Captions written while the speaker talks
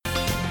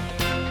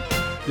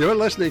You're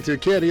listening to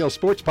KNEL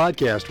Sports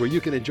Podcast, where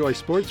you can enjoy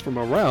sports from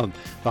around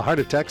the heart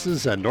of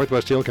Texas and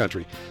Northwest Hill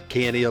Country.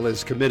 KNEL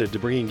is committed to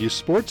bringing you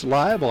sports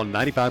live on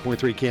 95.3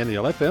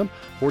 KNEL FM,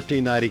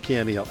 1490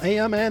 KNEL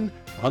AM, and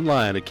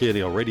online at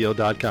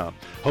KNELradio.com.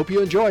 Hope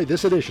you enjoy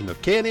this edition of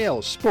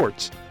KNEL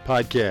Sports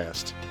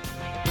Podcast.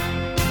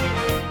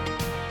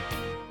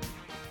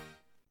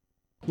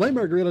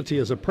 Lamberg Realty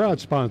is a proud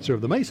sponsor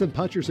of the Mason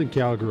Punchers and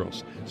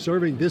Cowgirls.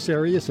 Serving this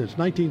area since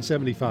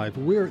 1975,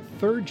 we're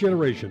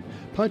third-generation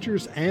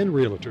punchers and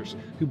realtors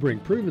who bring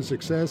proven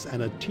success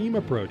and a team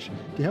approach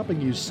to helping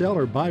you sell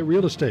or buy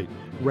real estate,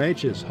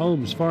 ranches,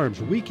 homes,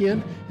 farms,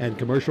 weekend, and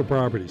commercial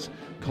properties.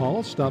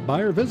 Call, stop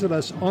by, or visit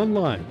us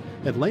online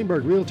at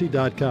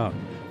lambergrealty.com.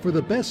 For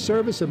the best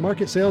service and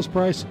market sales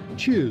price,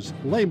 choose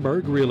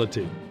Lamberg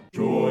Realty.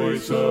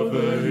 Choice of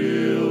the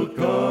Hill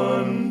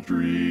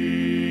Country.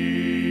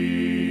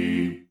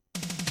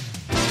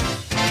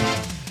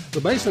 The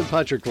Mason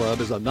Puncher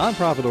Club is a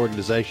nonprofit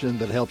organization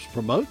that helps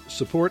promote,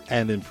 support,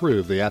 and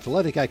improve the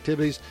athletic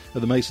activities of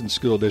the Mason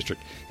School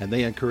District, and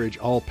they encourage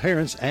all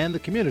parents and the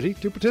community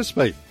to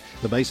participate.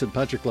 The Mason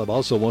Puncher Club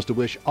also wants to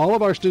wish all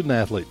of our student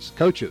athletes,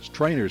 coaches,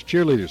 trainers,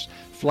 cheerleaders,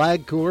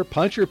 Flag Corps,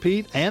 Puncher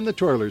Pete, and the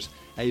twirlers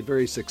a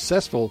very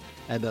successful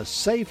and a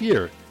safe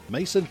year.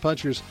 Mason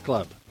Punchers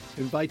Club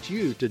invites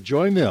you to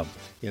join them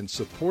in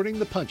supporting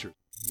the Punchers.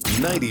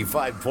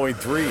 95.3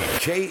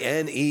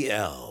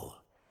 KNEL.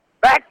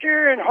 Back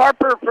here in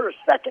Harper for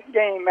second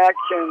game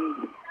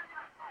action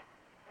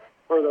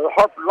for the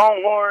Harper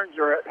Longhorns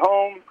are at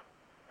home.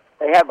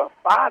 They have a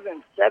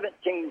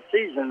 5-17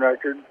 season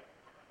record,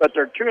 but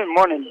they're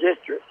 2-1 in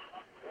district.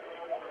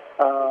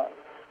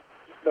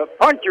 The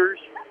Punchers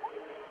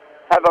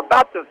have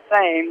about the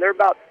same. They're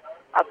about,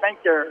 I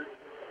think they're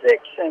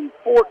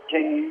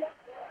 6-14,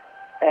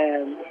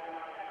 and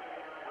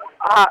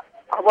I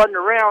wasn't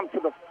around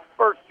for the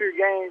first two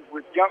games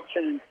with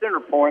Junction and Center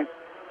Point,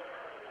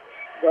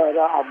 but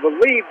I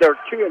believe they're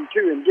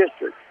 2-2 in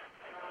district.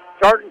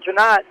 Starting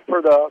tonight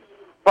for the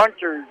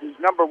Punchers is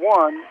number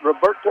 1,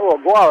 Roberto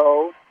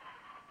Aguaro.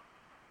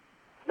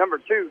 Number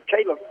 2,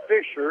 Caleb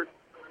Fisher.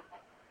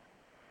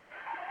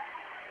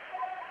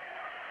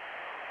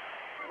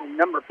 And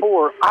number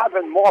 4,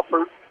 Ivan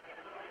Wofford.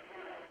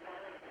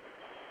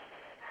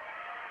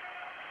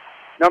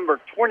 Number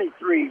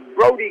 23,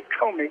 Brody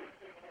Comey.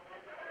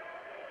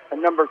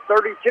 And number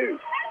 32,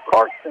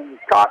 Carson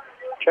Scott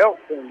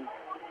Kelson.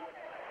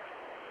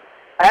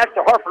 I asked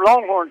the Harper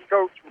Longhorns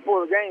coach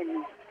before the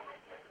game.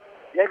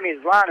 He gave me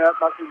his lineup.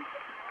 I said,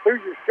 who's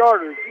your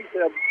starters? He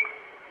said,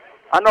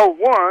 I know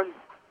one,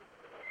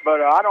 but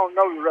I don't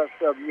know the rest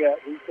of them yet.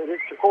 He said,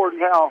 it's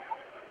according to how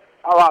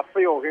I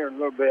feel here in a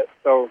little bit.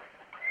 So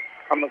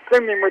I'm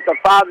assuming with the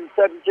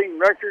 5-17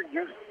 record,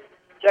 just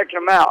checking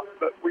them out.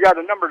 But we got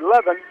a number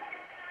 11,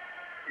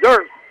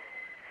 Dirk.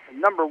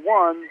 And number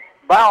 1,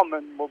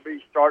 Bauman will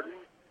be starting.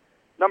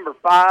 Number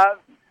 5,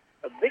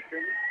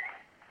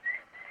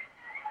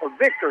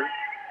 Vickers.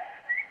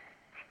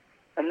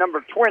 And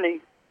number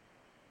 20,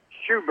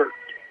 Schubert.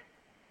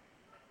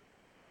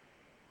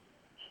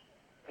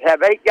 We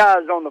have 8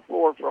 guys on the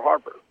floor for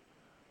Harper.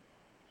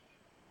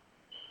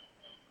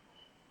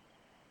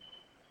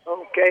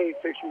 Okay,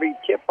 fixing to be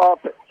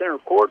tip-off at center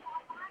court.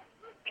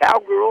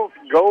 Cowgirls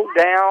go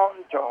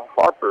down to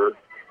Harper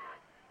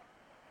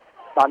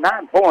by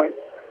 9 points.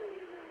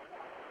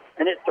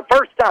 And it's the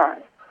first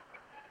time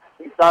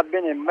since I've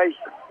been in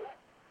Mason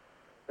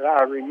that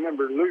I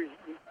remember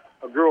losing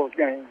a girls'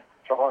 game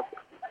to Harper.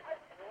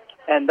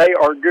 And they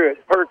are good.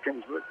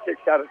 Perkins with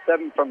 6 out of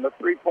 7 from the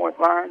three-point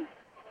line.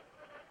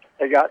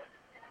 They got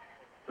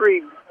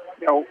 3,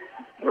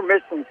 we're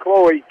missing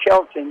Chloe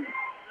Kelton.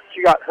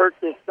 She got hurt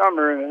this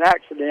summer in an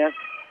accident,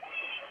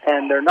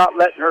 and they're not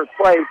letting her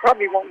play.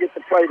 Probably won't get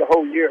to play the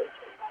whole year.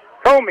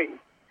 Comey,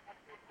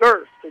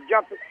 Thirst to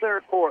jump at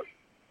center court.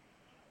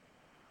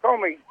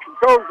 Comey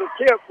controls the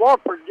tip.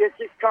 Wofford gets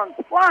it, comes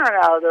flying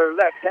out of there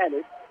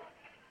left-handed.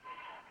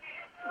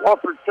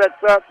 Wofford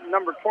sets up.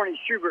 Number 20,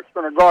 Schubert's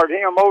going to guard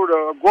him over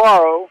to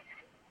Aguaro.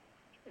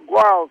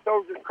 Aguaro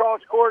throws it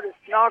cross court. It's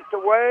knocked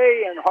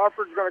away, and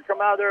Harper's going to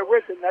come out there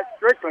with it. And that's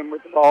Strickland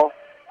with the ball.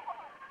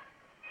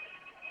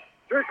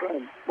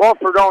 Strickland,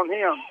 Wofford on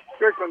him.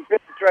 Strickland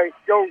penetrates,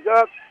 goes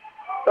up,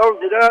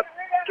 throws it up.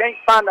 Can't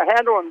find the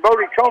handle, and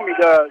Bodie Comey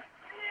does.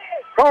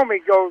 Comey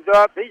goes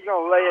up. He's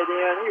going to lay it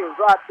in. He was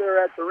right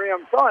there at the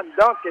rim. Saw him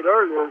dunk it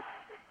earlier,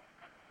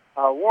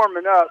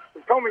 warming up. So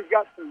Comey's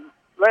got some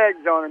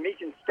legs on him. He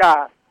can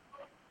sky.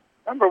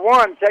 Number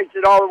 1 takes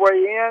it all the way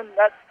in.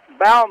 That's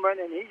Bauman,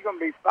 and he's going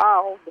to be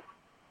fouled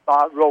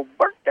by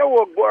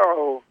Roberto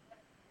Aguero.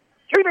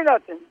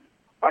 2-0.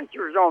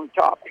 Punchers on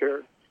top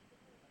here.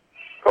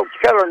 Coach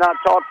Keller and I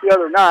talked the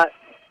other night,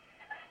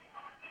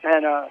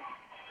 and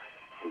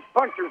these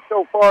Punchers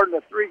so far in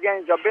the 3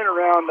 games I've been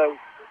around,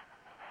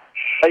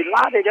 they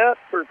lighted up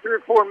for 3 or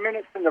 4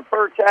 minutes in the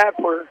first half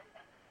where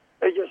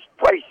they just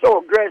play so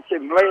aggressive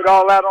and lay it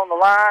all out on the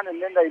line,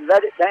 and then they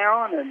let it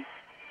down, and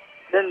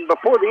then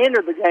before the end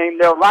of the game,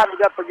 they'll light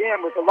it up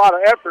again with a lot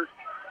of effort.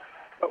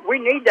 But we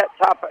need that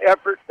type of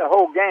effort the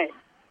whole game.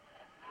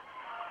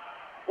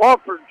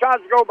 Wofford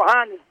tries to go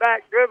behind his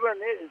back, dribbling.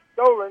 It is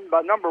stolen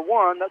by number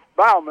 1. That's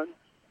Bauman.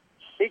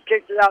 He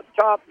kicks it out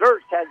top.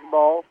 Durst has the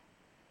ball.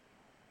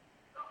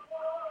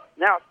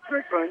 Now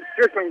Strickland.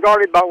 Strickland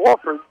guarded by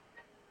Wofford.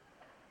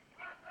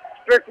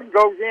 Strickland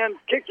goes in,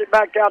 kicks it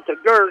back out to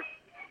Durst.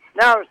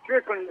 Now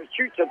Strickland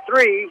shoots a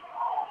 3.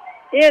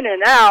 In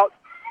and out.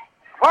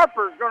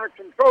 Harper's going to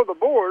control the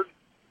board.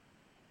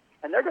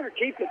 And they're going to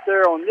keep it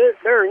there on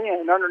their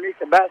end underneath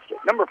the basket.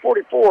 Number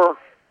 44,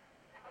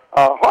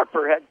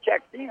 Harper had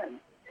checked in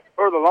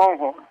for the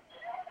Longhorns.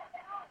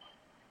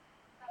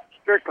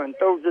 Strickland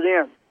throws it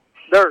in.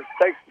 Durst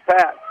takes the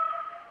pass.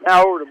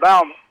 Now over to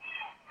Bauman.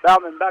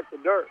 Bauman back to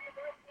Durst.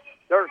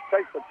 Durst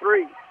takes the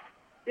 3.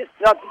 It's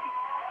nothing.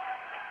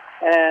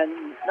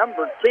 And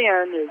number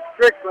 10 is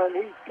Strickland.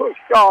 He's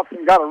pushed off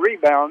and got a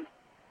rebound,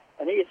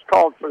 and he is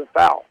called for the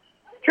foul.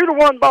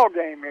 2-1 ball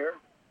game here.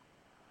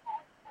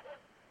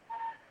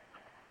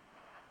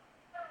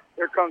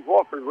 Here comes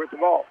Wofford with the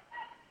ball.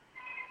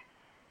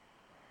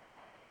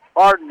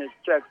 Arden is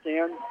checked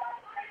in.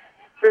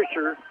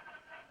 Fisher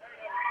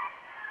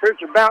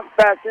bounced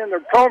pass in to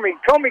Comey.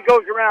 Comey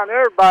goes around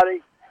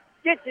everybody,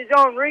 gets his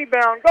own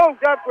rebound, goes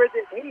up with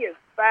it. He is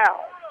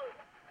fouled.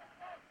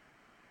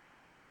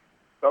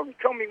 So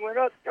Comey went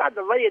up, tried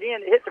to lay it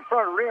in, hit the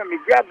front rim. He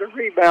grabbed the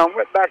rebound,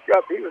 went back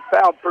up. He was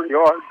fouled pretty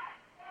hard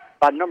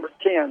by number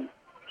 10,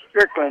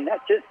 Strickland.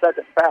 That's his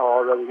second foul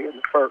already in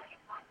the first.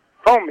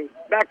 Comey,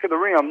 back to the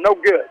rim, no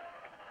good.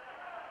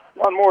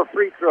 One more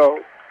free throw.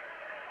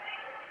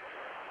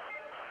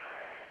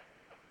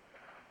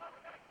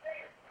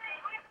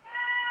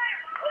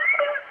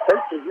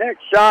 Takes his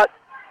next shot,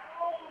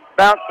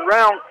 bounced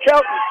around.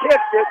 Kelton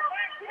tipped it,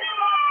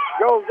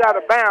 goes out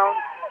of bounds.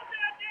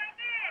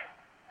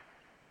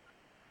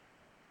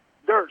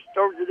 Durst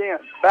throws it in.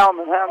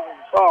 Bauman handles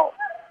the ball.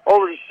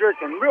 Over to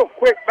Strickland. Real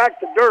quick, back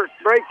to Durst,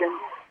 breaking.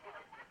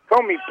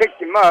 Comey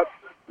picked him up.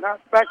 Now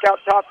it's back out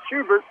top.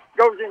 Schubert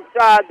goes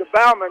inside to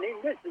Bauman. He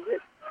misses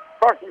it.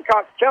 Carson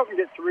Cox Kelton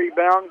gets the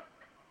rebound.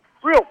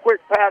 Real quick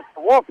pass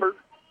to Wofford.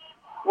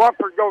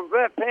 Wofford goes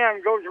left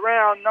hand, goes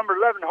around. Number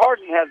 11,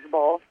 Harden has the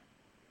ball.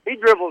 He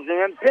dribbles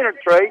in,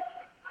 penetrates,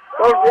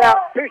 goes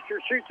out.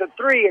 Fisher shoots a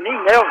 3, and he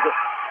nails it.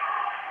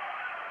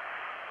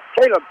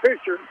 Caleb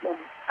Fisher from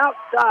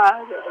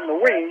outside in the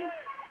wing,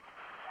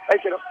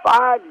 making a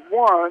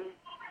 5-1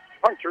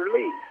 puncher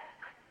lead.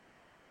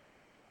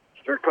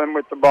 Strickland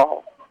with the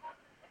ball.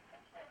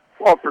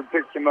 Wofford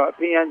picks him up.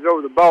 He hands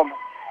over to Bauman.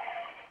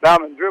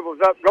 Bauman dribbles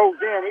up, goes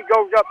in. He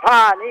goes up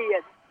high, and he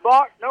is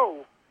blocked.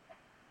 No.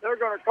 They're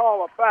going to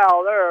call a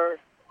foul there.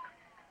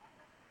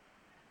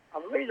 I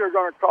believe they're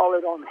going to call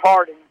it on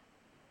Harding.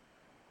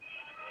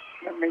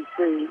 Let me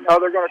see. No,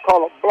 they're going to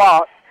call a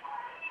block.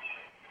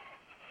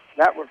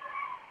 That was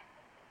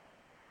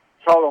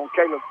called on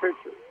Caleb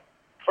Fisher.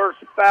 First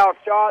foul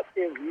shot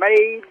is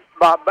made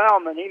by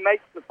Bauman. He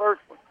makes the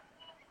first one.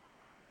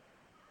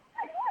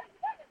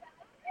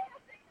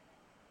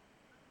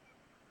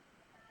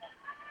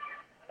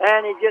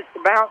 And he gets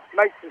the bounce,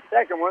 makes the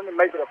second one, to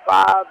make it a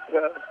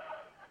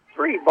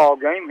 5-3 ball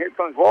game. Here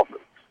comes Wofford.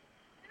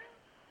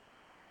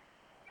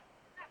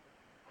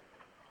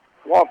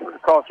 Wofford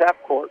across half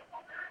court.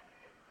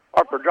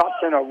 Harper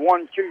drops in a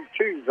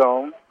 1-2-2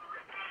 zone.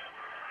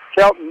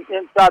 Kelton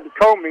inside to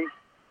Comey.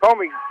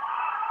 Comey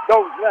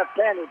goes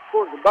left-handed,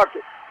 scores the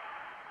bucket.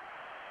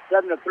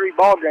 7-3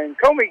 ball game.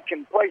 Comey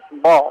can play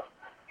some ball.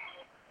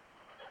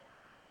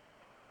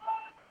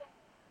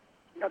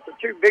 Got the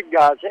two big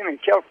guys, him and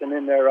Kelton,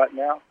 in there right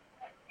now.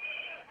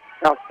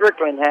 Now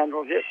Strickland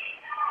handles it.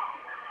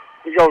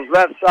 He goes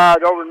left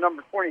side over to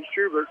number 20,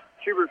 Schubert.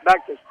 Schubert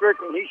back to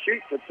Strickland. He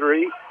shoots a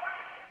 3.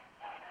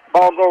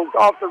 Ball goes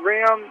off the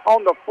rim,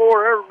 on the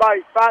floor.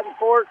 Everybody's fighting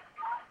for it.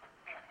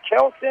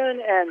 Kelton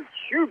and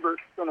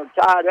Schubert's going to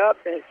tie it up,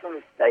 and it's going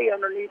to stay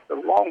underneath the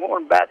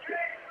Longhorn basket.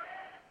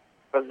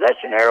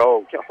 Possession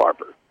arrow to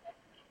Harper.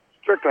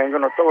 Strickland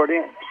going to throw it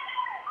in.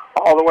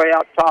 All the way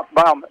out top,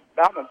 Bauman.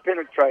 Bauman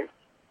penetrates.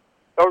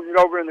 Throws it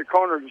over in the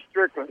corner to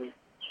Strickland.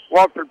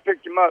 Wofford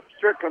picked him up.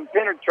 Strickland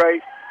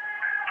penetrates.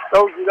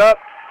 Throws it up.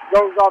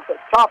 Goes off the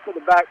top of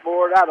the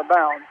backboard, out of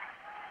bounds.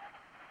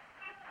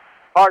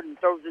 Harden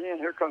throws it in.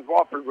 Here comes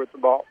Wofford with the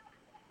ball.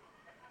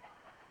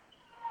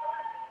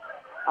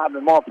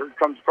 Ivan Wofford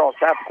comes across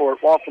half court,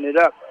 walking it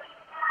up.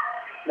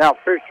 Now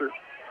Fisher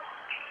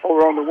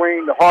over on the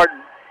wing to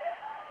Harden.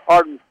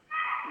 Harden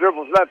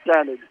dribbles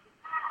left-handed.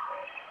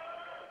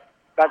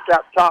 Back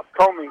out top,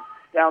 Comey.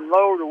 Down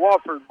low to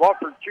Wofford.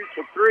 Wofford shoots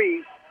a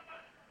 3.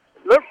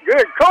 Looks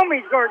good.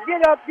 Comey's going to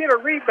get up, get a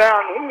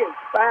rebound. He is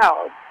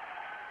fouled.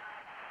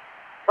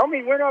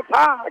 Comey went up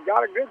high.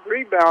 Got a good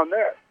rebound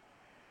there.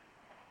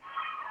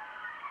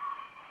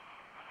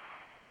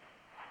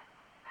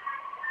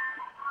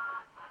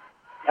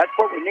 That's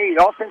what we need,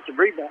 offensive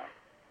rebound.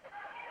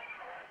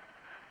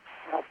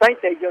 I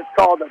think they just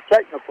called a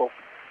technical.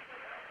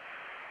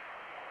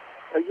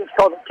 They just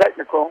called a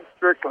technical on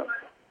Strickland.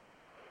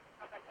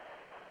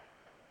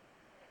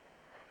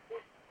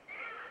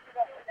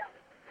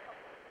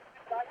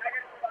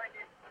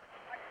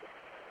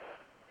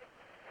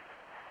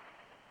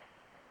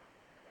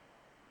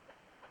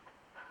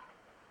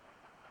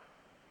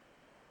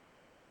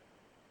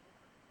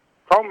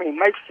 Comey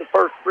makes the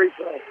first free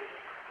throw.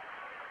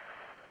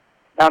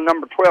 Now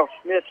number 12,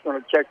 Smith's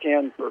going to check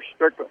in for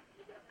Strickland.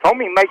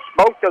 Comey makes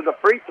both of the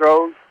free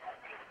throws.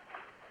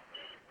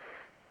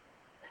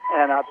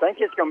 And I think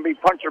it's going to be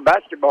puncher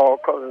basketball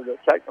because of the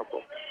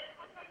technical.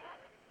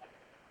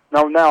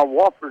 No, now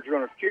Wofford's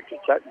going to shoot the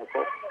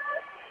technical.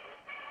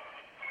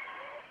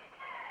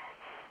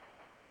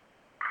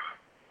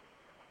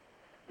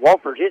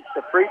 Wofford hits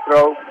the free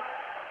throw.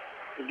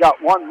 He's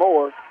got one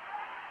more.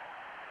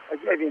 They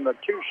gave him a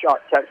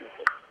two-shot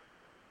technical.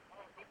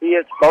 He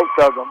hits both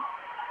of them.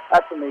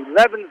 That's an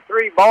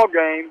 11-3 ball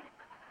game.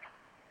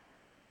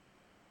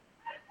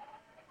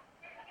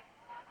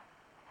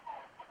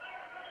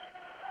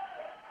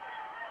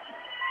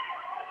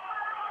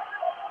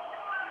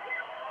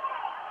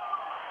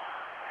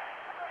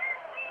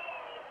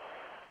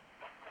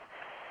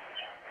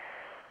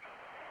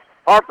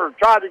 Harper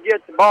tried to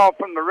get the ball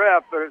from the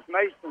ref, but it's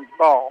Mason's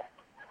ball.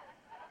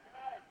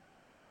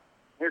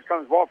 Here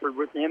comes Wofford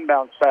with the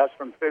inbounds pass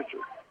from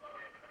Fisher.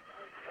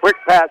 Quick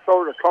pass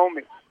over to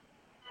Comey.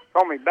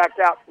 Comey back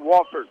out to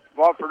Wofford.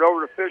 Wofford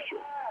over to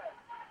Fisher.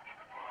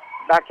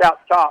 Back out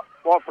top.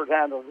 Wofford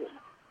handles it.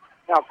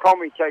 Now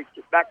Comey takes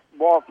it back to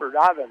Wofford.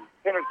 Ivan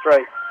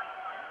penetrates.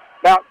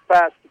 Bounce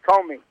pass to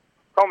Comey.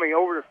 Comey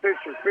over to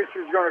Fisher.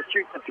 Fisher's going to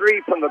shoot the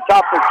three from the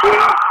top of the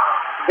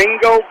key.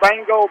 Bingo,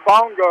 bango,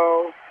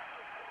 bongo.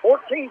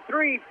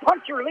 14-3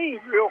 puncher lead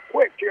real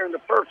quick here in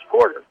the first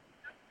quarter.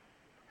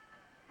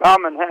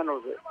 Bauman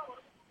handles it.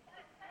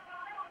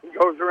 He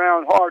goes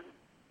around Harden.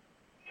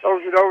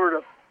 Throws it over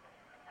to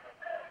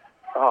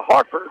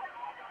Harper.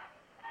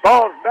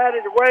 Ball's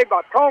batted away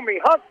by Comey,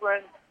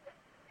 hustling.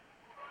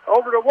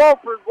 Over to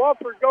Wofford.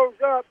 Wofford goes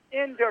up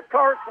into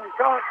Carson.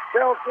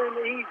 Kelson,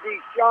 easy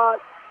shot.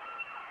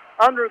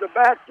 Under the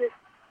basket.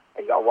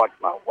 Hey, y'all watch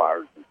my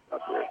wires and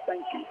stuff here.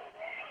 Thank you.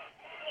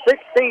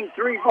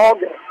 16-3 ball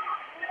game.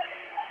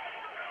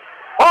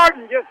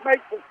 Harden just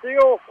makes the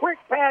steal. Quick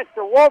pass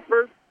to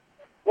Wofford.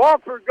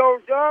 Wofford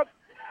goes up.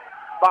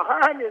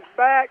 Behind his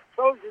back.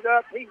 Throws it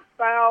up. He's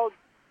fouled.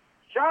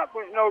 Shot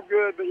was no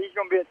good, but he's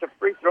going to be at the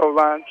free throw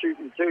line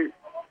shooting two.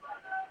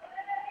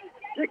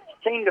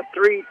 16-3,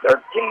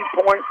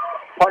 13-point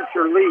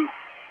puncher lead.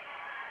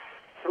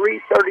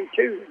 3:32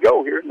 to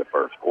go here in the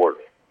first quarter.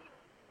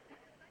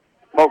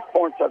 Most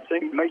points I've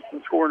seen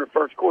Mason score in the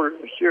first quarter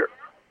this year.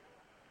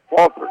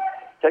 Wofford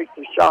takes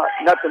the shot,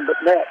 nothing but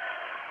net.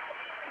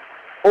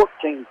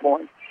 14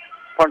 points,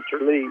 puncher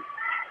lead.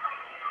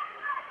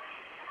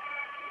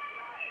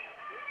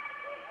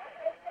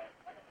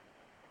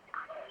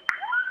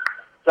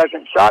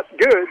 Second shot,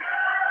 good.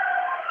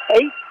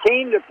 18-3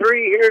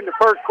 here in the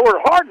first quarter.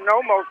 Harden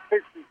almost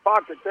fixed his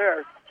pocket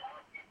there.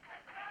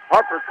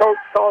 Harper coach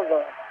calls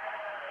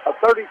a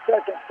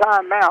 30-second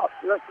timeout.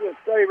 Let's just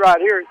say right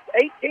here,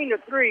 it's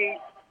 18-3.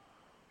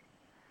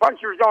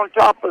 Punchers on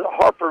top of the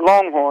Harper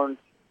Longhorns.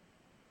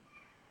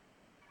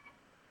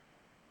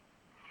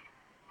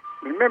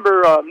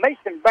 Remember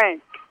Mason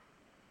Bank.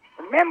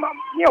 Remember,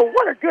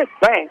 what a good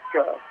bank.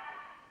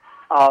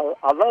 I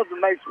love the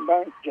Mason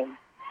Bank.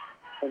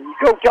 And you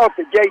go talk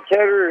to Jay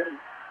Tedder, and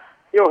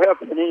he'll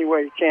help you in any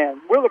way he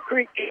can. Willow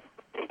Creek,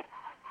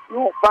 you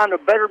won't find a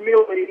better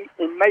meal to eat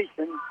in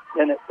Mason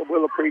than at the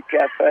Willow Creek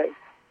Cafe.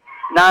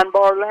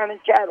 9-bar land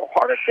and cattle,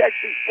 Heart of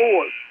Texas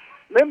Ford,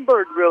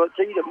 Lindbergh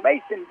Realty, the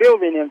Mason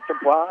Building and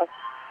Supply,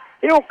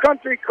 Hill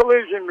Country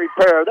Collision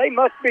Repair. They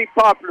must be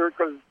popular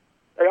because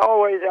they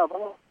always have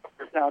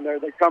down there.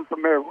 They come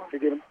from everywhere to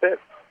get them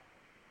fixed.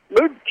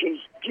 Ludke's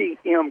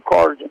GM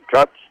Cars and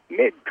Trucks,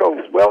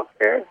 Mid-Coast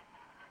Welfare,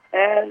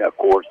 and, of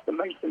course, the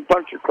Mason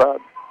Puncher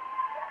Club.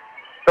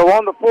 So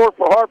on the floor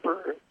for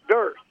Harper,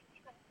 Durst.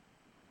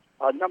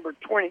 Number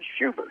 20,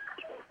 Schubert.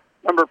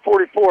 Number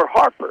 44,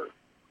 Harper.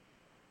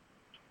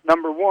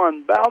 Number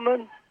 1,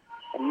 Bauman.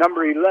 And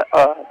number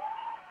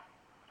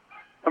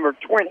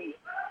 20,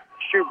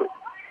 Schubert.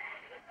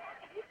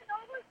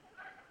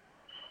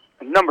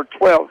 And number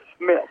 12,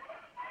 Smith.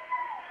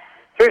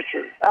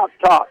 Fisher out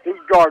top. He's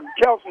guarding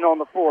Kelson on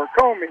the floor.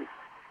 Comey.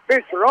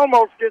 Fisher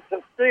almost gets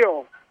a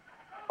steal.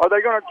 Are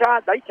they going to tie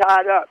it? They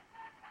tied up.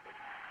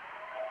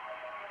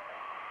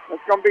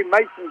 It's going to be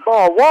Mason's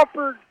ball.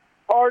 Wofford,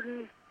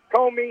 Harden,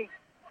 Comey,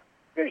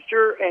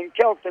 Fisher, and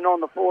Kelson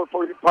on the floor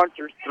for the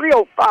punchers.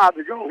 3:05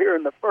 to go here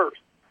in the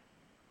first.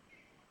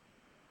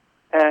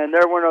 And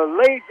there went a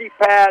lazy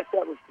pass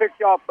that was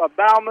picked off by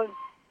Bauman.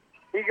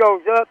 He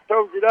goes up,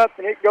 throws it up,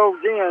 and it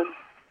goes in.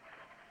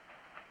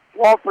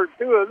 Wofford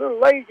threw a little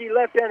lazy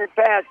left-handed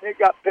pass, and it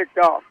got picked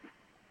off.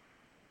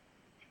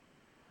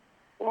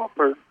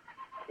 Wofford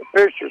to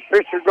Fisher.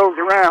 Fisher goes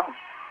around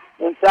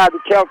inside the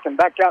Kelton.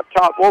 Back out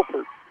top,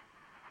 Wofford.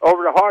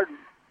 Over to Harden.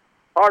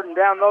 Harden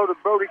down low to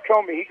Brody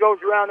Comey. He goes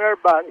around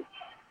everybody.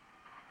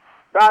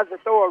 Tries to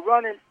throw a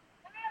running.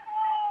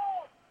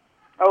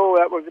 Oh,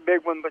 that was a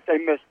big one, but they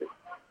missed it.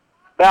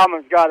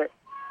 Bauman's got it.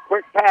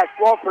 Quick pass.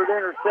 Wofford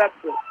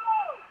intercepts it.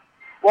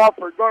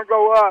 Wofford going to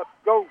go up.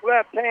 Goes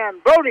left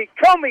hand. Brody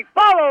Comey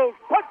follows.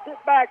 Puts it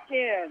back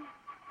in.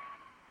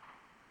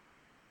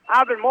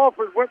 Ivan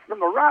Walford went from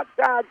the right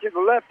side to the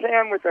left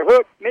hand with the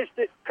hook, missed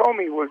it.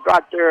 Comey was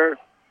right there,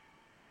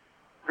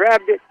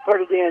 grabbed it,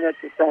 put it in at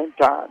the same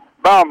time.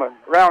 Bauman,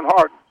 around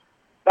Harden.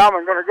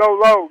 Bauman going to go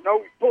low.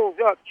 Nose pulls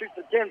up, shoots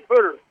a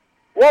 10-footer.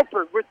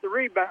 Walford with the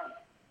rebound.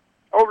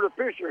 Over to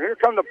Fisher. Here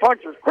come the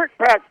punchers. Quick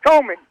pass,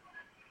 Comey.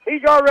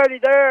 He's already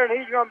there, and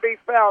he's going to be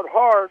fouled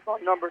hard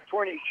on number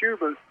 20,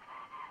 Schubert.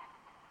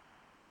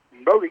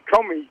 And Bodie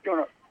Comey's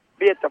going to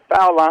be at the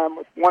foul line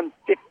with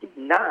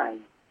 1:59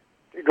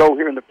 to go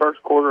here in the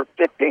first quarter.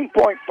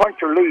 15-point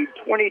puncher lead,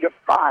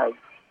 20-5.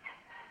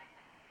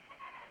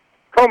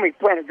 Comey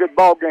playing a good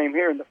ball game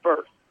here in the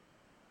first.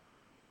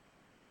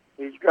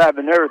 He's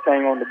grabbing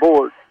everything on the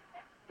board.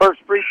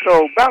 First free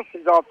throw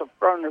bounces off the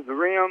front of the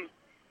rim.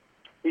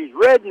 He's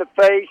red in the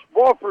face.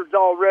 Walford's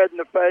all red in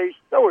the face.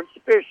 So is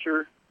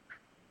Fisher.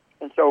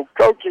 And so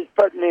Coach is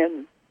putting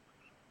in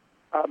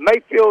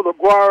Mayfield,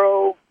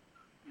 Aguero,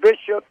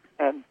 Bishop,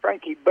 and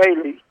Frankie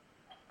Bailey.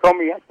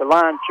 Comey at the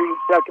line shooting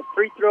second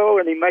free throw,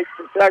 and he makes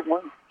the second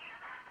one.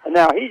 And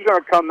now he's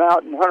going to come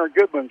out, and Hunter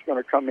Goodwin's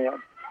going to come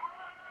in.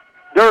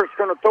 Dirk's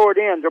going to throw it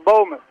in to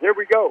Bowman. Here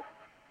we go.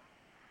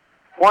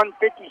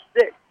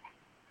 1:56.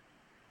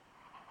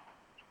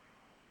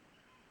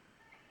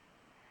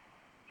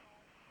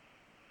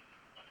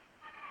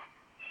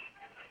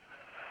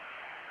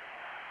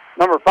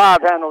 Number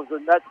 5 handles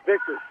it. That's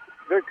Vickers.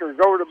 Vickers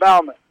over to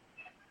Bauman.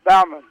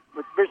 Bauman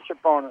with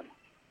Bishop on him.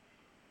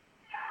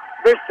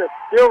 Bishop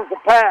steals the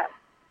pass.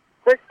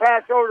 Quick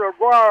pass over to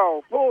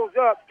Aguero. Pulls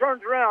up,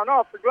 turns around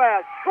off the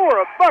glass. Score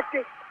a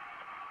bucket.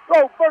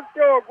 Go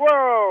Berto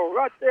Aguero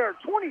right there.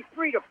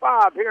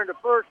 23-5 here in the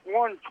first.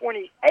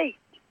 1:28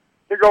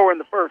 to go in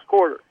the first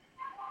quarter.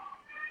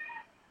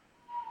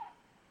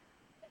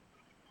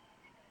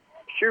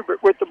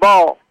 Schubert with the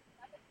ball.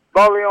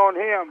 Volley on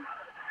him.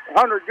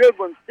 Hunter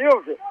Goodwin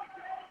steals it.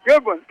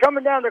 Goodwin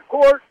coming down the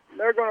court.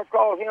 They're going to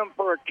call him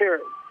for a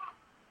carry.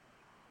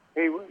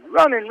 He was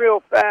running real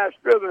fast,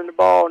 dribbling the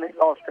ball, and he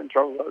lost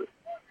control of it.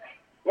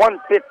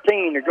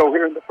 1:15 to go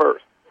here in the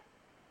first.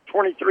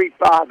 23-5,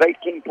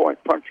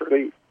 18-point puncher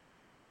lead.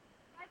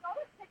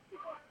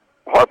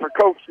 Harper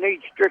coach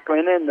needs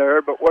Strickland in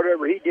there, but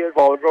whatever he did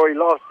while ago, he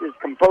lost his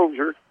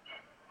composure.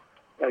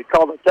 They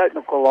called a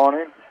technical on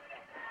him.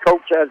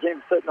 Coach has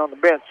him sitting on the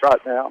bench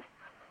right now.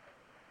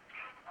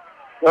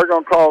 They're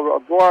going to call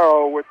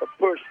Aguero with a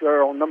push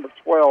there on number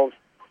 12,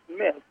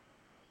 Smith.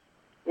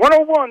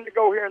 1:01 to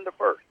go here in the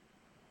first.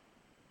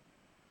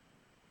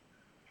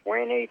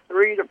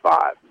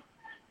 23-5.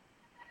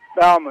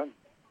 Bauman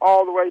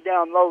all the way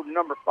down low to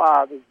number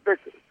 5 is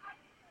Vickers.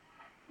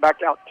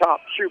 Back out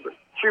top, Schubert.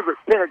 Schubert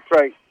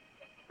penetrates.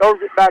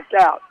 Throws it back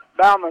out.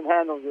 Bauman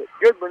handles it.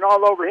 Goodwin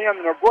all over him,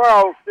 and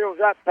Aguero steals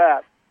that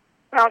pass.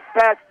 Bounce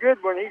pass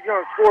Goodwin. He's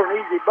going to score an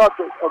easy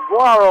bucket.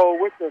 Aguero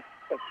with the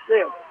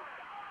assist.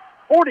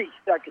 40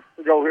 seconds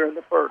to go here in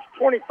the first.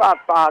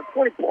 25-5,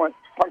 20-point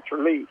puncher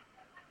lead.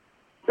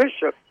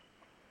 Bishop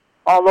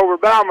all over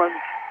Bauman.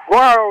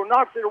 Aguero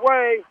knocks it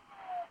away.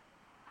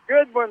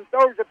 Goodwin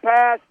throws a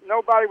pass.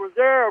 Nobody was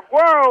there.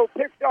 Aguero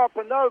picks off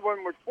another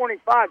one with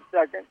 25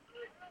 seconds.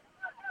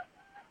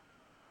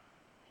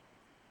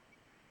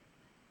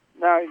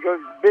 Now he goes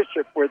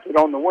Bishop with it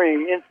on the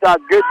wing.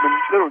 Inside Goodwin,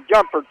 little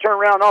jumper, turn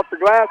around off the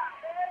glass,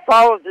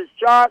 follows his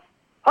shot,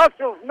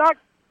 hustles,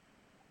 knocks.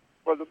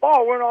 Well, the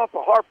ball went off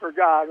a Harper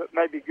guy, but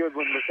maybe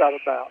Goodwin was out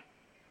of bounds.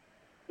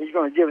 He's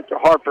going to give it to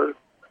Harper.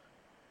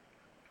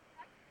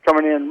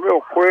 Coming in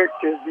real quick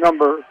is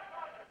number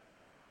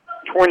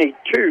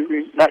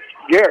 22. That's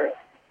Garrett.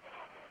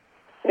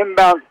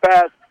 Inbound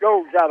pass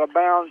goes out of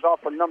bounds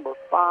off of number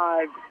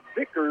 5,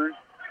 Vickers.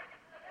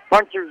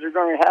 Punchers are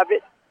going to have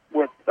it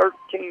with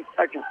 13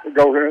 seconds to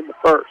go here in the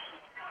first.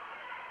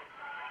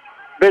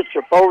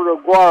 Bishop over to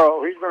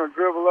Aguero. He's going to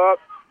dribble up.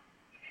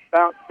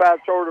 Bounce pass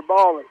over to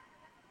Ballard.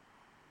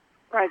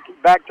 Frankie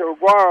back to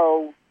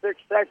Aguero.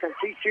 6 seconds.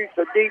 He shoots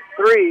a deep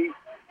three.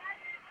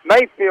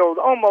 Mayfield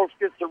almost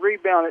gets the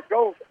rebound. It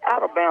goes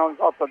out of bounds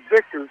off of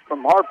Vickers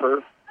from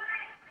Harper.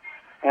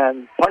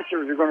 And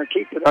punchers are going to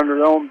keep it under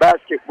their own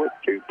basket with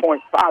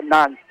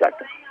 2.59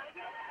 seconds.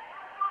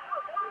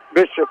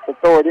 Bishop will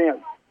throw it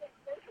in.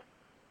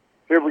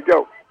 Here we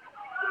go.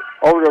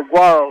 Over to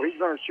Aguero. He's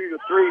going to shoot a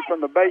three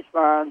from the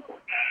baseline.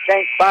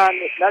 Can't find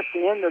it. That's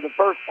the end of the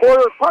first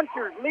quarter.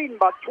 Punchers leading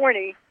by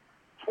 20.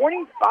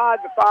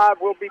 25-5.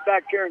 We'll be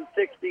back here in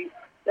 60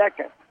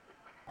 seconds.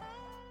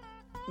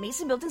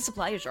 Mason Building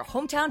Supply is your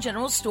hometown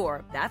general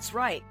store. That's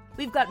right.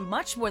 We've got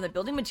much more than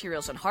building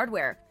materials and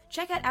hardware.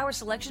 Check out our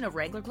selection of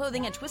Wrangler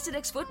clothing and Twisted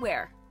X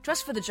footwear.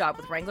 Dress for the job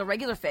with Wrangler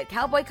Regular Fit,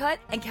 Cowboy Cut,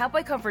 and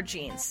Cowboy Comfort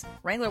jeans.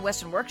 Wrangler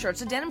Western work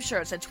shirts and denim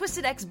shirts and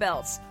Twisted X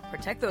belts.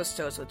 Protect those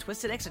toes with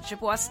Twisted X and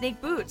Chippewa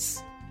Snake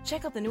boots.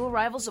 Check out the new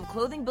arrivals of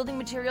clothing, building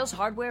materials,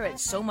 hardware, and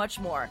so much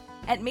more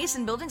at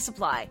Mason Building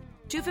Supply,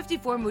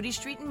 254 Moody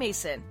Street in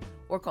Mason,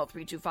 or call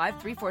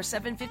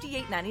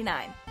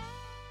 325-347-5899.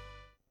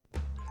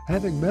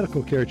 Having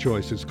medical care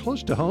choices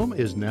close to home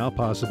is now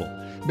possible.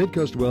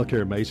 Midcoast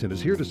WellCare Mason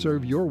is here to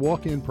serve your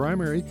walk-in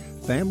primary,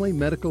 family,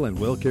 medical, and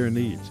WellCare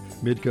needs.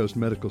 Midcoast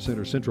Medical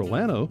Center Central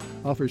Llano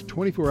offers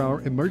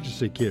 24-hour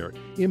emergency care,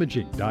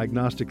 imaging,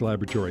 diagnostic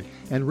laboratory,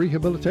 and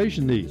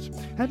rehabilitation needs.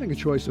 Having a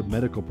choice of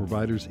medical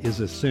providers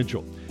is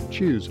essential.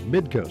 Choose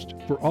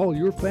Midcoast for all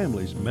your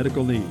family's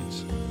medical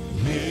needs.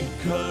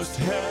 Midcoast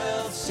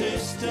Health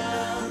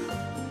System,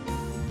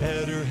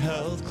 better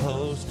health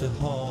close to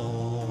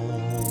home.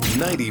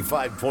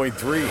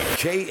 95.3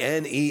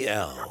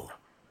 KNEL.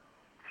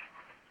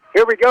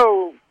 Here we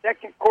go.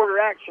 Second quarter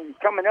action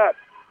coming up.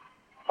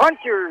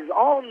 Punchers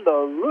on the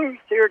loose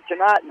here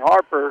tonight in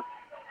Harper,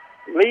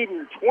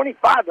 leading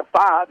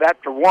 25-5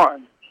 after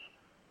one.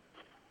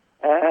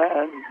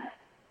 And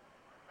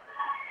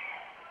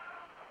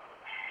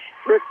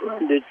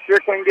did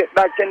Strickland get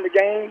back in the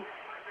game?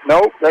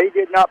 Nope, they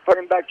did not put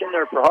him back in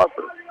there for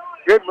Harper.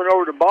 Good one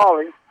over to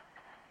Bally.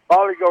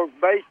 Bally goes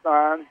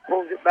baseline,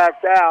 pulls it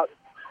back out.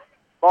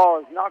 Ball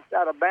is knocked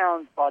out of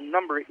bounds by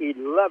number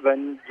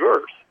 11,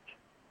 Durst.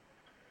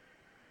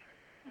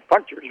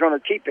 Puncher's going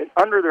to keep it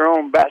under their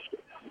own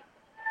basket.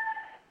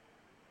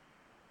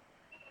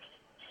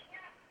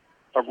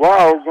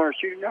 Aguaro's going to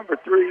shoot number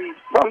 3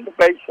 from the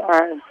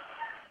baseline.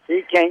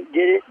 He can't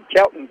get it.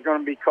 Kelton's going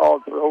to be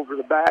called for over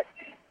the back.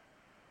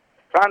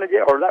 Trying to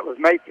get, or that was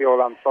Mayfield,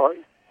 I'm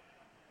sorry.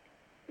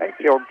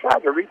 Mayfield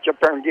tried to reach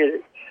up there and get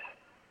it.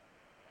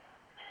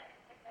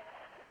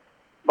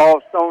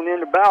 Ball thrown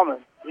into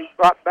Bauman. He's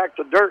brought back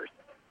to Durst.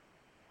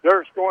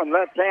 Durst going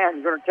left hand.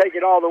 He's going to take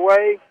it all the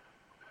way.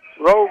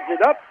 Rolls it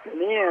up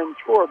and in.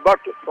 Score a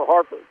bucket for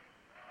Harper.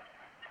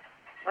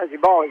 As the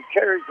ball, he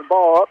carries the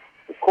ball up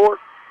the court.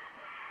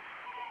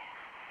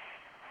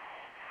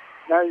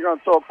 Now you're going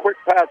to throw a quick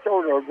pass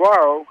over to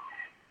Aguero.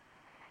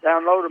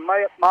 Down low to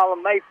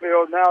Marlon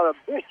Mayfield. Now to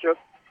Bishop.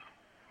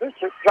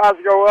 Bishop tries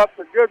to go up.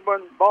 A good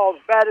one. Ball's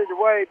batted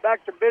away.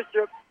 Back to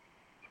Bishop.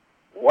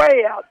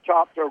 Way out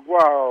top to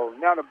Aguero.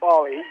 Now to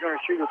Bally. He's going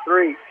to shoot a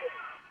 3.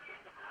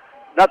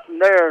 Nothing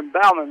there, and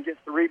Bauman gets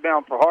the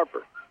rebound for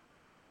Harper.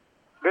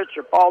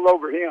 Bishop all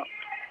over him.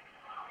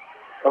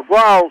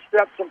 Aguero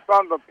steps in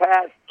front of a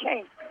pass.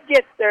 Can't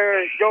get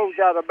there. It goes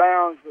out of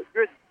bounds. But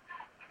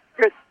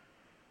good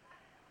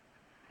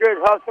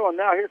hustle. And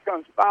now here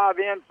comes 5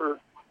 in for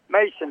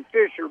Mason,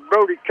 Fisher,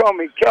 Brody,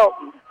 Comey,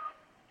 Kelton,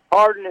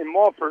 Harden, and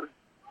Walford.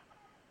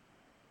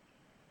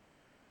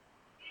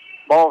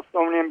 Ball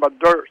thrown in by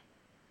Durst.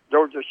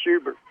 Georgia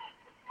Schubert.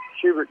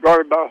 Schubert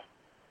guarded by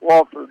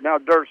Walford. Now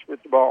Durst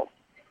with the ball.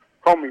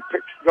 Comey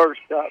picks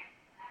Durst up.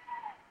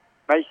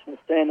 Mason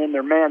standing in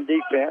their man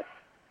defense.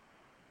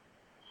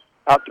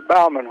 Out to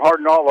Bauman.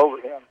 Harden all over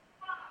him.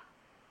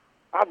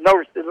 I've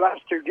noticed the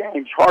last 2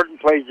 games, Harden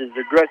plays as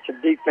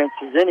aggressive defense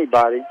as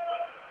anybody.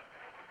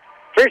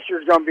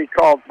 Fisher's going to be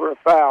called for a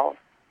foul.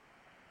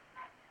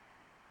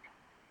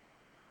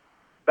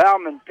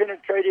 Bauman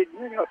penetrated,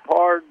 went up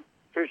hard.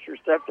 Fisher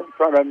stepped in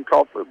front of him,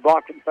 called for a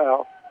blocking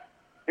foul.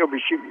 He'll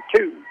be shooting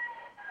 2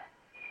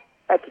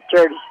 at the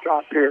charity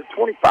stripe here.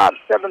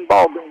 25-7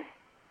 ball game.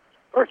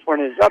 First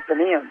one is up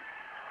and in.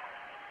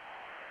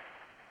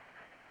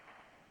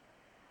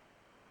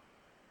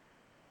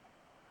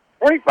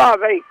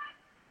 $25-8.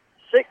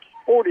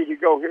 6:40 to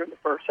go here in the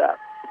first half.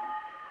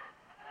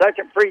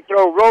 Second free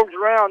throw rolls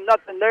around,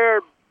 nothing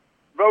there.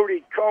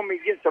 Brody Comey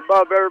gets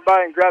above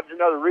everybody and grabs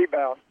another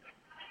rebound.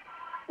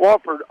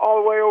 Walford all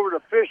the way over to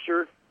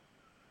Fisher.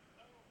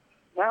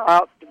 Now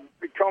out to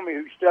Comey,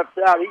 who steps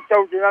out. He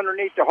throws it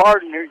underneath to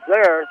Harden, who's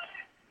there.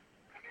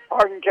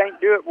 Harden can't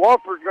do it.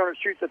 Walford's going to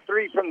shoot the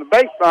 3 from the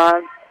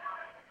baseline.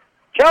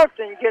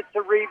 Kelton gets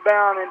the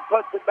rebound and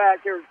puts it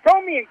back. There's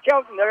Comey and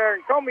Kelton there,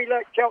 and Comey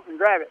let Kelton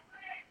grab it.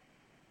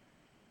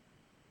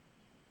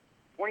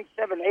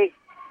 27-8,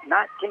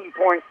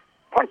 19-point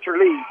puncher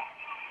lead.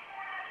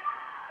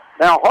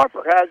 Now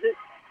Harper has it.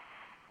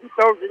 He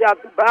throws it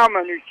out to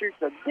Bauman, who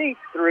shoots a deep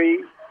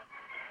 3.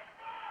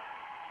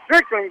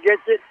 Strickland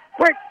gets it.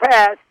 Quick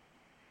pass.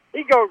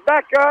 He goes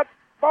back up.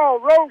 Ball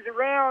rolls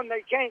around.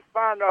 They can't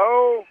find the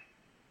hole.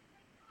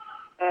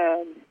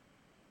 And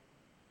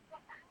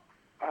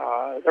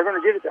they're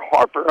going to give it to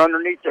Harper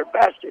underneath their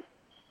basket.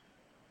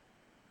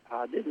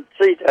 I didn't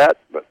see that,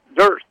 but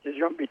Durst is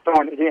going to be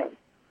throwing it in.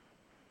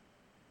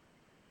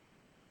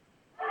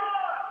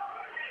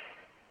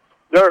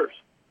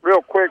 Durst,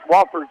 real quick,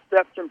 Walford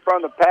steps in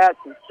front of the pass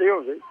and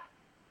steals it.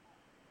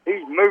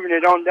 He's moving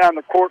it on down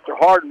the court to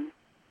Harden.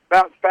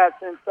 Bounce pass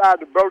inside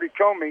to Brody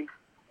Comey.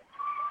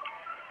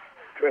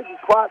 Couldn't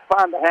quite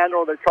find the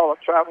handle. They call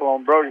it travel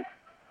on Brody.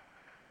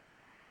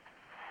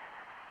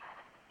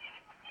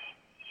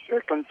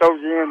 Strickland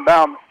throws it in,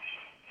 Bauman.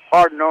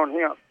 Harden on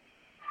him.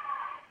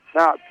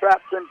 Now it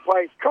traps in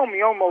place.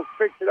 Comey almost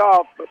picks it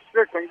off, but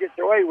Strickland gets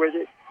away with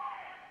it.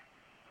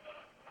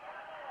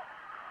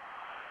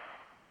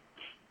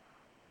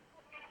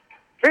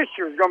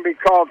 Fisher's going to be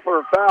called for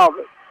a foul,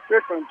 but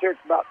Strickland took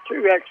about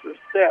 2 extra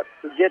steps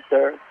to get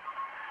there.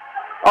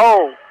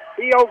 Oh,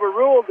 he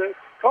overruled it,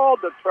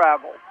 called the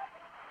travel.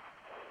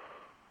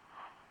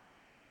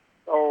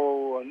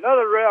 So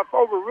another ref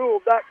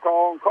overruled that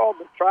call and called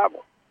the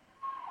travel.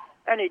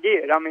 And he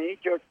did. I mean,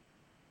 he took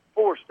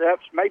 4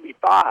 steps, maybe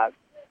 5.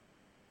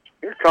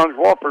 Here comes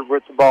Wofford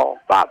with the ball.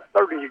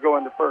 5:30 to go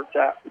in the first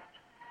half.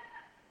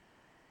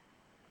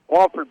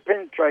 Wofford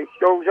penetrates,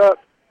 goes up.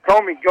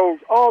 Comey goes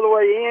all the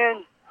way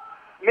in.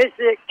 Misses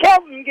it.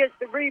 Kelton gets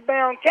the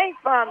rebound. Can't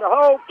find the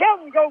hole.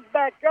 Kelton goes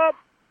back up.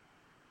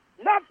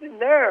 Nothing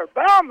there.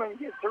 Bauman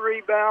gets the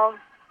rebound.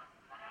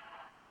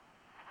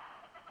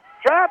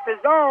 Trap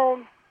is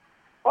on.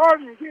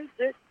 Harden gets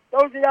it.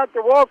 Throws it out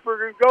to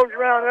Wofford, who goes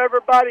around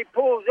everybody,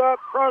 pulls up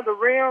front of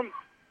the rim.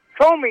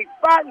 Comey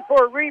fighting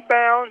for a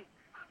rebound.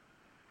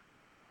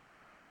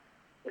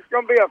 It's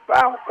going to be a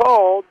foul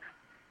called.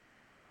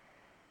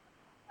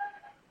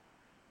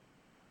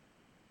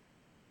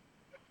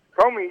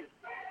 Comey's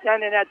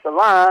standing at the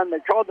line. They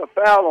called the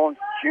foul on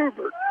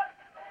Schubert.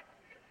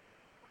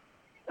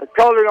 They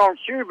called it on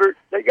Schubert.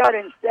 They got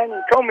him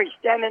standing, Comey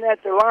standing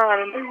at the line,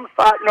 and they were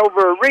fighting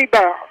over a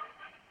rebound.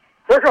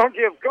 They're going to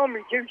give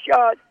Comey 2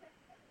 shots.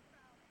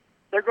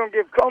 They're going to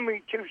give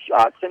Comey 2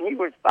 shots, and he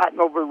was fighting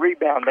over a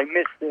rebound. They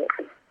missed it.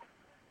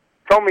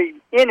 Comey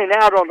in and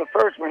out on the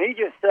first one. He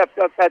just stepped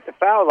up at the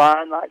foul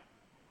line like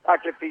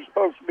if he's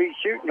supposed to be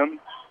shooting them,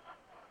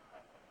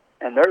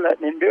 and they're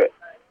letting him do it.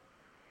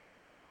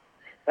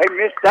 They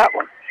missed that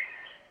one.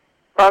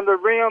 On the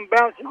rim,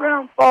 bounces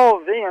around,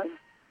 falls in.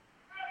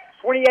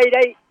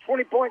 28-8,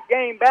 20-point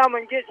game.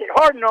 Bauman gets it.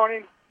 Harden on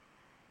him.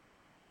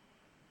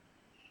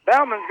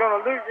 Bauman's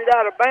going to lose it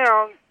out of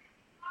bounds.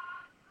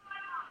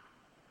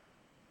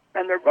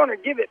 And they're going to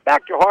give it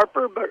back to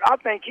Harper, but I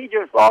think he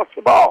just lost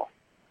the ball.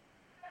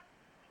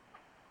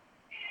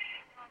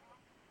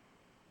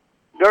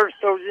 Durst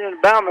throws in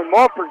Bauman.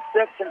 Wofford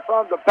steps in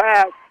front of the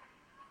pass.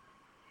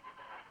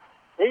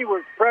 He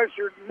was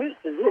pressured, misses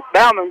it.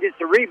 Bauman gets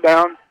the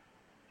rebound.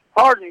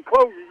 Harden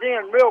closes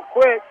in real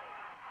quick.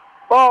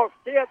 Ball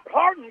tipped.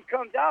 Harden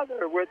comes out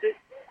there with it.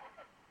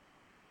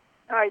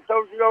 Now he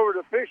throws it over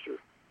to Fisher.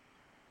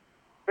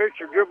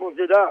 Fisher dribbles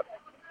it up.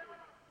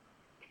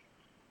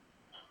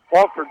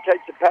 Wofford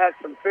takes the pass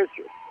from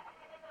Fisher.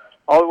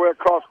 All the way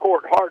across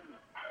court, Harden.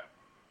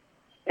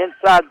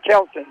 Inside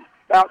Kelton.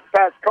 Bounce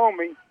past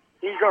Comey.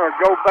 He's going to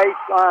go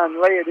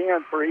baseline, lay it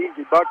in for an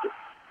easy bucket.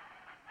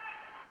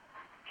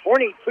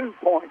 22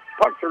 points.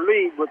 Puncher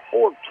lead with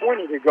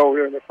 4:20 to go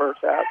here in the first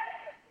half.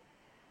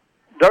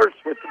 Durst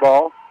with the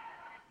ball.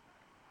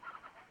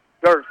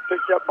 Durst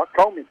picked up by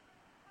Comey.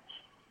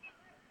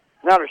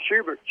 Now to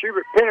Schubert.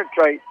 Schubert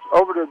penetrates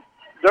over to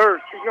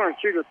Durst. He's going to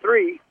shoot a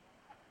 3.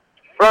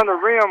 Front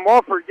of the rim,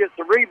 Wofford gets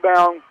the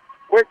rebound.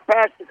 Quick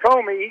pass to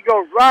Comey. He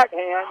goes right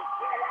hand.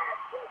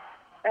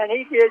 And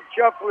he did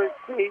shuffle his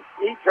feet.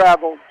 He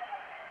traveled.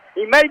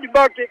 He made the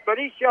bucket, but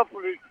he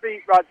shuffled his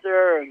feet right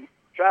there and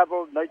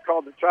traveled. And they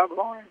called the travel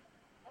on him.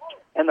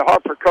 And the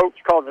Harper coach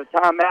called the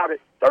timeout at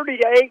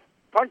 30-8.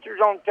 Punchers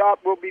on top.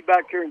 We'll be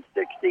back here in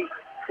 60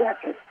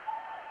 seconds.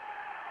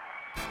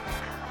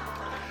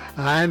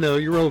 I know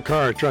your old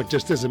car or truck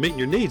just isn't meeting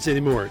your needs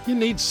anymore. You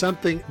need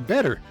something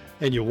better,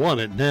 and you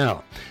want it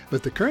now.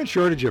 But the current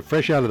shortage of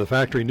fresh out of the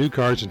factory new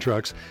cars and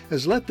trucks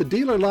has left the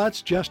dealer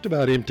lots just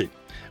about empty.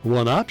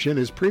 One option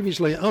is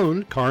previously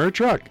owned car or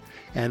truck.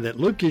 And at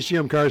Lubke's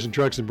GM Cars and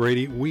Trucks in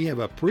Brady, we have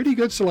a pretty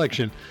good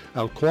selection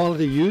of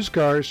quality used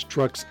cars,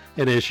 trucks,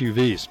 and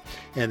SUVs.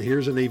 And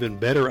here's an even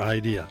better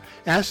idea.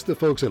 Ask the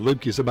folks at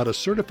Lubke's about a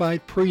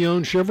certified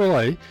pre-owned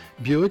Chevrolet,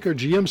 Buick, or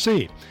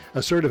GMC.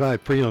 A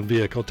certified pre-owned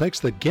vehicle takes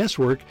the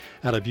guesswork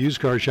out of used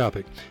car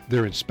shopping.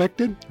 They're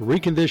inspected,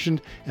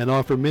 reconditioned, and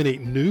offer many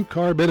new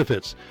car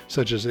benefits,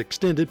 such as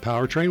extended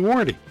powertrain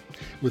warranty.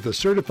 With a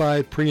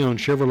certified pre-owned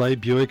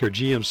Chevrolet, Buick, or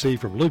GMC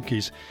from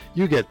Lubke's,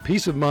 you get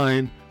peace of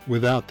mind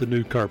without the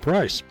new car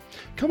price.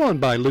 Come on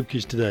by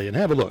Lubke's today and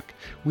have a look.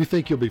 We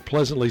think you'll be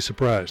pleasantly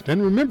surprised.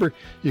 And remember,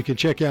 you can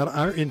check out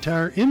our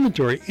entire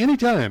inventory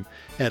anytime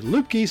at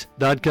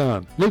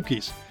Lubke's.com.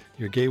 Lubke's,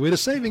 your gateway to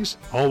savings,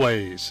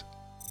 always.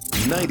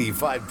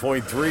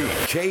 95.3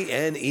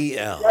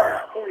 KNEL.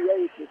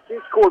 48. He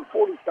scored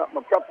 40-something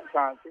a couple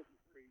times.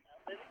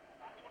 53.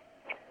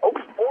 Oh,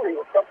 40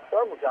 a couple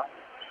several times.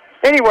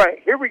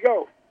 Anyway, here we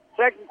go.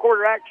 Second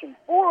quarter action.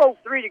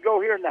 4:03 to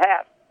go here in the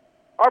half.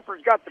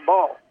 Harper's got the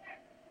ball.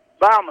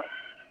 Bauman.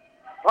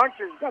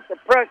 Puncher's got the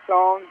press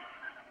on.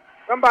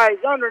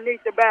 Somebody's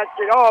underneath the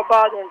basket all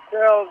by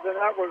themselves, and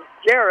that was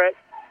Jarrett.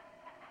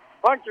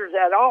 Puncher's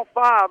had all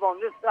 5 on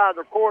this side of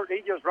the court.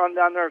 He just run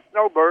down there,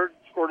 snowbird,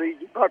 scored an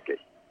easy bucket.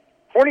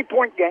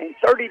 20-point game,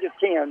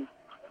 30-10.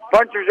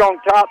 Puncher's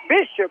on top.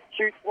 Bishop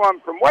shoots one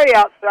from way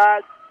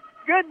outside.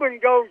 Goodwin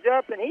goes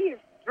up, and he is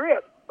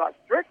stripped by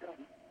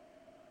Strickland.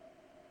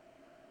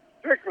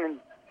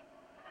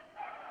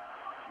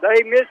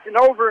 They missed an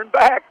over and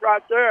back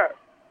right there.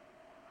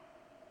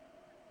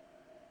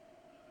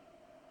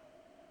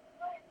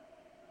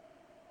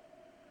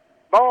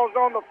 Ball's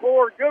on the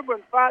floor.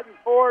 Goodwin fighting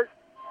for it.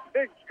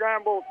 Big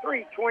scramble.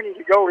 3:20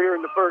 to go here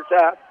in the first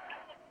half.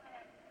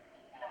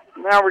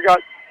 Now we got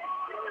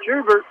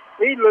Schubert.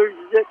 He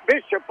loses it.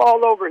 Bishop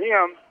all over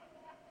him.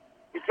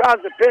 He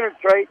tries to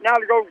penetrate. Now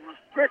it goes to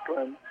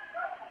Strickland.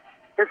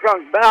 Here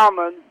comes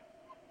Bauman.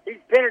 He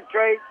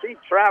penetrates. He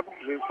travels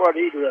is what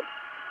he did.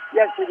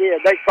 Yes, he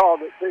did. They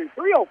called it, too.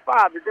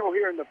 3:05 to go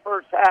here in the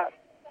first half.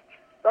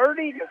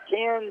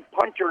 30-10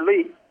 puncher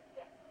lead.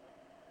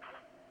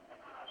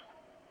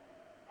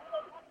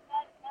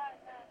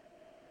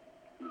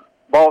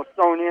 Ball's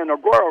thrown in.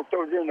 Aguero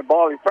throws in the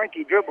ball.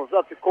 Frankie dribbles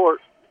up the court.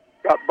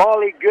 Got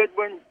Bally,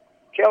 Goodwin,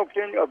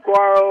 Kelton,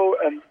 Aguero,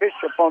 and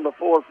Bishop on the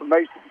floor for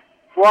Mason.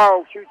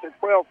 Aguero shoots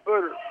a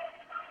 12-footer.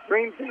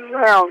 Dreams it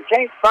around.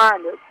 Can't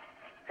find it.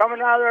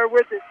 Coming out of there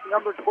with it,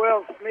 number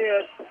 12,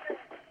 Smith,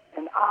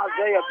 and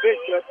Isaiah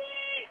Bishop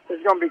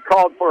is going to be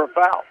called for a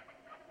foul.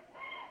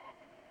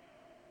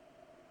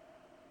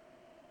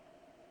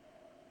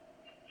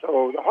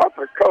 So the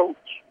Harper coach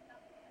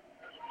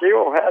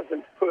still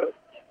hasn't put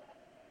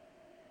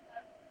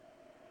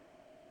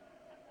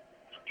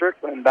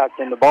Strickland back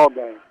in the ball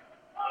game.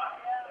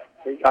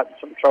 He got in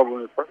some trouble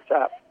in the first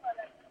half.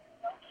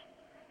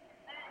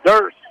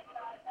 Durst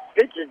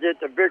pitches it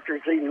to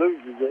Vickers. He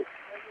loses it.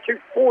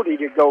 2:40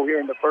 to go here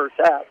in the first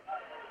half.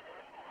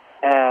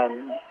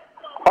 And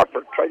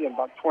Harper trading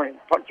about 20.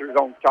 Punchers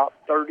on top,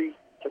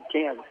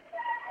 30-10.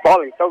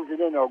 Bally throws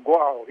it into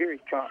Aguero. Here he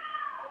comes.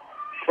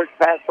 Quick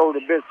pass over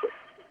to Bishop.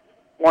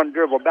 One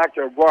dribble back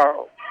to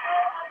Aguero.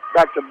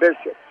 Back to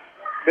Bishop.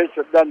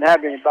 Bishop doesn't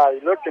have anybody.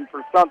 Looking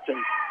for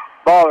something.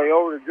 Bally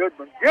over to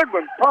Goodwin.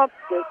 Goodwin pumps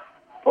it.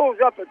 Pulls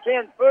up a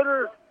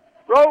 10-footer.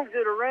 Rolls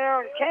it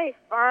around. Can't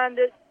find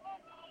it.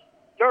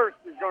 Durst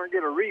is going to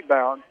get a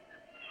rebound.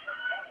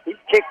 He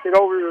kicks it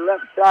over to the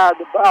left side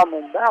to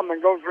Bauman.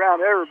 Bauman goes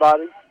around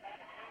everybody.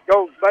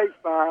 Goes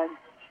baseline.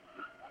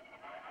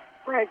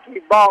 Frankie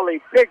Bally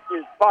picks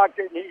his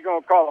pocket, and he's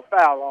going to call a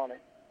foul on him.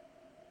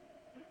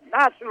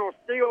 Nice little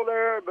steal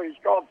there, but he's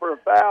called for a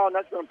foul, and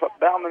that's going to put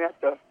Bauman at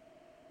the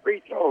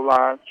free throw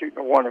line, shooting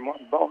a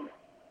 1-and-1 bonus.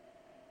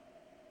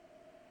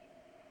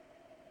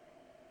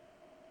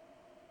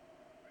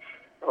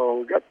 So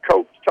we got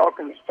coach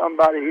talking to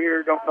somebody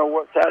here. Don't know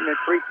what's happening.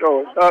 Free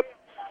throw is up.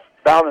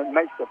 Bauman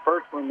makes the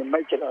first one to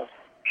make it a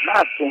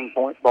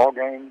 19-point ball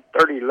game,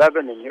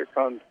 30-11, and here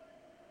comes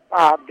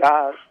 5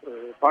 guys for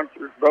the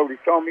punchers. Brody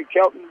Comey,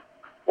 Kelton,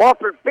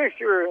 Walford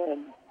Fisher,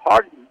 and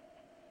Harden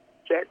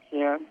checks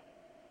in.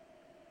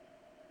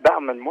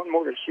 Bauman, one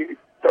more to shoot,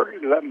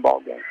 30-11 ball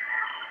game.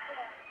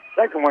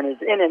 Second one is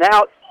in and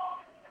out.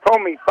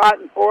 Comey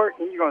fighting for it,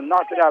 and he's going to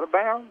knock it out of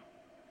bounds.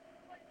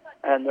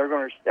 And they're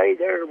going to stay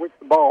there with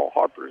the ball,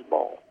 Harper's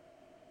ball.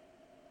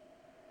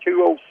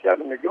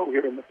 2:07 to go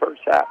here in the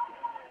first half.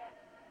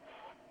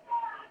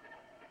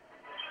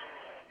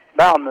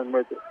 Bauman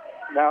with it.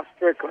 Now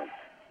Strickland.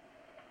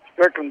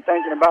 Strickland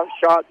thinking about a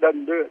shot,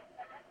 doesn't do it.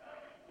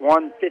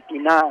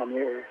 1:59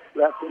 here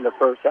left in the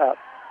first half.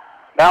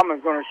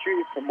 Bauman's going to shoot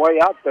it from way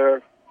out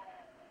there.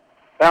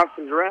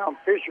 Bounces around.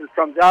 Fisher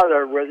comes out of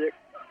there with it.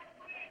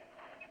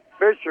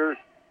 Fisher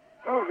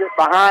going to get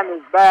behind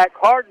his back.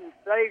 Harden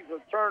saves a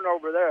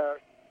turnover there.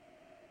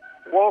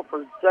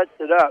 Walford sets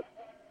it up.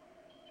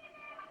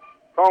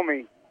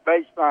 Comey,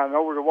 baseline,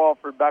 over to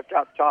Walford, back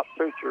out top.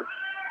 Fisher.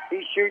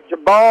 He shoots the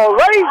ball,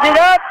 raised it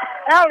up,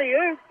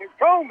 alley-oop to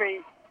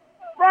Comey.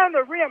 From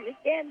the rim, he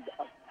can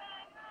dunk.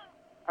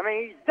 I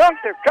mean, he's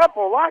dunked a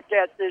couple like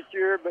that this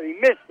year, but he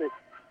missed it.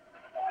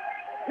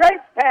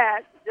 Great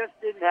pass, it just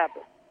didn't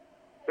happen.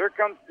 Here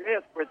comes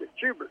Smith with it,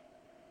 Schubert.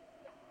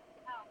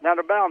 Now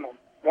to Bauman.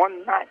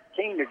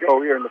 1:19 to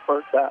go here in the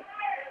first half.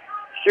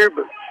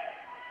 Schubert.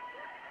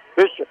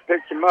 Bishop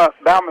picks him up.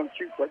 Bauman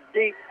shoots a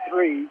deep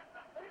three.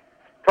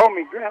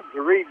 Comey grabs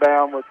the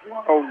rebound with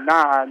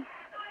 1:09.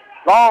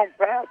 Long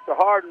pass to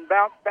Harden.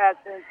 Bounce pass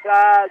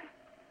inside.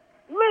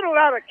 Little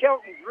out of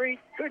Kelton's reach.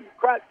 Couldn't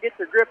quite get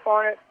the grip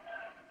on it.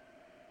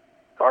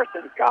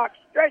 Carson Cox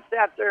stretched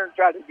out there and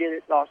tried to get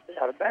it. Lost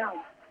it out of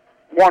bounds.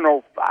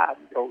 1:05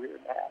 to go here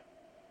in the half.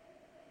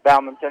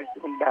 Bauman takes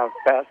it and bounce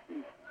pass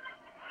to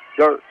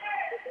Durst.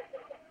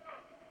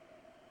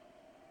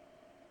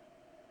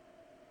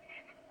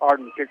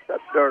 Harden picks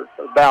up Durst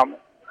for Bauman.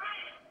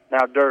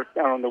 Now Durst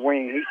down on the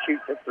wing. He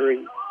shoots a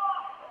three.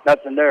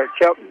 Nothing there.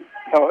 Kelton.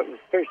 No, it was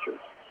Fisher.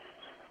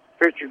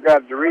 Fisher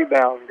grabs the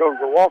rebound. Goes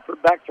to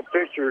Walford. Back to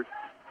Fisher.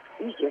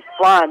 He's just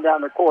flying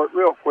down the court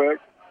real quick.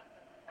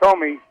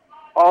 Comey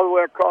all the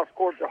way across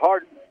court to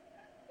Harden.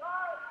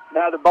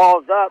 Now the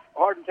ball's up.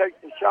 Harden takes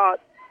the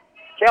shot.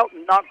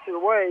 Kelton knocks it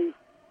away.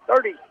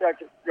 30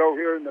 seconds to go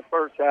here in the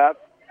first half.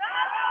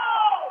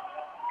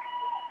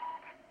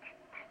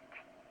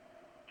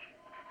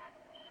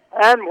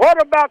 And what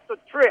about the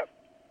trip?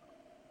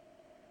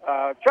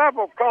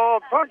 Travel call.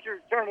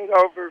 Punchers turn it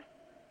over.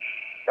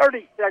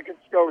 30 seconds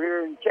to go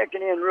here. And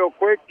checking in real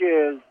quick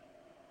is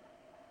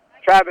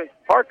Travis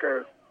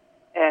Parker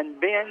and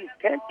Ben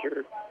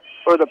Pinter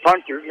for the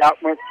punchers. Out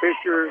went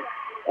Fisher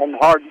and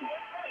Harden.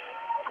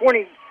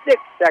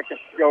 26 seconds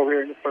to go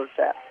here in the first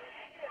half.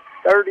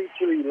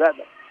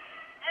 30-11.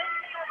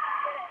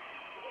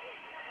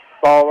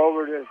 Ball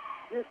over to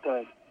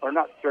Strickland. Or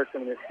not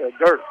Strickland, it's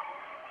Durst.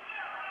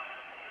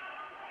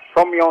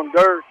 Comey on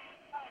Durst.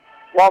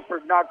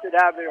 Walford knocked it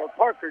out of there, or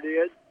Parker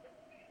did.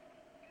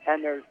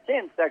 and there's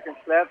 10 seconds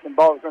left, and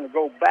ball's going to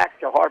go back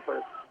to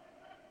Harper.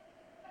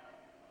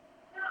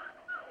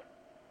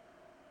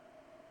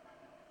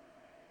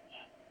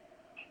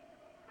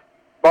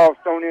 Ball's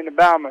thrown into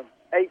Bauman.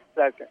 8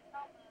 seconds.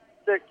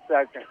 6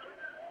 seconds.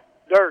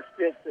 Durst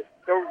gets it.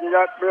 Throws it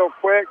up real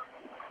quick.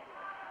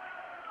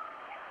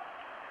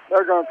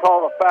 They're going to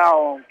call a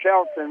foul on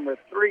Kelton with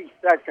 3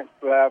 seconds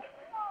left.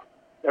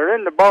 They're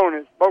in the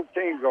bonus. Both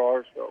teams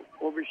are, so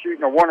we'll be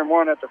shooting a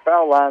 1-and-1 at the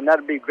foul line.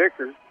 That'll be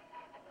Vickers.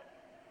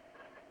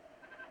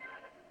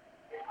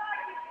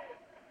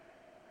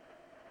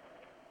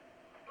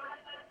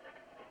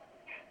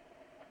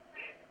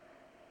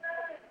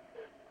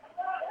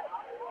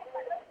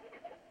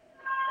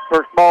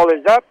 First ball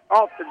is up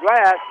off the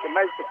glass to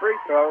make the free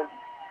throw.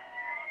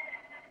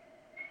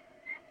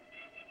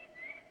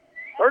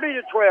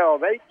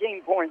 30-12,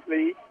 18-point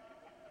lead.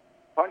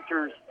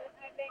 Punchers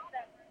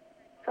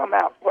come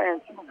out playing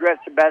some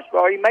aggressive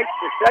basketball. He makes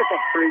the second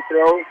free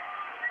throw.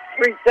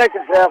 3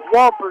 seconds left.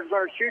 Walper's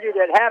going to shoot it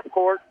at half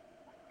court.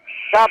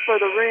 Top of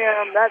the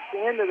rim. That's the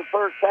end of the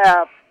first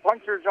half.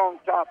 Punchers on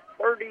top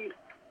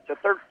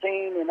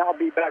 30-13, and I'll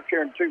be back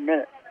here in 2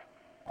 minutes.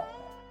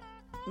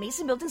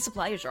 Mason Building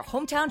Supply is your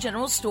hometown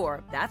general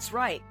store. That's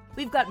right.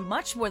 We've got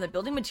much more than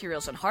building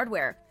materials and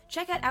hardware.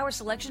 Check out our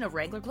selection of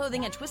Wrangler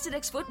clothing and Twisted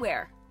X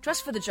footwear.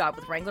 Dress for the job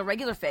with Wrangler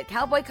Regular Fit,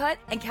 Cowboy Cut,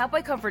 and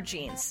Cowboy Comfort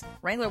jeans.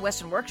 Wrangler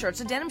Western work shirts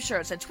and denim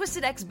shirts and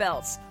Twisted X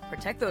belts.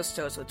 Protect those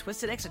toes with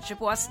Twisted X and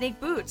Chippewa Snake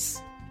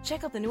boots.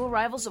 Check out the new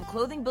arrivals of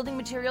clothing, building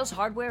materials,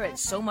 hardware, and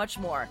so much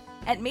more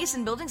at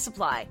Mason Building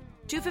Supply,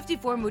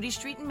 254 Moody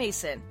Street in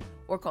Mason,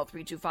 or call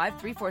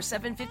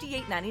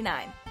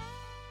 325-347-5899.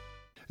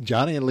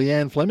 Johnny and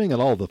Leanne Fleming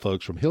and all the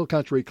folks from Hill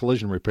Country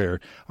Collision Repair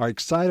are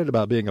excited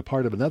about being a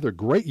part of another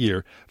great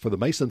year for the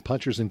Mason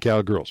Punchers and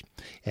Cowgirls,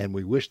 and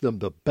we wish them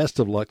the best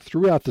of luck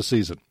throughout the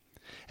season.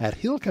 At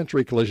Hill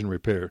Country Collision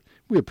Repair,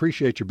 we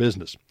appreciate your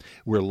business.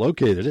 We're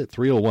located at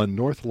 301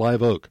 North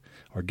Live Oak,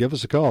 or give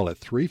us a call at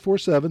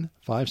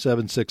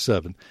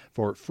 347-5767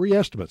 for free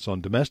estimates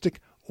on domestic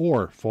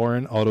or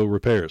foreign auto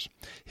repairs.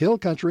 Hill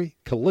Country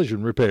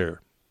Collision Repair.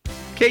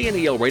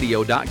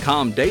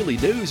 KNELradio.com Daily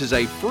News is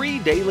a free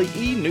daily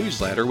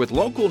e-newsletter with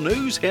local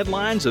news,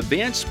 headlines,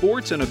 events,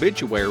 sports, and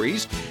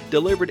obituaries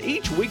delivered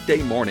each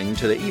weekday morning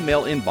to the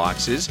email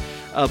inboxes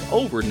of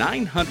over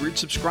 900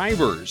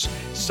 subscribers.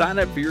 Sign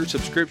up for your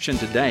subscription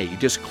today.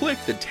 Just click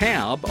the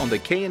tab on the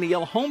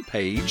KNEL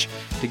homepage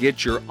to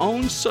get your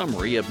own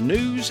summary of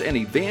news and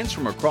events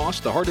from across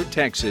the heart of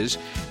Texas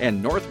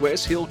and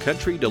Northwest Hill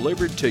Country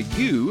delivered to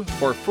you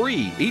for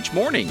free each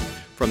morning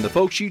from the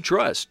folks you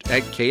trust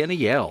at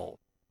KNEL.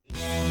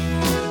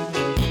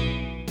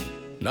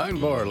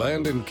 9 Bar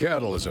Land and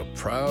Cattle is a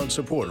proud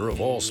supporter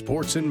of all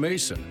sports in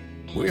Mason.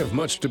 We have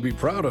much to be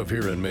proud of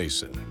here in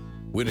Mason.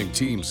 Winning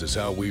teams is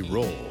how we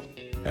roll,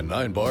 and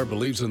 9 Bar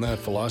believes in that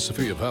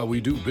philosophy of how we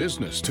do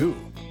business, too.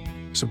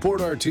 Support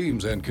our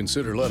teams and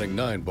consider letting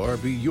 9 Bar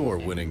be your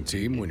winning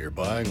team when you're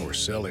buying or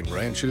selling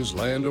ranches,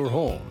 land, or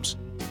homes.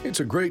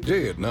 It's a great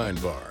day at 9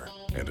 Bar,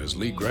 and as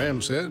Lee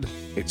Graham said,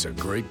 it's a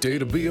great day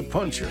to be a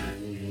puncher.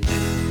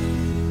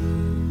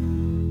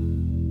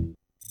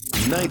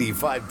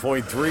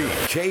 95.3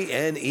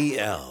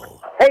 KNEL.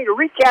 Hey, to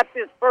recap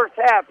this first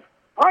half,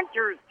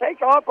 Punchers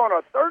take off on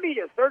a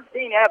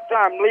 30-13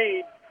 halftime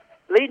lead.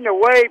 Leading the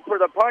way for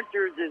the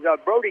Punchers is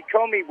Brody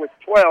Comey with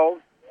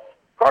 12.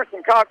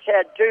 Carson Cox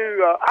had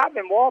 2.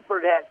 Ivan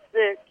Walford had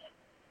 6.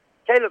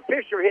 Caleb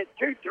Fisher hit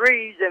 2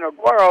 threes, and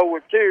Aguero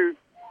with 2.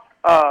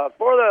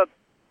 For the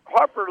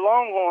Harper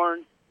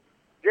Longhorns,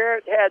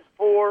 Garrett had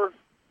 4.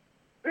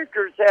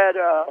 Vickers had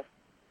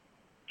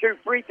 2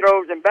 free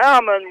throws, and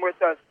Bauman with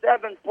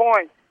 7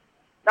 points.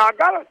 Now, I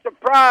got a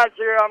surprise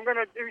here. I'm going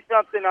to do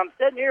something. I'm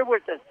sitting here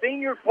with the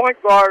senior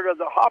point guard of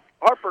the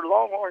Harper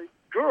Longhorn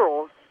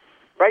girls,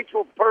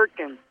 Rachel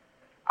Perkins.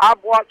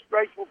 I've watched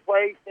Rachel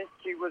play since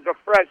she was a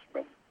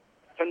freshman.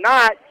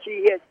 Tonight,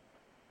 she hit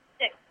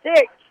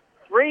 6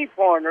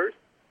 3-pointers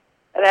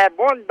and had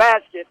 1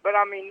 basket, but,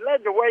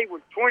 led the way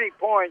with 20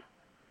 points.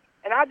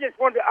 And I just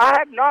wonder, I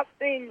have not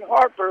seen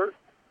Harper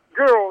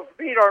girls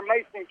beat our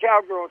Mason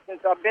Cowgirls since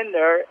I've been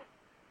there.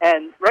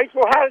 And,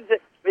 Rachel, how does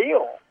it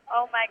feel?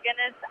 Oh, my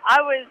goodness.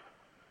 I was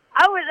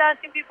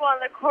asking people on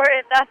the court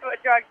if that's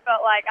what drugs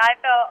felt like. I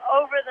felt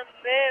over the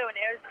moon.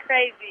 It was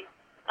crazy.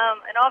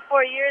 In all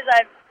 4 years,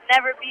 I've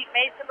never beat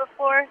Mason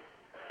before.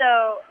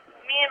 So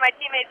me and my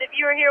teammates, if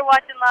you were here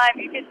watching live,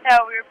 you could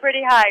tell we were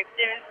pretty hyped.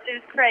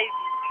 It was crazy.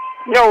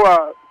 You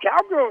know,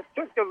 Cowgirls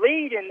took the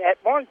lead and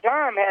at one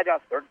time had a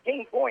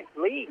 13-point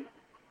lead.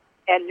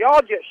 And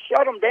y'all just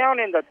shut them down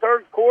in the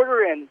third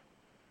quarter and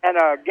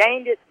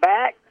gained it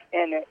back.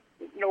 And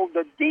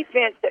the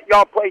defense that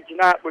y'all played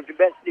tonight was the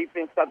best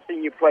defense I've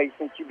seen you play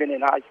since you've been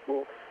in high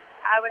school.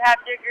 I would have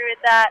to agree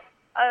with that.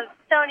 I was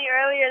telling you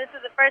earlier, this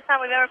is the first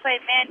time we've ever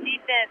played man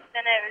defense,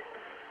 and it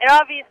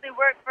obviously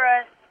worked for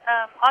us.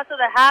 Also,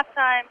 the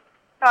halftime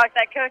talk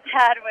that Coach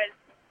had was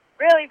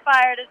really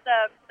fired us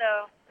up,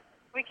 so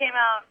we came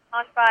out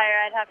on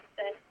fire, I'd have to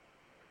say.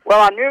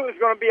 Well, I knew it was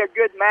going to be a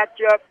good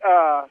matchup.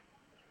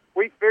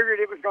 we figured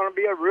it was going to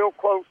be a real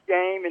close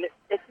game, and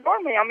it's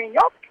normally, I mean,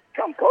 y'all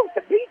come close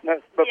to beating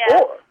us before.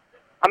 Yeah.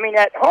 I mean,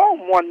 at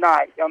home one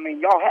night, I mean,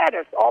 y'all had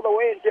us all the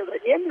way until the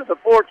end of the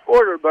fourth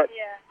quarter, but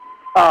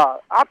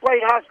I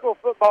played high school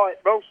football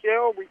at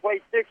Rochelle. We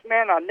played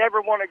 6-man. I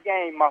never won a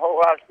game my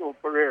whole high school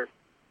career.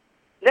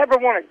 Never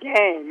won a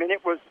game, and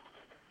it was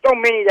so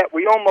many that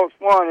we almost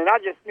won, and I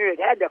just knew it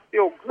had to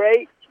feel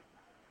great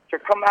to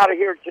come out of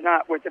here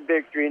tonight with a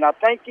victory, and I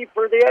thank you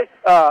for this.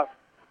 I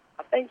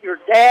think your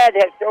dad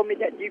has told me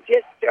that you've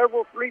hit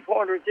several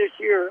three-pointers this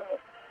year.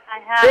 I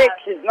have. 6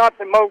 is not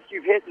the most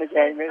you've hit in the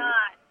game, is it?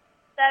 Not.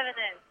 7 is,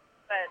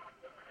 but...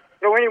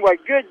 So anyway,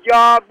 good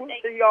job. We'll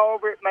see y'all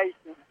over at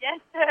Mason. Yes,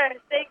 sir.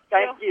 Thank you.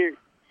 Thank you.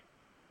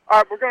 All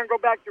right, we're going to go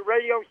back to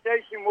radio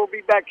station. We'll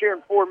be back here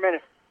in 4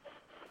 minutes.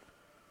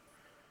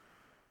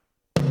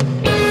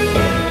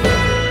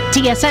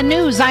 TSN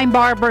News, I'm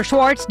Barbara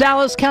Schwartz.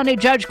 Dallas County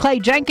Judge Clay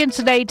Jenkins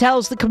today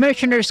tells the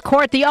Commissioner's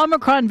Court the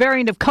Omicron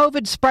variant of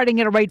COVID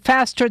spreading at a rate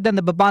faster than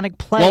the bubonic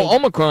plague. Well,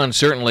 Omicron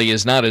certainly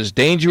is not as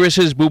dangerous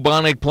as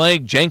bubonic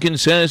plague.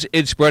 Jenkins says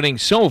it's spreading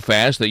so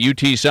fast that UT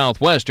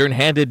Southwestern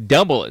had to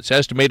double its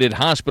estimated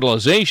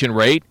hospitalization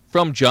rate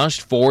from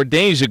just 4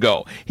 days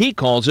ago. He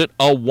calls it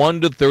a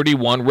 1 to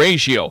 31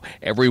 ratio.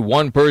 Every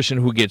one person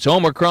who gets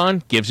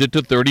Omicron gives it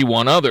to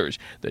 31 others.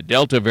 The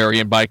Delta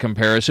variant, by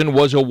comparison,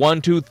 was a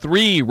 1 to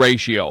 3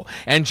 ratio.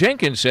 And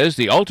Jenkins says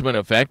the ultimate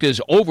effect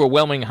is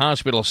overwhelming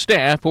hospital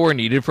staff who are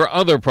needed for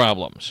other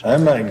problems. I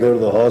might go to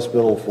the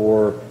hospital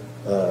for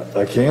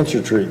a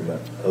cancer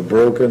treatment, a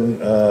broken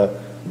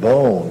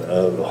bone,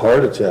 a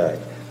heart attack,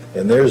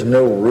 and there's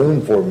no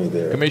room for me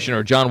there.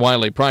 Commissioner John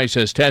Wiley Price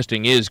says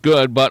testing is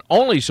good, but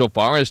only so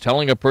far as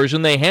telling a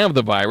person they have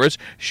the virus.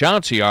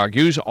 Shots, he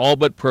argues, all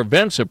but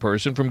prevents a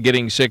person from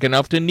getting sick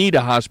enough to need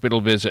a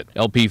hospital visit.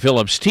 LP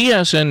Phillips,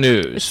 TSN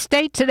News. The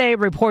state today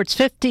reports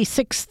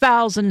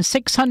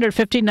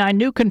 56,659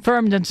 new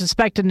confirmed and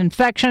suspected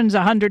infections,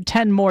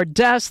 110 more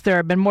deaths. There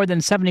have been more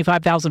than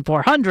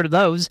 75,400 of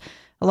those.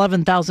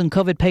 11,000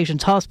 COVID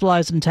patients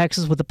hospitalized in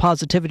Texas with a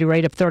positivity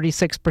rate of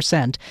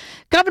 36%.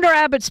 Governor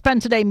Abbott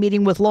spent today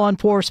meeting with law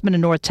enforcement in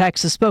North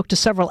Texas, spoke to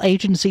several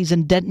agencies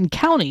in Denton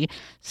County,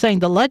 saying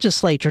the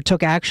legislature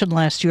took action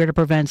last year to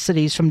prevent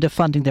cities from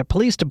defunding their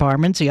police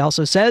departments. He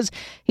also says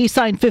he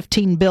signed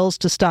 15 bills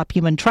to stop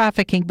human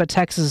trafficking, but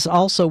Texas is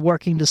also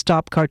working to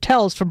stop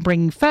cartels from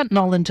bringing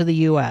fentanyl into the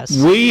U.S.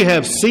 We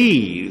have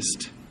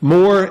seized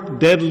more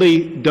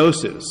deadly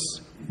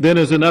doses than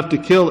is enough to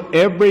kill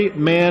every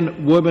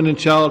man, woman, and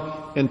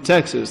child in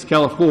Texas,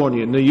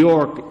 California, New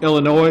York,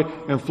 Illinois,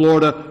 and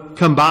Florida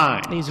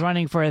combined. He's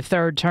running for a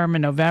third term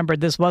in November.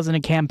 This wasn't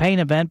a campaign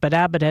event, but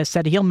Abbott has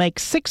said he'll make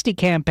 60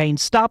 campaign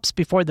stops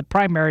before the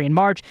primary in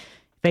March.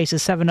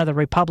 Faces 7 other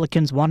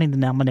Republicans wanting the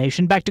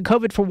nomination. Back to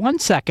COVID for 1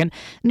 second.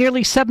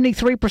 Nearly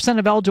 73%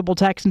 of eligible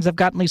Texans have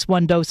gotten at least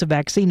one dose of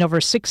vaccine. Over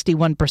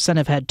 61%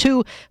 have had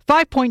 2.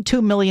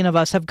 5.2 million of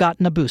us have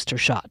gotten a booster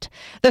shot.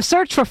 The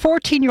search for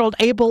 14-year-old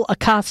Abel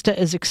Acosta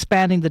is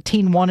expanding. The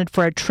teen wanted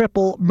for a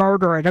triple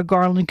murder at a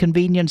Garland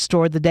convenience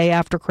store the day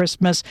after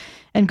Christmas.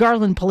 And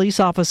Garland police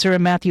officer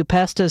Matthew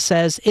Pesta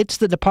says it's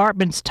the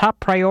department's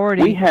top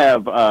priority. We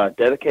have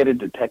dedicated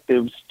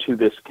detectives to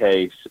this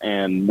case,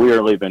 and we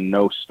are leaving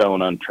no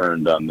stone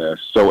unturned on this.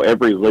 So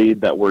every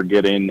lead that we're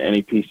getting,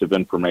 any piece of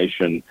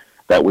information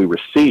that we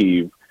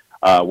receive,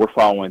 we're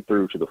following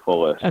through to the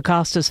fullest.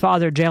 Acosta's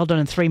father jailed on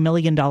a $3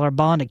 million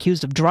bond,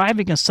 accused of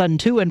driving his son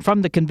to and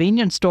from the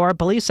convenience store.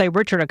 Police say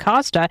Richard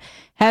Acosta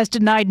has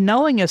denied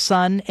knowing his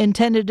son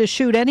intended to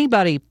shoot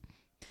anybody.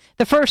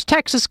 The first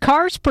Texas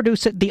cars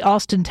produced at the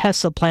Austin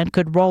Tesla plant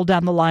could roll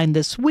down the line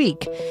this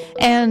week.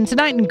 And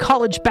tonight in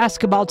college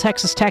basketball,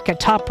 Texas Tech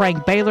at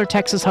top-ranked Baylor.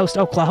 Texas hosts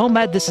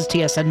Oklahoma. This is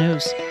TSN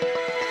News.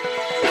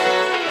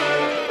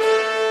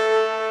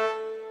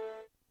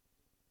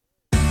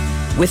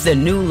 With the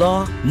new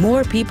law,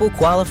 more people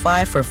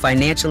qualify for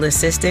financial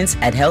assistance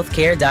at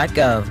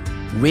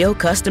healthcare.gov. Real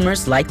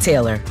customers like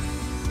Taylor.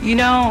 You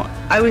know,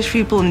 I wish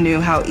people knew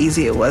how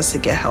easy it was to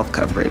get health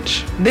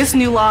coverage. This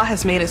new law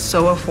has made it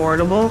so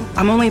affordable.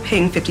 I'm only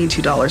paying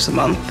 $52 a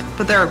month,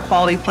 but there are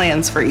quality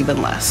plans for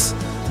even less.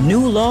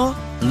 New law,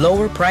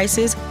 lower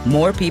prices,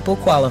 more people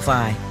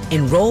qualify.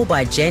 Enroll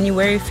by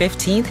January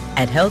 15th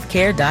at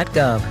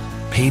healthcare.gov.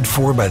 Paid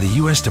for by the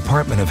U.S.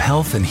 Department of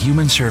Health and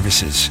Human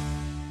Services.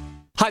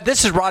 Hi,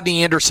 this is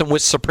Rodney Anderson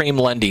with Supreme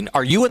Lending.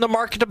 Are you in the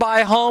market to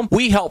buy a home?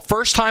 We help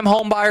first-time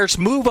home buyers,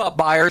 move-up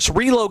buyers,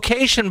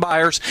 relocation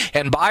buyers,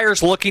 and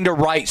buyers looking to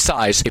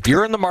right-size. If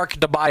you're in the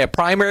market to buy a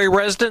primary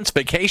residence,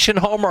 vacation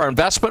home, or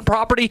investment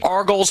property,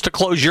 our goal is to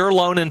close your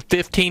loan in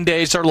 15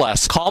 days or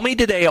less. Call me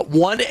today at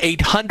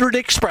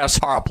 1-800-EXPRESS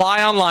or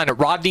apply online at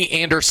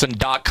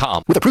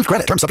rodneyanderson.com. With approved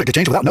credit, terms subject to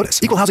change without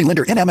notice. Equal housing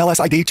lender, NMLS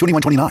ID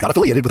 2129. Not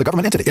affiliated with a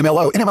government entity.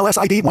 MLO, NMLS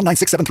ID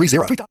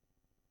 196730.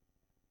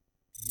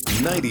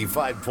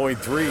 95.3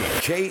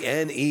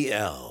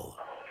 KNEL.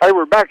 Hey,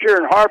 we're back here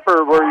in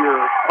Harper where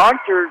your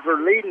Hunters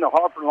are leading the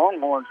Harper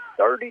Longhorns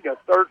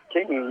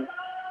 30-13.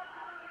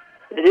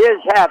 It is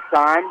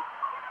halftime,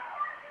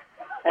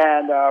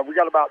 and we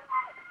got about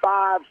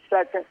 5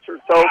 seconds or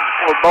so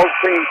before both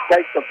teams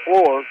take the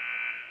floor.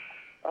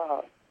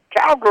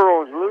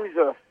 Cowgirls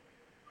lose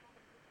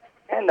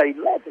and they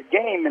led the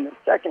game in the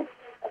second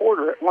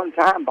quarter at one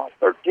time by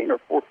 13 or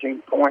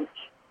 14 points.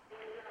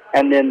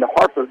 And then the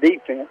Harper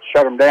defense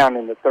shut them down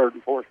in the third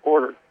and fourth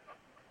quarter.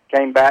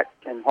 Came back,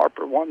 and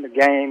Harper won the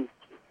game.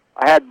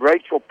 I had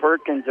Rachel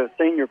Perkins, a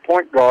senior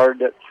point guard,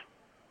 that's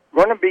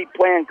going to be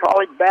playing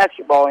college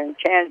basketball in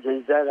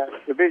Kansas at a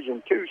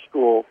Division II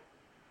school.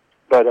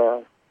 But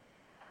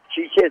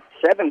she hit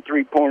 7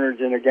 3-pointers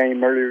in a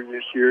game earlier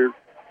this year.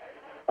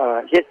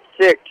 Hit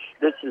 6.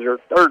 This is her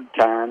third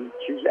time.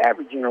 She's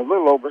averaging a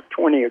little over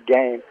 20 a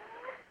game.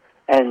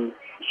 And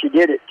she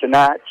did it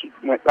tonight. She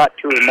went right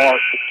to her mark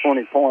with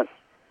 20 points.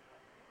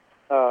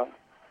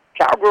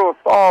 Cowgirls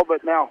fall,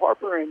 but now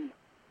Harper and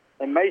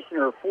Mason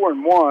are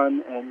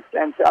 4-1, and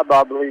San Saba,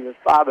 I believe, is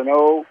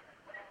 5-0.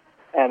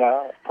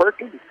 And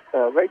Perkins,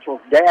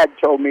 Rachel's dad,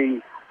 told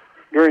me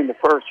during the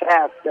first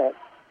half that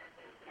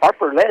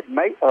Harper led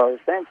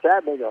San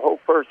Saba the whole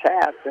first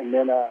half, and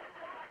then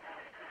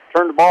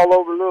turned the ball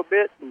over a little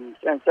bit, and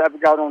San Saba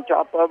got on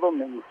top of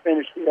them and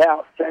finished it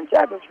out. San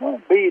Saba's going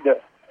to be the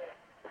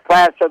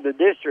class of the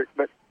district,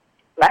 but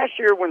last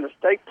year when the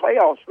state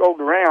playoffs rolled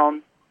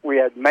around, we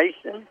had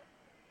Mason,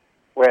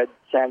 we had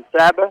San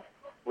Saba,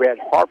 we had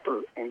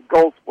Harper and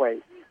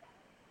Goldthwaite.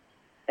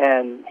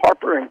 And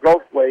Harper and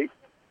Goldthwaite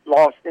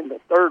lost in the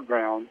third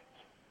round.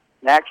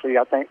 And actually,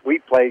 I think we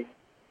played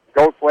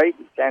Goldthwaite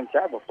and San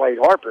Saba played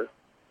Harper.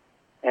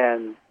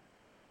 And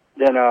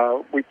then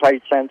we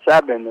played San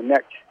Saba in the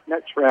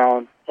next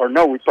round. Or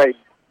no, we played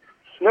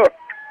Snook.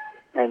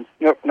 And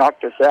Snook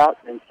knocked us out,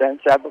 and San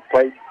Saba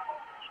played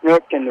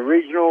Snook in the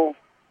regional,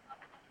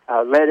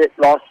 led it,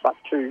 lost by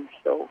 2.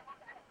 So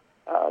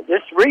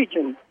this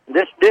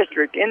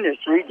district in this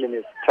region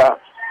is tough.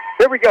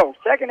 Here we go.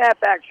 Second half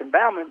action.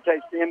 Bauman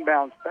takes the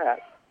inbounds pass.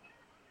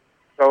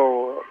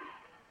 So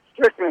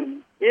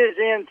Strickland is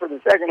in for the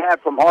second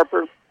half from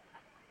Harper.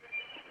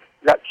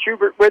 Got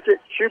Schubert with it.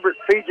 Schubert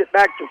feeds it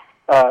back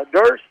to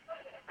Durst.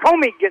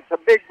 Comey gets a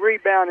big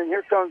rebound, and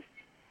here comes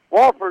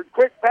Walford.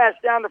 Quick pass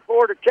down the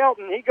floor to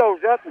Kelton. He goes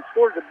up and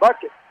scores a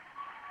bucket.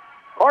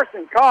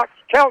 Carson Cox,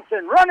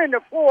 Kelton running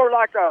the floor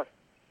like a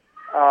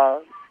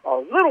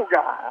little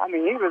guy. I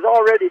mean, he was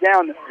already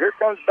down there. Here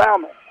comes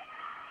Bauman.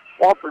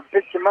 Walford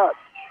picks him up.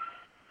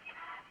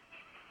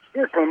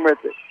 Strickland with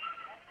it.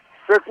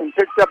 Strickland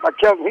picks up by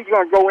Kelton. He's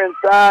going to go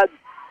inside,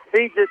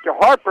 feeds it to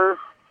Harper.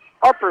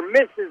 Harper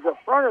misses the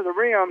front of the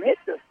rim,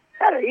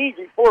 had an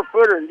easy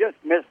 4-footer and just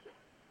missed it.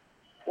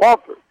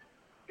 Walford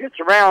gets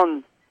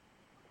around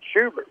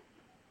Schubert.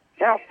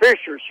 Now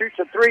Fisher shoots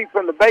a 3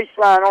 from the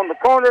baseline on the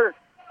corner.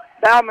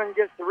 Bauman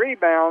gets the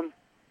rebound.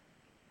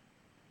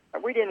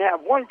 And we didn't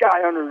have one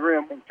guy under the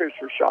rim when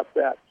Fisher shot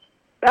that.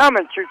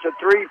 Bauman shoots a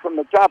 3 from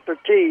the top of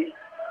the key.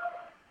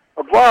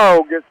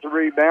 Aguero gets the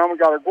rebound. We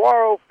got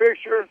Aguero,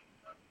 Fisher.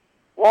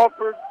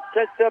 Walford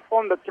sets up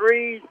on the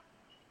 3,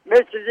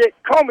 misses it.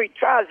 Comey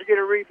tries to get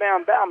a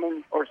rebound.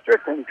 Bauman or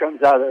Strickland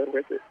comes out of there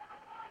with it.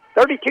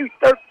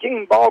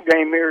 32-13 ball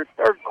game here,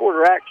 third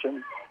quarter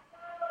action.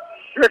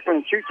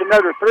 Strickland shoots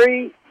another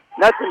 3,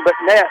 nothing but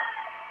net.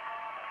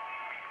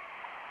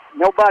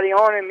 Nobody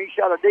on him. He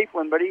shot a deep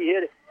one, but he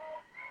hit it.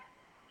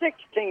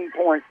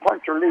 16-point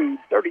puncher lead,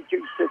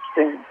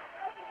 32-16.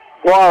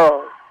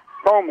 Guaro,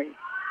 Comey.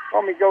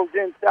 Comey goes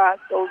inside,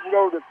 goes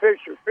to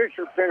Fisher.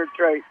 Fisher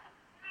penetrates.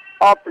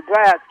 Off the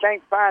glass,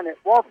 can't find it.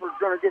 Walford's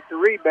going to get the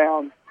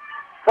rebound.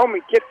 Comey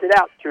tipped it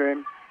out to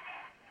him.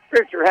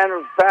 Fisher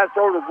handles the pass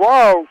over to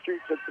Guaro,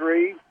 shoots a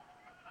 3.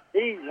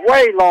 He's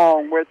way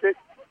long with it.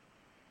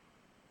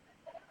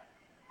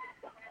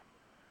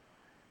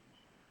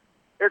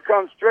 Here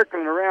comes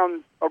Strickland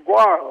around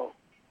Aguero.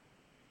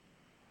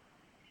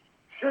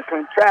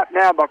 Strickland trapped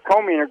now by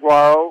Comey and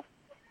Aguero.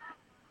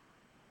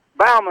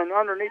 Bauman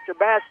underneath the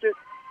basket.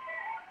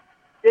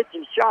 Gets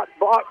his shot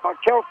blocked by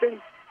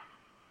Kelton.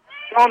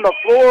 On the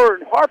floor,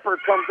 and Harper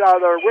comes out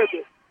of there with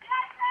it.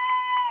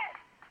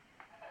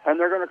 And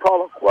they're going to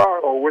call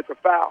Aguero with the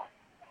foul.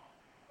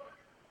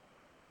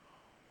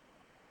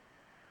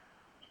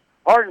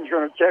 Harden's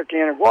going to check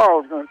in.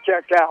 Aguero's going to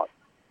check out.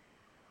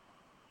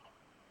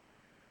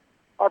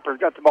 Harper's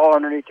got the ball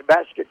underneath the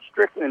basket.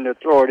 Strickland to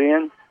throw it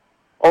in.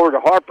 Over to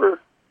Harper.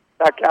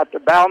 Back out to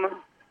Bauman.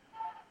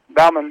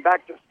 Bauman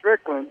back to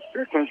Strickland.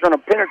 Strickland's going to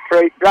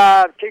penetrate,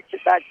 drive, kicks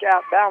it back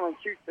out. Bauman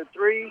shoots the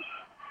 3.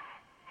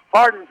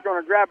 Harden's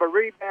going to grab a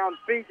rebound,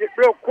 feeds it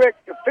real quick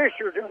to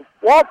Fisher.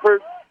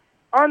 Walford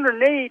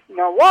underneath.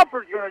 Now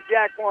Walford's going to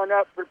jack one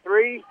up for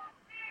 3.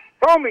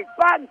 Comey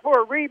fighting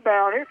for a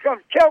rebound. Here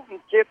comes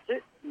Kelton, tips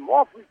it, and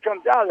Walford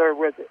comes out of there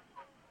with it.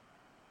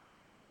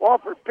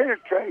 Walford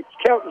penetrates.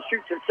 Kelton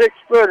shoots a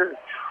 6-footer.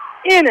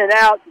 In and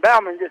out.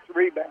 Bauman gets the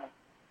rebound.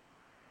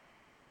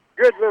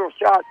 Good little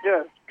shot,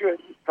 just good.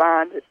 He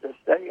finds it to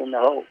stay in the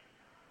hole.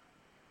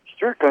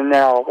 Strickland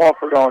now,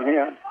 Walford on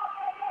him.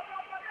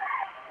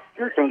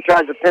 Strickland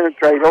tries to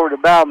penetrate over to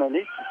Bauman.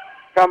 He's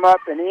come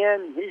up and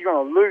in. He's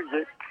going to lose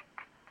it.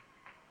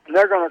 And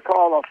they're going to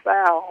call a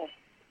foul.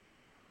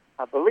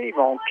 I believe,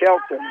 on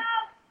Kelton.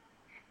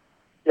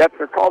 Yep,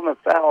 they're calling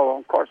a foul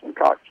on Carson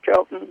Cox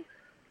Kelton.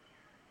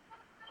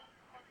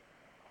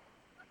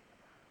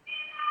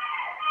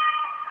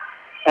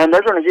 And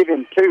they're going to give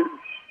him 2.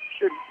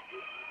 Should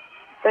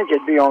think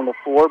it'd be on the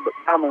 4, but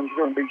Bauman's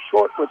going to be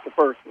short with the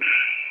first one.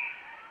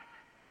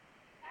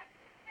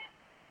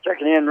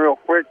 Checking in real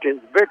quick is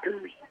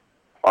Vickers.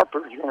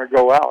 Harper's going to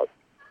go out.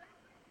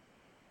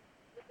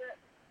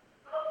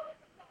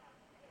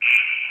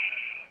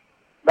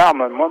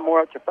 Bauman, one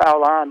more at the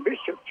foul line.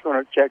 Bishop's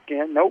going to check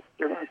in. Nope,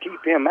 they're going to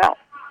keep him out.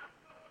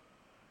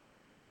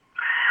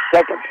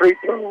 Second free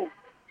throw,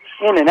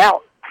 in and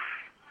out.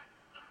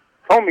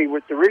 Comey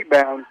with the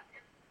rebound.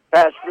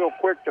 Pass real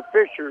quick to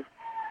Fisher.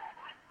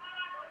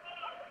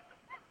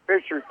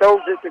 Fisher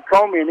throws it to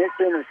Comey, and it's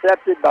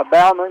intercepted by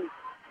Bauman.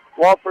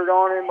 Wofford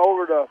on him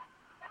over to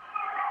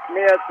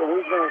Smith, and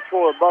he's going to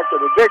score a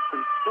bucket. A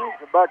victory. Here's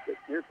the bucket.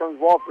 Here comes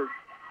Wofford.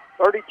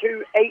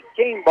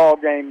 32-18 ball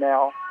game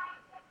now.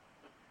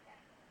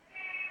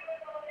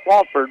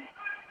 Wofford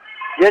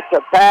gets a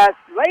pass,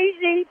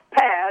 lazy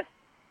pass,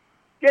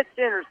 gets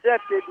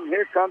intercepted, and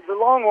here comes the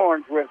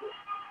Longhorns with it.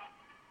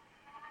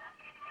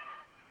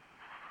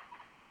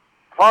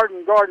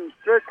 Harden guarding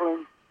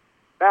Strickland.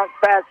 Bounce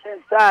pass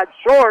inside,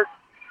 short.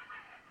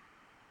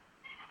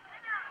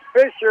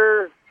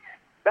 Fisher,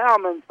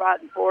 Bauman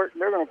fighting for it,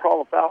 and they're going to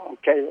call a foul on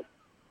Caleb.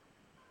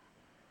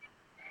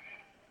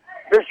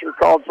 Fisher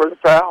called for the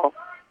foul.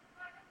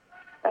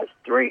 That's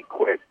 3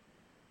 quick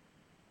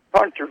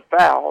puncher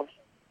fouls.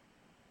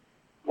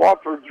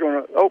 Wofford's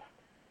going to,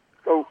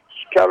 Coach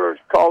Keller's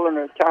calling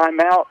a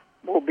timeout.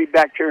 We'll be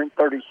back here in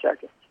 30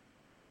 seconds.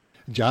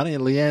 Johnny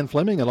and Leanne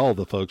Fleming and all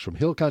the folks from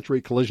Hill Country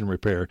Collision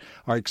Repair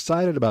are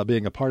excited about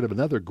being a part of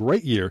another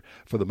great year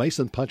for the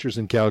Mason Punchers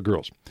and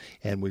Cowgirls,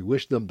 and we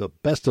wish them the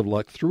best of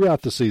luck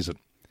throughout the season.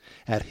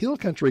 At Hill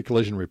Country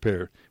Collision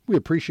Repair, we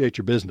appreciate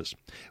your business.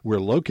 We're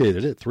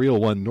located at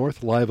 301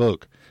 North Live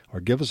Oak, or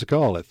give us a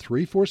call at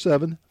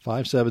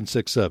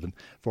 347-5767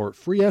 for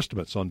free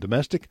estimates on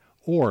domestic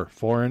or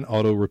foreign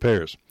auto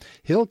repairs.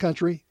 Hill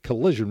Country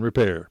Collision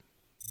Repair.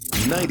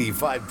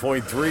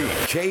 95.3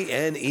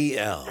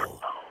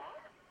 KNEL.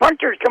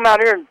 Punchers come out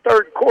here in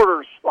third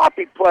quarter,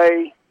 sloppy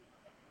play.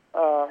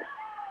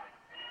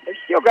 They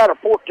still got a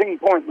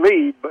 14-point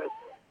lead, but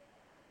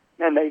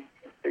man, they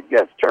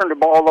just turned the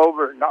ball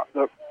over and not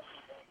look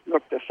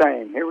the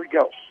same. Here we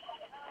go.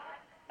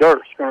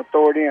 Durst going to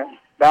throw it in.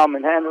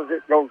 Bauman handles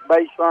it, goes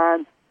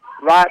baseline,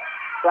 right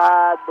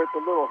side with a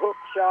little hook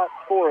shot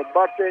for a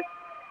bucket.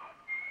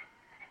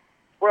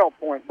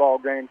 12-point ball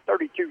game,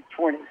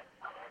 32-20.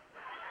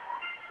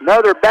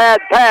 Another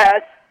bad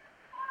pass.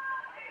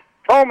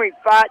 Comey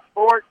fights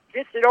for it,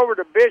 gets it over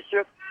to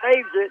Bishop,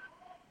 saves it.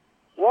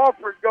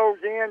 Wofford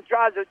goes in,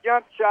 tries a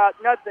jump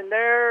shot, nothing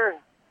there.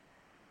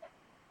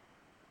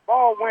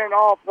 Ball went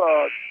off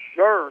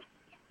Durst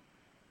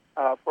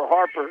for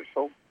Harper,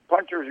 so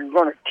Punchers are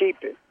going to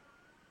keep it.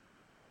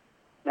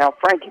 Now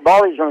Frankie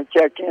Balley's going to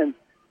check in.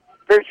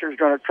 Fisher's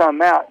going to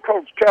come out.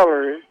 Coach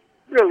Keller is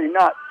really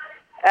not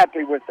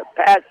happy with the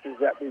passes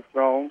that we've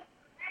thrown.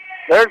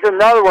 There's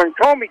another one.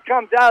 Comey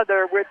comes out of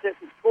there with it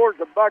and scores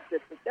a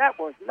bucket, but that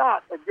was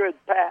not a good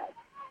pass.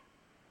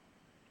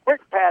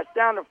 Quick pass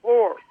down the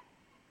floor.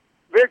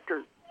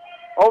 Vickers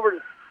over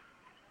to...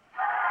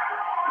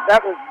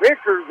 That was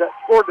Vickers that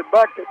scored the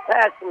bucket.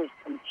 Pass was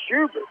from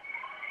Schubert.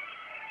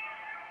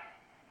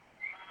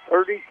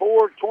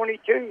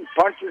 34-22.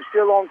 Punchers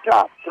still on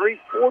top.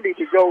 3:40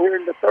 to go here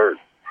in the third.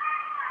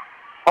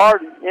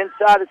 Harden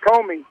inside of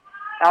Comey.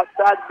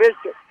 Outside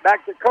Bishop.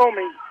 Back to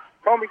Comey.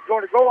 Comey's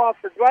going to go off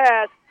the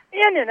glass.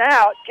 In and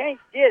out. Can't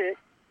get it.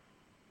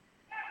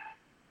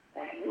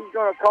 And he's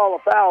going to call a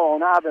foul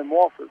on Ivan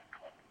Wofford.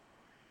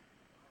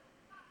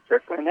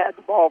 Strickland had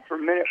the ball for a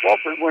minute.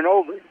 Wofford went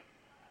over him.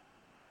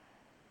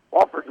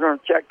 Wofford's going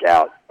to check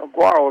out.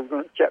 Aguero is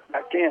going to check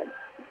back in.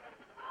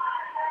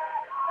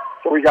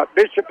 So we got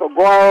Bishop,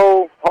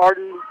 Aguero,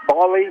 Harden,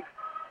 Balley,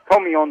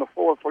 Comey on the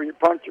floor for your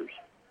Punchers.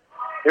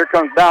 Here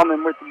comes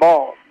Bauman with the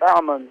ball.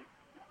 Bauman,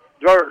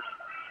 Durst,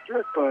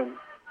 Strickland,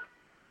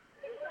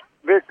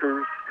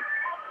 Vickers.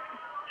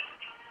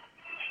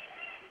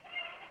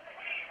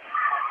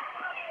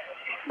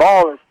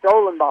 Ball is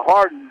stolen by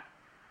Harden.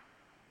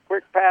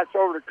 Quick pass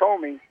over to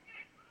Comey.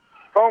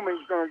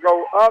 Comey's going to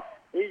go up.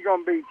 He's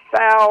going to be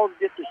fouled,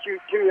 get to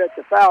shoot 2 at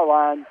the foul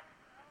line.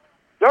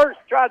 Durst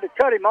tried to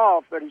cut him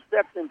off, but he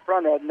stepped in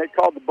front of him. They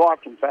called the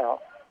blocking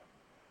foul.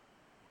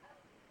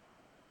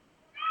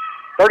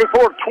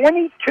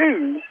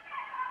 34-22.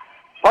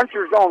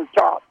 Punchers on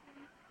top.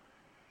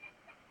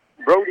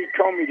 Brody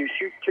Comey to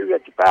shoot 2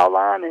 at the foul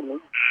line, and the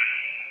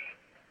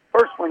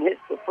first one hits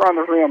the front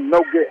of the rim,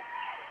 no good.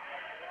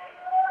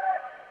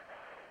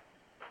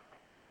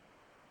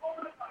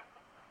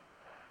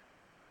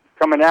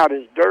 Coming out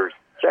is Durst.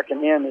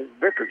 Checking in is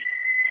Vickers.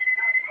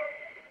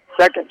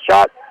 Second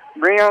shot,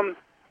 rim,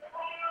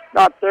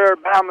 not there.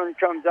 Bauman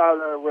comes out of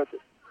there with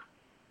it.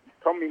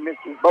 Comey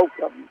misses both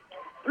of them.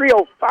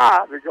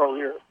 3:05 to go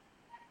here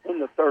in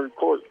the third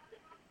quarter.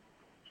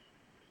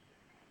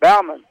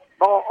 Bauman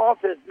Ball off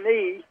his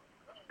knee,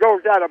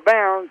 goes out of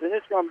bounds, and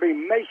it's going to be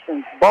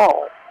Mason's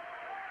ball.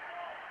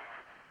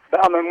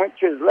 Bauman went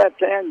to his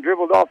left hand,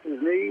 dribbled off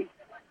his knee.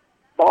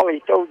 Ball,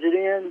 he throws it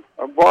in.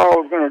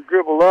 Aguaro's going to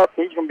dribble up.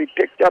 He's going to be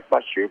picked up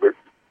by Schubert.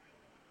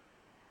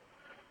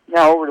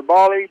 Now over to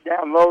Bally,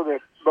 down low to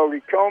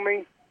Bodie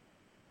Comey.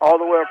 All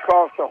the way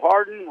across to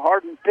Harden.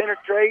 Harden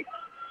penetrates.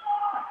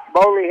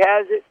 Bowley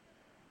has it.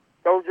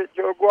 Throws it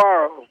to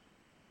Aguaro.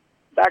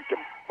 Back to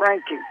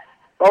Frankie.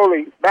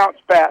 Bowley, bounce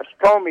pass.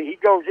 Comey, he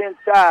goes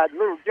inside.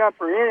 Little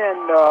jumper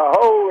in the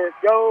hole it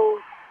goes.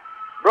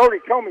 Brody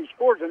Comey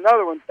scores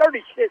another one,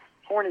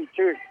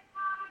 36-22.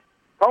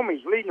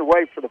 Comey's leading the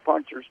way for the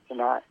Punchers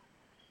tonight.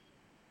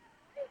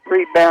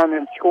 Rebound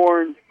and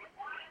scoring.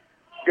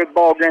 Good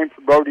ball game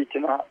for Brody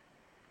tonight.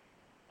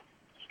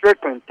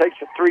 Strickland takes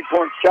a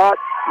three-point shot.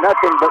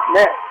 Nothing but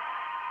net.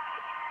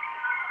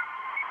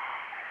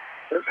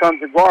 Here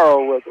comes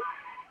Aguaro with it.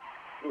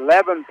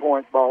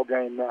 11-point ball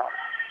game now.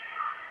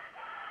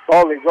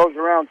 Bowley goes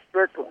around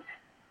Strickland.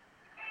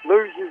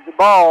 Loses the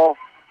ball.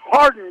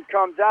 Harden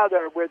comes out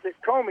there with it.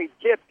 Comey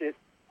tipped it.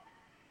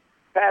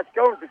 Pass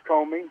goes to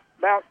Comey.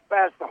 Bounce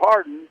pass to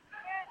Harden.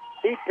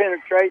 He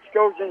penetrates,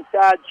 goes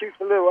inside, shoots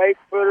a little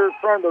 8-footer in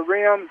front of the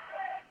rim.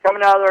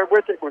 Coming out of there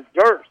with it was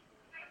Durst.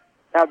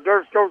 Now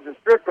Durst goes to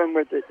Strickland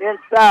with it.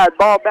 Inside,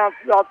 ball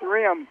bounces off the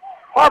rim.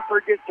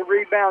 Harper gets the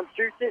rebound,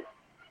 shoots it.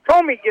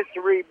 Comey gets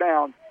the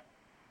rebound.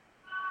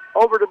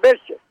 Over to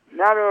Bishop.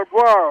 Now to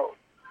Aguaro.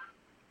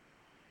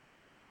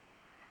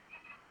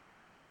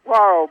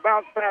 Aguaro,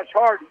 bounce pass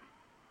Harden.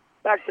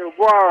 Back to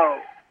Aguaro.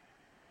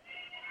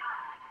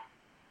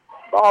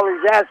 Ball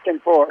he's asking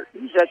for it.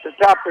 He's at the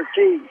top of the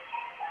key.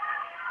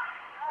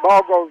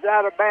 Ball goes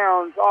out of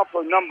bounds off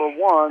of number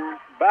 1,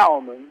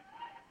 Bauman.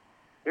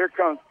 Here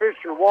comes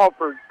Fisher,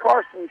 Walford,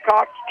 Carson,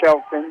 Cox,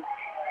 Kelton,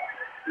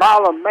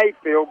 Milam,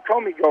 Mayfield.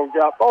 Comey goes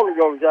out. Bowley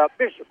goes out.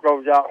 Bishop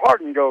goes out.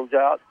 Harden goes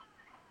out.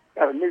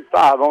 Got a new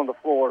 5 on the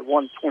floor.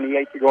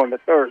 1:28 to go in the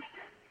third.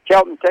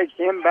 Kelton takes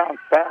the inbound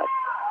pass.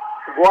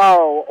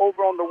 Wow,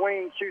 over on the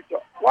wing, shoots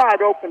a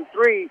wide open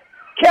 3.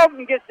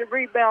 Kelton gets the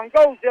rebound,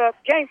 goes up,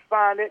 can't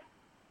find it.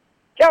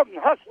 Kelton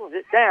hustles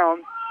it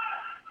down.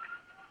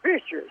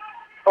 Fisher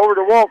over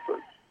to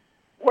Walford.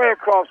 Way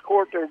across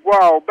court to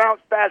Aguaro.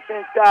 Bounce pass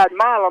inside.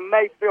 Milam,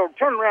 Mayfield.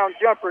 Turnaround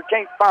jumper.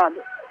 Can't find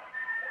it.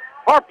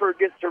 Harper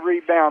gets the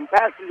rebound.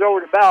 Passes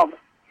over to Bauman.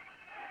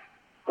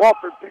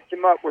 Walford picks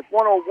him up with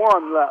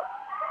 1:01 left.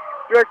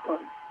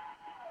 Strickland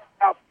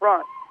out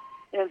front.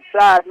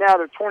 Inside now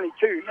to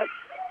 22. That's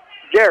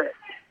Garrett.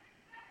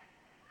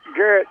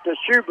 Garrett to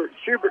Schubert.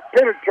 Schubert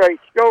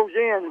penetrates. Goes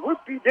in.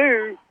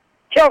 Whoopie-doo.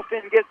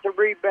 Kelton gets the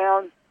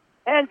rebound.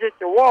 Hands it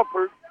to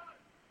Walford.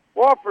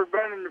 Walford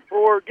running the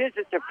floor. Gives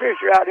it to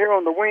Fisher out here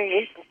on the wing.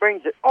 He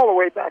brings it all the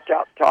way back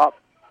out top.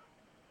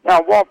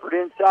 Now Walford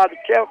inside to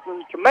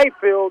Kelton to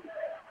Mayfield.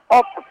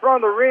 Off the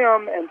front of the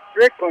rim. And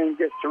Strickland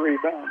gets the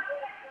rebound.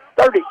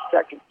 30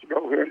 seconds to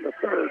go here in the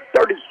third.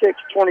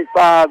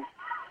 36-25.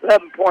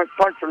 11-point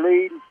Puncher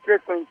lead.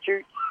 Strickland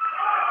shoots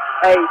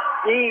a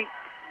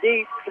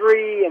deep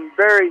 3 and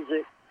buries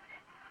it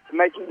to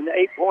make it an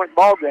 8-point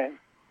ball game.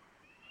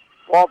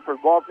 Walford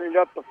walking it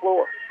up the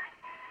floor.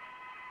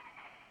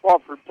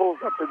 Walford pulls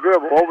up the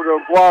dribble over to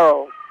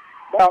Aguaro.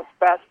 Bounce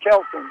past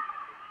Kelton.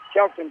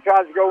 Kelton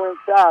tries to go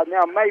inside.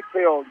 Now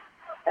Mayfield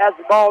has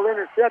the ball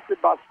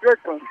intercepted by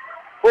Strickland.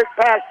 Quick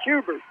pass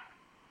Schubert.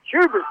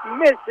 Schubert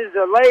misses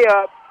a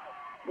layup.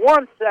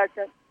 1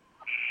 second.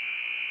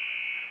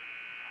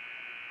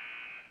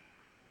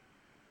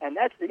 And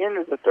that's the end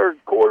of the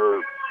third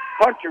quarter.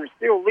 Puncher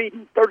still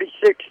leading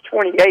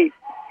 36-28.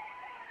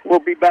 We'll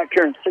be back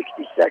here in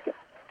 60 seconds.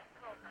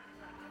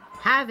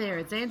 Hi there,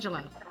 it's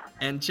Angela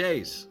and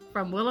Chase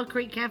from Willow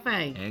Creek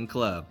Cafe and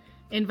Club,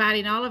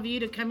 inviting all of you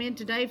to come in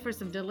today for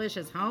some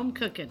delicious home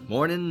cooking.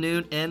 Morning,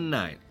 noon, and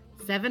night.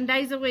 7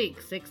 days a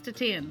week, 6 to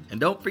 10.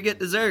 And don't forget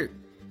dessert.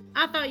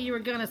 I thought you were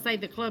going to say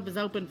the club is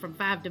open from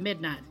 5 to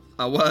midnight.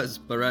 I was,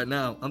 but right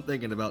now I'm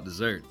thinking about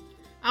dessert.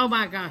 Oh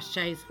my gosh,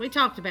 Chase, we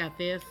talked about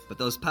this. But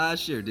those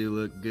pies sure do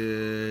look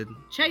good.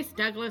 Chase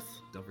Douglas.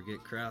 Don't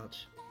forget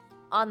Crouch.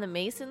 On the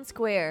Mason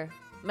Square.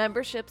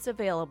 Memberships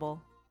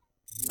available.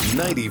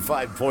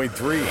 95.3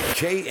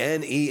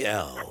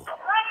 KNEL.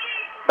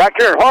 Back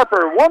here at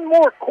Harper, one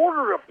more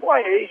quarter of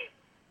play.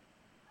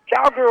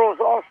 Cowgirls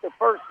lost the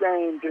first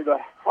game to the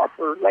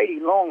Harper Lady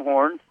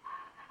Longhorns.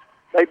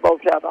 They both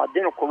have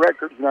identical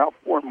records now,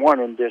 4-1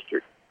 in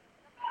district.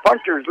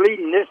 Punchers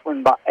leading this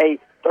one by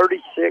 8,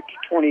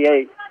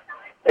 36-28.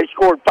 They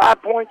scored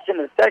 5 points in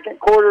the second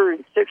quarter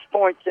and 6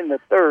 points in the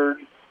third.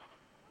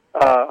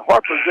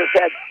 Harper just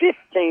had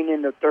 15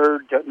 in the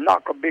third to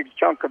knock a big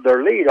chunk of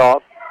their lead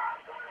off.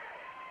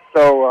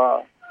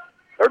 So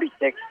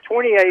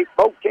 36-28,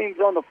 both teams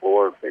on the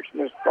floor, fixing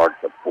to start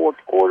the fourth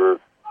quarter.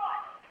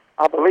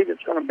 I believe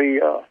it's going to be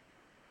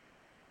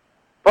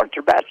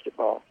Puncher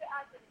basketball.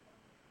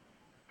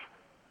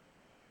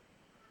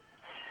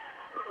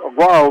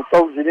 Aguaro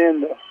throws it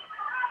in to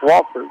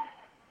Walford.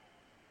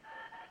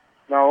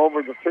 Now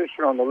over to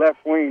Fisher on the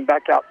left wing,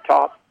 back out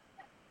top,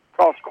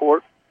 cross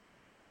court.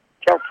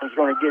 Kelson's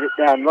going to get it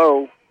down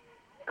low.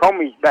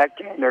 Comey's back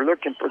in. They're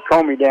looking for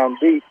Comey down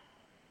deep.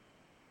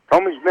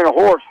 Comey's been a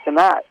horse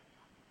tonight.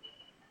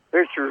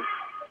 Fisher,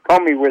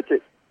 Comey with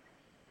it.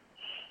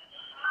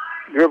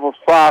 Dribbles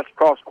twice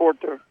across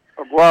court to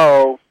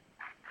Aguero.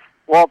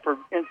 Walford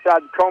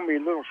inside Comey,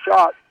 a little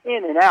shot,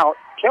 in and out.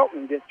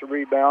 Kelton gets the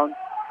rebound.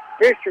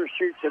 Fisher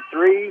shoots a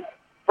three.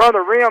 Front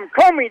of the rim.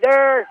 Comey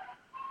there.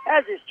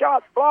 Has his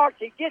shot blocked.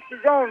 He gets his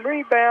own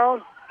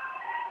rebound.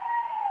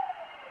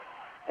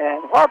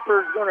 And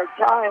Harper's going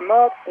to tie him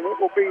up, and it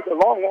will be the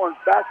Longhorns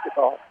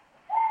basketball.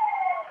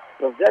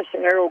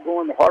 Possession arrow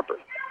going to Harper.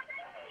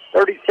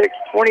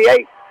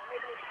 36-28.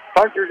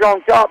 Punchers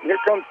on top. Here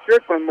comes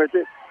Strickland with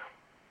it.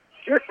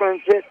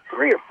 Strickland's hit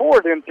 3 or 4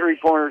 of them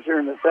three-pointers here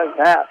in the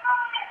second half.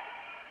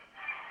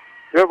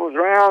 Dribbles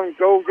around,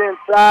 goes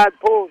inside,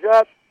 pulls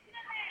up,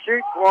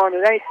 shoots one.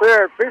 It ain't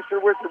there. Fisher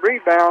with the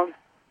rebound.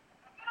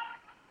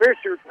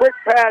 Fisher, quick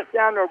pass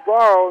down to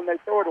Aguero, and they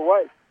throw it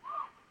away.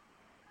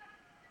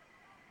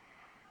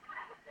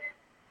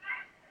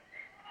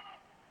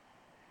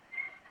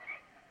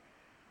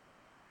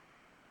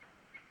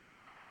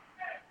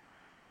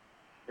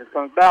 Here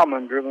comes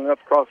Bauman dribbling up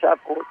across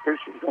half court.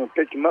 Fisher's going to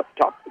pick him up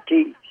top of the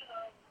key.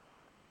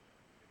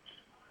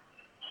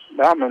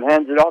 Bauman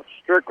hands it off to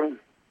Strickland.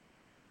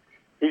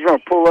 He's going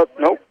to pull up.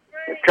 Nope.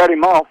 They cut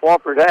him off.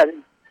 Walford had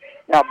him.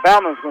 Now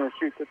Bauman's going to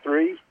shoot the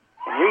three.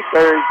 And he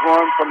buries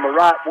one from the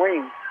right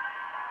wing.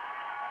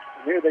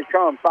 And here they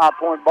come.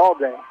 5-point ball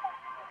game.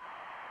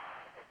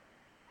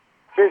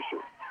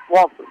 Fisher.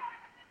 Walford.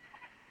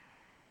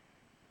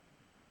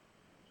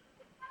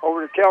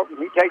 Over to Kelton.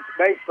 He takes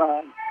the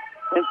baseline.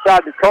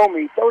 Inside to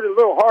Comey. Throws a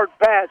little hard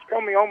pass.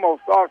 Comey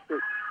almost lost it.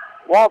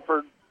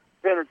 Walford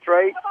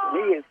penetrates.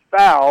 And he is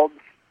fouled.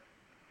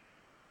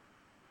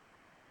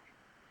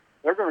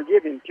 They're going to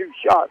give him 2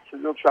 shots.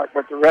 It looks like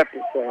what the ref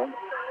is saying.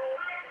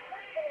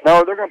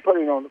 No, they're going to put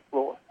him on the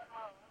floor.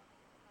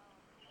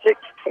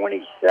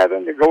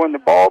 6:27 to go in the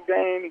ball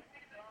game.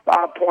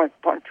 5-point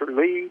puncher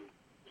lead.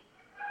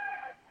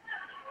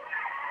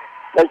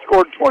 They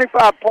scored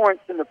 25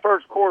 points in the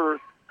first quarter.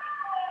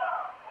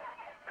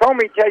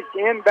 Comey takes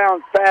the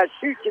inbound pass,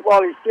 shoots it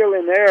while he's still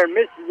in there, and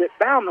misses it.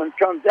 Bauman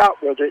comes out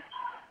with it.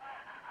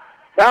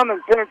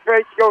 Bauman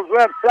penetrates, goes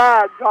left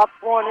side, drops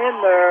one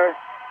in there.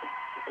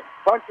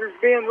 Puncher's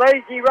being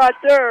lazy right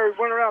there. He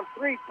went around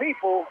 3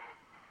 people.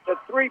 It's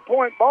a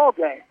 3-point ball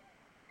game.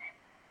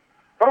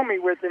 Comey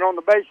with it on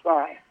the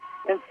baseline.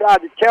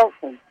 Inside to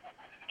Kelton.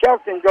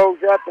 Kelton goes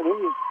up, and he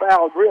is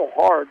fouled real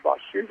hard by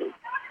Shooter.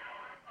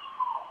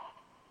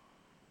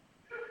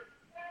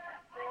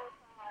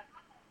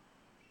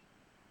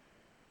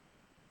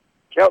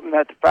 Kelton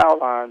at the foul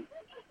line.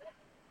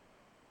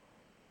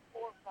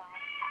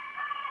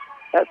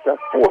 That's the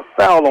 4th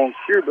foul on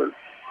Schubert.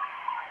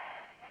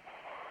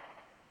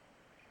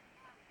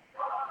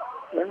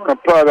 They're going to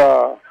put,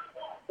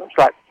 looks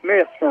like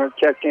Smith's going to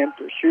check in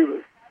for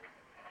Schubert.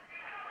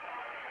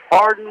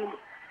 Harden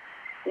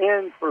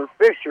in for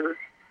Fisher.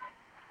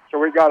 So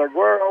we got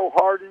Aguero,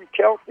 Harden,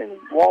 Kelton,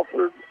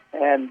 Walford,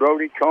 and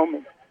Brody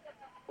Coleman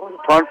for the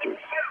punchers.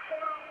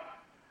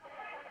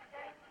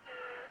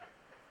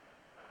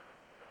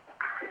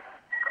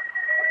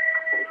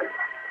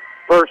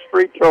 First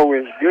free throw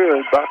is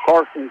good by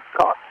Carson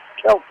Cox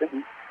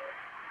Kelton.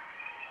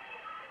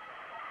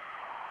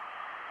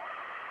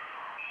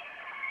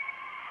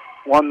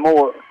 One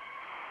more.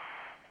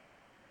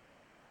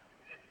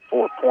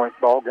 4-point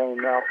ball game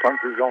now.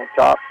 Punchers on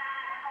top.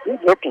 Good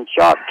looking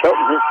shot.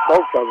 Kelton hits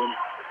both of them.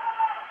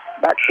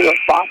 Back to a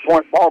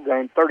 5-point ball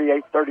game.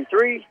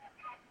 38-33.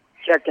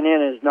 Checking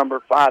in is number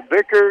 5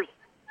 Vickers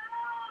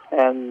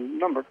and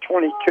number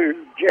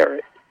 22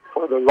 Jarrett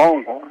for the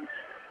Longhorns.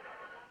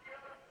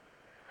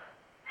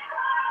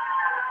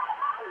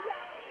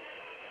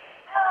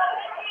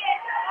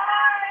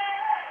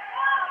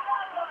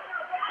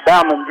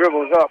 Bauman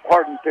dribbles up.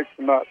 Harden picks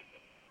him up.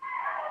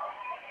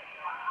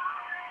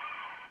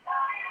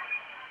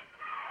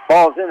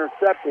 Ball's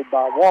intercepted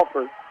by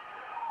Walford.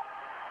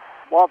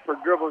 Walford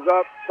dribbles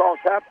up, across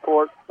half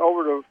court,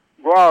 over to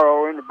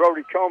Guaro into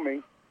Brody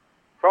Comey.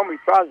 Comey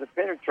tries to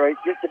penetrate,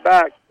 gets it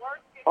back.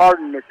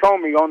 Harden to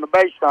Comey on the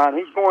baseline.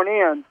 He's going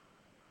in.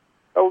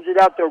 Throws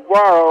it out to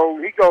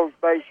Guaro. He goes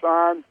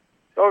baseline.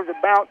 Throws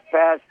a bounce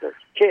pass that's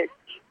kicked.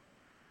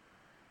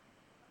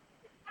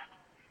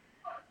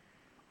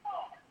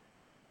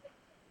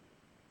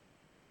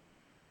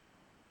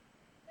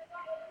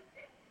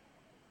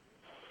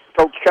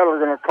 Coach Keller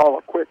going to call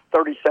a quick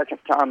 30-second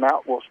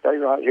timeout. We'll stay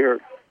right here.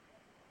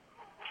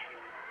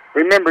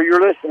 Remember,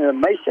 you're listening to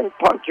Mason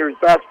Punchers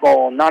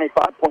Basketball on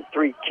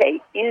 95.3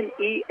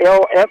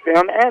 KNEL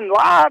FM and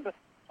live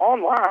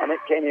online at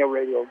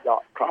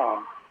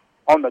KNELradio.com.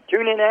 On the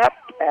TuneIn app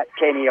at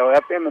KNEL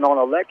FM and on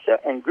Alexa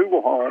and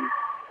Google Home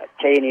at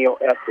KNEL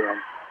FM.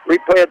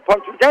 Replay of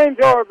Puncher games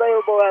are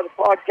available as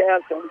a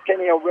podcast on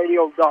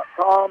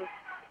KNELradio.com.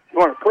 You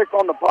want to click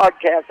on the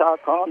podcast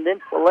icon, then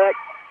select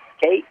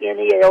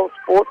KNEL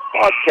Sports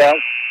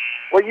Podcast,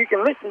 where you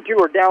can listen to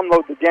or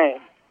download the game.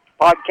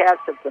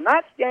 Podcast of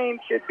tonight's game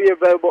should be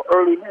available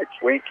early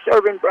next week.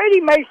 Serving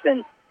Brady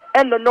Mason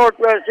and the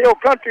Northwest Hill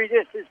Country,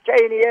 this is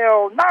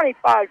KNEL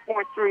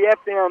 95.3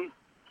 FM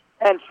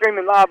and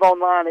streaming live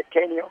online at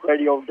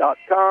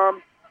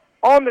KNELradio.com,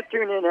 on the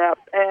TuneIn app,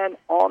 and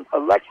on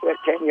Alexa at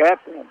KNEL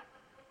FM.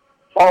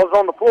 Ball's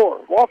on the floor.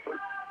 Wofford.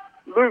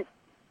 Luke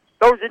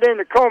throws it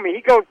into Comey.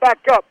 He goes back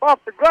up off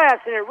the glass,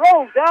 and it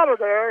rolls out of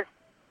there.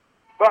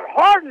 But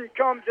Harden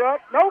comes up.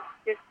 Nope,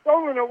 it's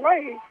stolen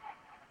away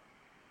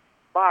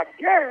by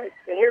Garrett.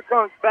 And here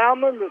comes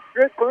Bauman to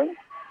Strickland.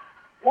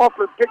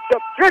 Wofford picks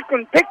up.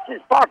 Strickland picks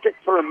his pocket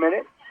for a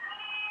minute.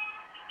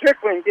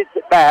 Strickland gets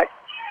it back.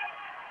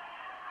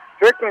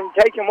 Strickland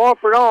taking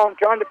Wofford on,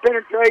 trying to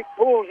penetrate,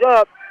 pulls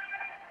up.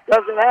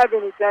 Doesn't have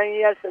anything.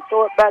 He has to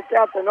throw it back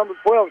out to number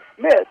 12,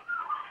 Smith.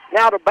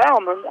 Now to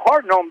Bauman.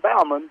 Harden on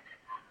Bauman.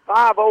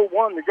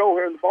 5:01 to go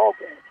here in the ball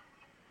game.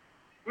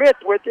 Smith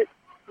with it.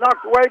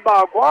 Knocked away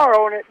by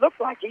Aguero, and it looked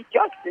like he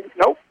touched it.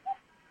 Nope.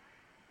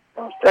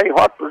 Gonna stay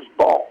Harper's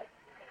ball.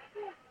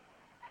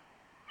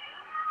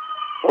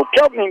 So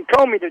Kelton and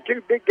Comey, the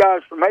two big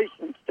guys from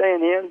Mason,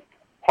 staying in.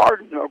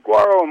 Harden,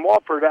 Aguero, and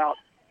Wofford out.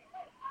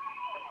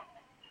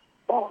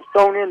 Ball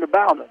thrown into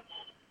Bauman.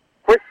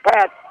 Quick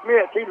pass,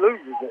 Smith. He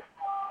loses it.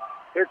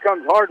 Here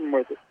comes Harden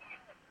with it.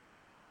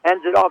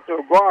 Hands it off to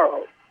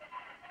Aguero.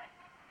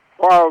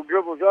 Aguero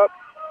dribbles up.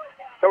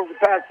 Throws the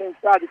pass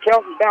inside to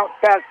Kelton. Bounce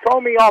past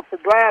Comey off the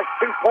glass.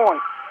 2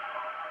 points.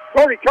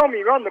 Brody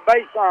Comey run the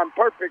baseline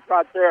perfect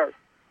right there.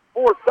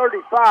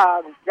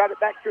 4:35. Got it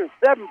back to a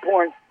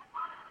 7-point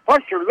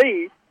puncher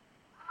lead.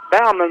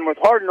 Bauman with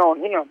Harden on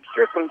him.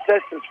 Strickland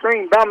sets the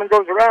screen. Bauman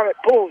goes around it,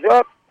 pulls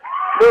up.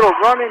 Little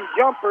running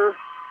jumper.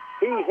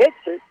 He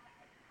hits it.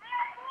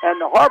 And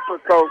the Harper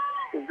coach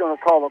is going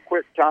to call a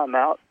quick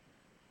timeout.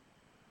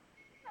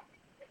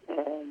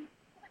 And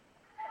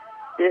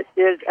it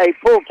is a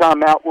full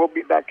timeout. We'll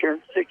be back here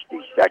in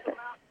 60 seconds.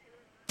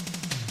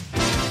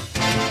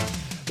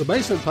 The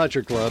Mason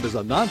Puncher Club is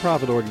a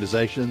nonprofit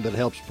organization that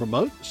helps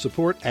promote,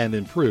 support, and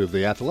improve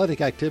the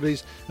athletic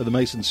activities of the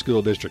Mason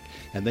School District,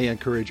 and they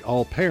encourage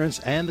all parents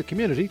and the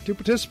community to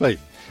participate.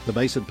 The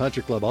Mason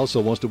Puncher Club also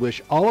wants to wish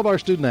all of our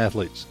student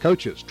athletes,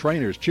 coaches,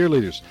 trainers,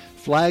 cheerleaders,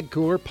 Flag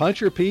Corps,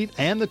 Puncher Pete,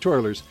 and the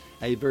Twirlers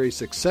a very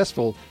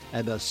successful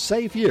and a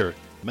safe year.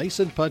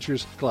 Mason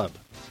Punchers Club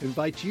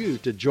invites you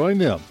to join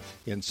them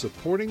in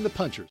supporting the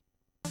Punchers.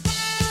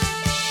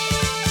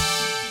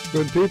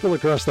 When people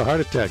across the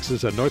heart of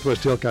Texas and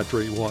Northwest Hill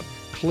Country want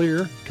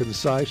clear,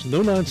 concise,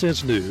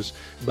 no-nonsense news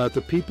about the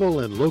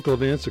people and local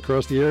events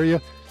across the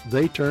area,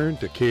 they turn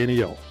to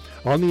KNEL.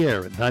 On the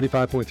air at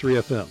 95.3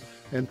 FM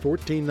and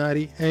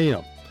 1490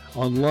 AM.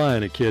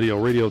 Online at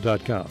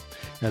KNELradio.com.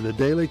 And the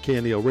daily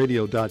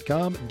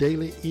KNELradio.com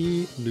daily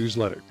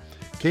e-newsletter.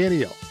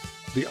 KNEL,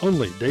 the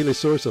only daily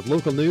source of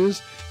local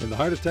news in the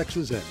heart of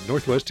Texas and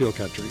Northwest Hill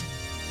Country.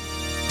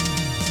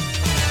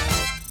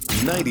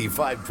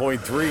 95.3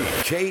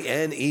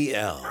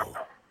 KNEL.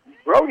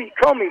 Brody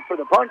Comey for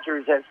the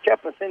Punchers has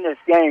kept us in this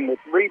game with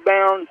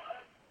rebounds.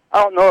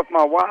 I don't know if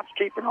my wife's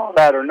keeping all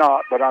that or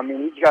not, but, I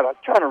mean, he's got a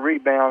ton of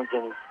rebounds,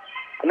 and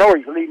I know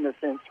he's leading us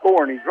in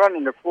scoring. He's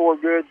running the floor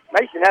good.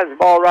 Mason has the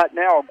ball right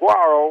now.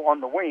 Aguero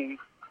on the wing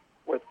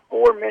with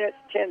 4 minutes,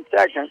 10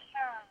 seconds.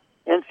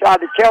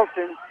 Inside to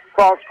Kelton.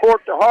 Cross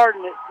court to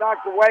Harden. It's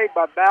knocked away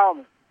by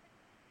Bauman.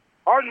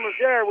 Harden was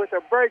there with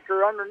a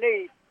breaker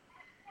underneath.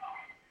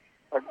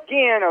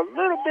 Again, a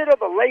little bit of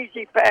a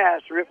lazy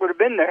pass, or it would have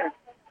been there.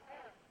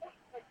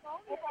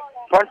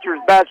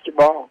 Punchers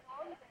basketball.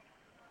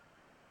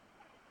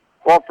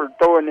 Wofford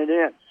throwing it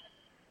in.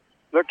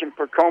 Looking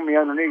for Comey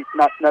underneath,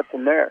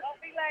 nothing there.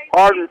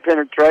 Harden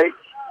penetrates.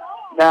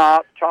 Now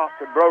out top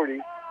to Brody.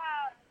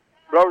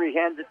 Brody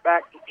hands it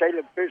back to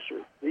Caleb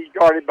Fisher. He's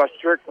guarded by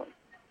Strickland.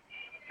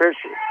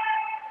 Fisher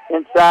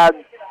inside.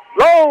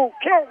 Low,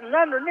 Kelton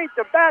underneath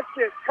the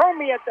basket.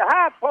 Comey at the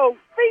high post.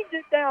 Feeds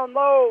it down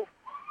low.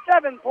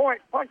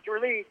 7-point puncher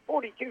lead,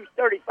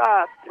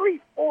 42-35.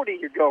 3:40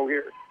 to go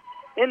here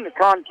in the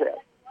contest.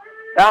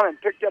 Bauman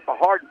picked up a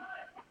Harden.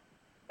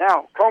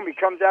 Now Comey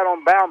comes out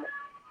on Bauman.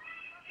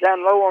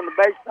 Down low on the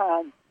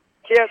baseline.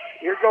 Tip.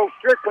 Here goes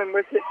Strickland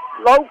with it.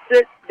 Loafs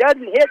it.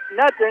 Doesn't hit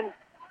nothing.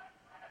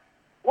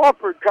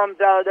 Wofford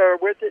comes out of there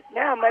with it.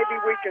 Now maybe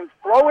we can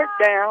slow it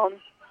down.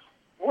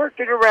 Work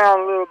it around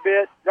a little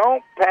bit.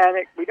 Don't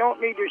panic. We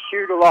don't need to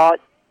shoot a lot.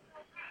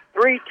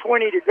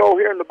 3:20 to go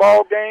here in the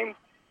ball game.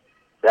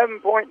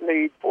 7-point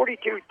lead,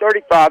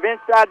 42-35.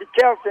 Inside to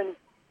Kelton.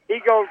 He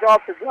goes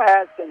off the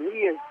glass, and he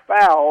is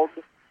fouled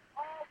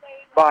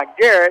by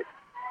Garrett.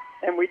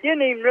 And we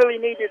didn't even really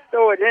need to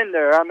throw it in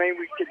there. I mean,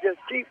 we could just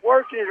keep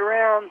working it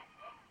around.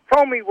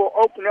 Comey will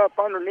open up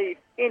underneath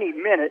any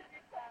minute,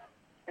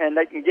 and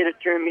they can get it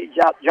to him. He's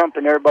out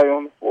jumping everybody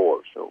on the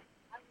floor. So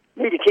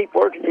need to keep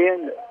working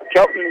in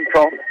Kelton and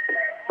Comey.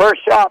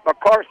 First shot by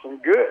Carson,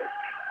 good.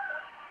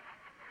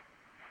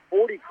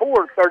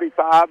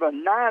 44-35, a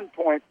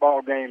 9-point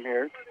ball game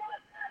here.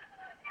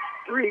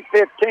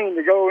 3:15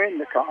 to go in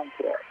the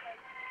contest.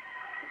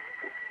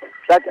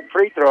 Second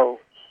free throw.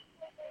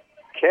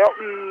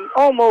 Kelton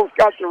almost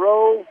got the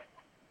roll.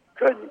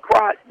 Couldn't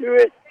quite do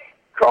it.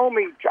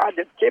 Comey tried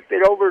to tip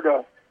it over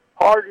to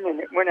Harden, and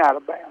it went out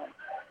of bounds.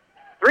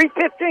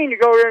 3:15 to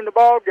go here in the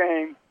ball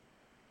game.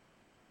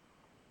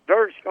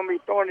 Durst's going to be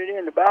throwing it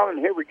in the Bauman.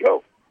 Here we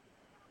go.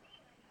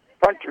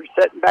 Puncher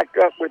setting back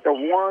up with a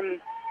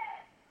 1.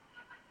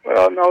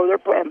 Well, no, they're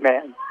playing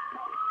man.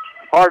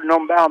 Harden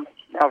on Bauman.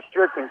 Now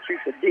Strickland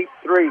shoots a deep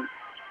 3.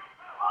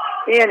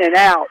 In and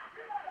out.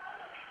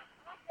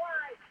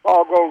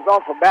 Ball goes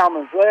off of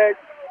Bauman's leg.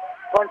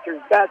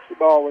 Puncher's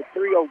basketball with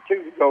 3:02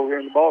 to go here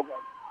in the ball game.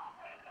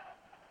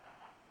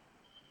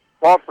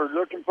 Wofford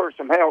looking for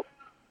some help.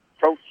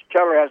 Coach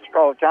Keller has to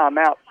call a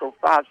timeout, so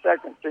 5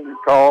 seconds isn't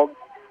called.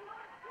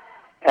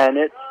 And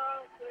it's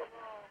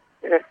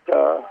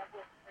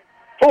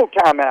full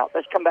timeout.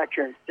 Let's come back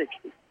here in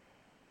 60.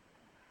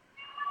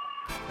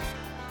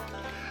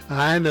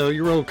 I know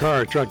your old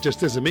car or truck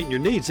just isn't meeting your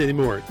needs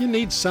anymore. You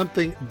need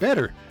something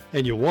better,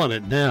 and you want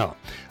it now.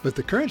 But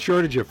the current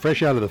shortage of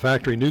fresh out of the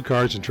factory new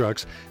cars and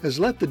trucks has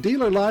left the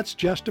dealer lots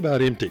just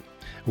about empty.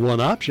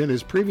 One option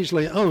is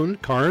previously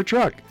owned car or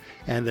truck.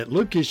 And at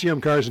Lubke's GM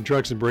Cars and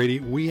Trucks in Brady,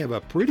 we have a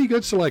pretty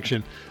good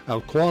selection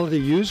of quality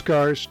used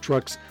cars,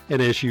 trucks,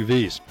 and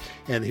SUVs.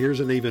 And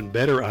here's an even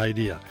better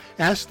idea.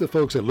 Ask the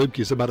folks at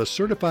Lubke's about a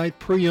certified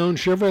pre-owned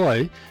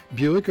Chevrolet,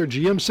 Buick, or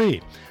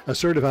GMC. A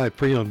certified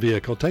pre-owned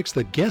vehicle takes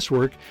the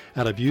guesswork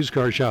out of used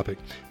car shopping.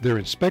 They're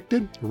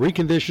inspected,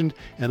 reconditioned,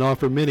 and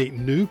offer many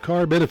new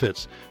car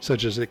benefits,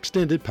 such as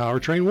extended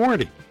powertrain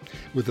warranty.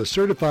 With a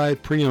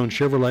certified pre-owned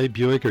Chevrolet,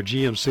 Buick, or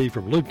GMC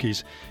from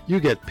Lubke's, you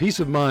get peace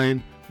of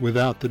mind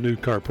without the new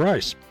car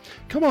price.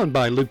 Come on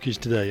by Lubke's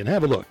today and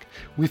have a look.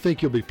 We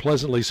think you'll be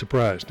pleasantly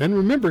surprised. And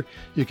remember,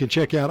 you can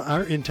check out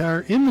our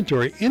entire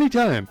inventory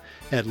anytime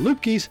at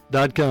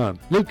Lubke's.com.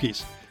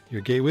 Lubke's, your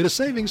gateway to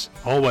savings,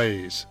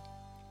 always.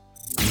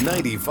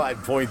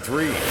 95.3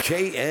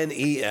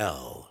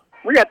 KNEL.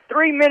 We got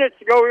 3 minutes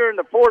to go here in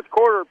the fourth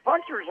quarter.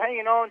 Puncher's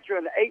hanging on to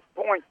an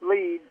 8-point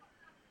lead,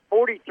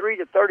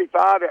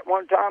 43-35. At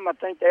one time, I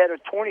think they had a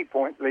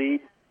 20-point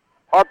lead.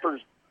 Harper's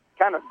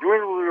kind of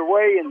dwindled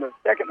away in the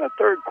second and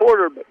third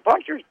quarter, but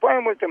Puncher's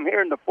playing with them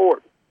here in the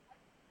fourth.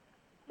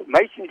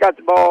 Mason's got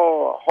the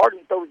ball.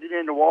 Harden throws it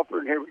into Wofford,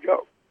 and here we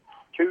go.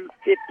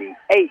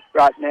 2:58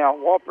 right now.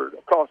 Wofford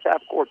across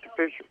half court to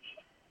Fisher.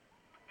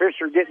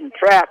 Fisher getting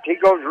trapped. He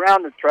goes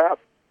around the trap,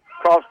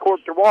 cross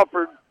court to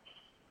Wofford.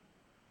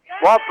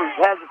 Wofford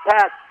has a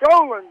pass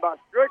stolen by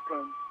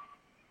Strickland.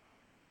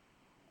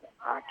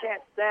 I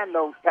can't stand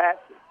those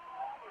passes.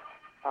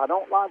 I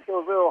don't like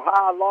those little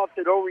high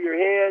lofted over your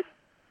head.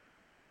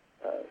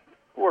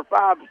 4,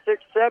 5,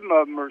 6, 7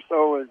 of them or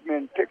so has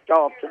been picked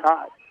off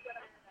tonight.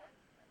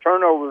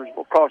 Turnovers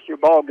will cost you a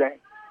ball game.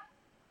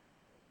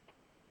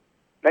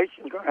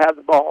 Mason's going to have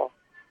the ball.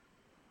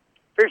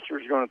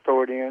 Fisher's going to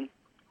throw it in.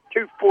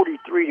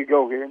 2:43 to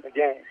go here in the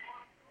game.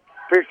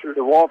 Fisher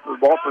to Wofford.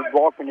 Wofford's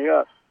walking it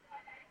up.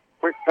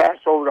 Quick pass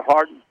over to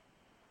Harden.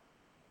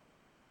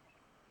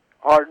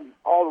 Harden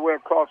all the way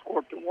across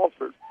court to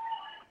Wofford.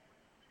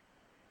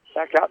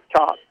 Back out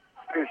top.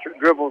 Fisher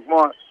dribbles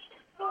once.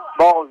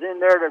 Ball's in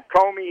there to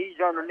Comey. He's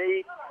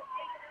underneath.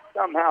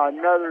 Somehow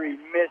another, he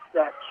missed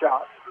that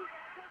shot.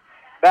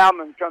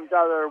 Bauman comes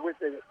out of there with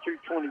it at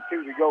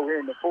 2:22 to go here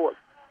in the fourth.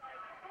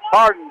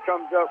 Harden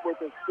comes up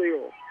with a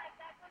steal.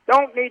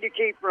 Don't need to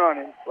keep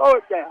running. Slow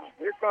it down.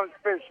 Here comes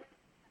Fisher.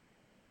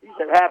 He's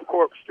at half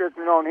court,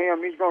 stripping on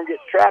him. He's going to get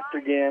trapped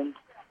again.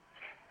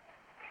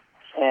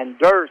 And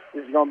Durst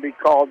is going to be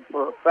called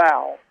for a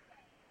foul.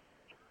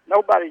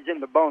 Nobody's in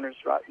the bonus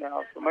right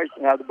now, so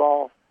Mason has the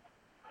ball.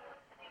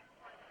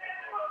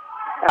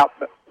 Out,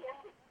 but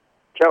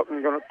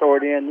Kelton's going to throw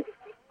it in.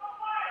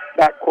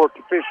 Back court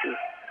to Fisher.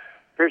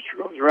 Fisher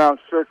goes around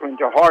circling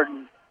to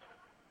Harden.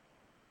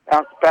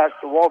 Bounce pass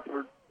to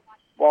Wofford.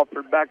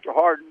 Wofford back to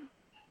Harden.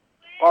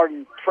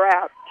 Harden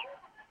trapped.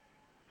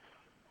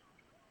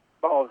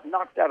 Ball is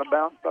knocked out of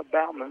bounds by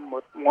Bauman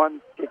with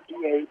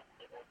 1:58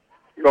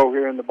 to go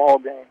here in the ball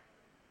game.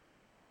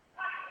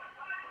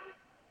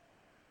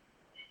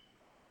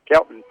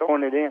 Kelton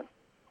throwing it in.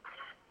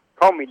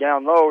 Comey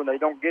down low, and they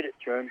don't get it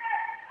to him.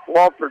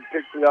 Wofford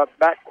picks it up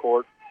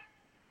backcourt.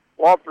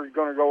 Wofford's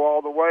going to go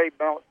all the way,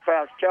 bounce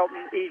past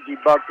Kelton, easy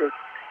bucket.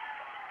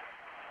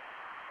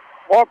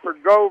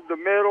 Wofford drove the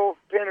middle,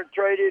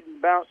 penetrated,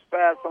 and bounced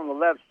pass on the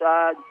left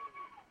side.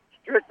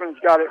 Strickland's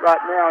got it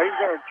right now. He's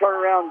going to turn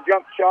around,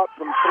 jump shot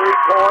from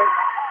 3-point,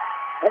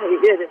 and he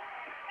hit it.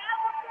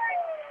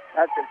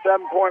 That's a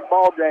 7-point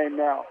ball game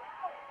now.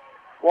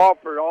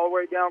 Wofford all the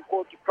way down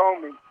court to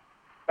Comey.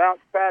 Bounce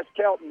past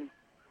Kelton.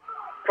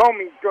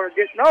 Comey's going to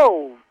get,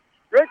 no,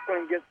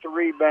 Strickland gets the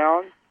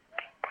rebound.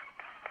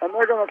 And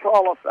they're going to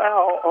call a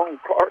foul on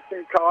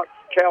Carson Cox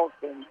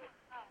Kelton.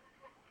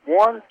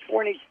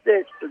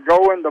 1:26 to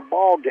go in the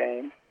ball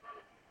game.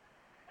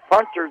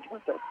 Punchers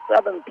with a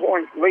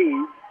 7-point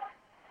lead.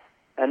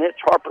 And it's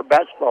Harper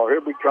basketball.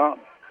 Here we come.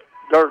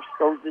 Durst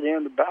throws it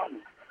in to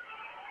Bowden.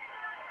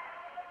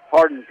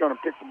 Harden's going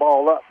to pick the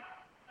ball up.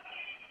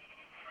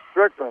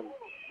 Strickland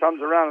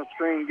comes around the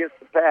screen, gets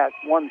the pass,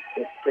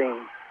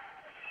 116.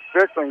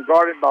 Strickland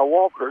guarded by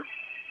Walker.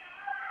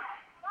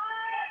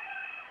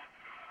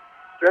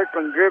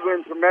 Strickland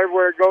dribbling from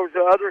everywhere, goes to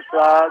the other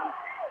side,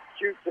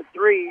 shoots a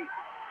three.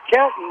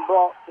 Kelton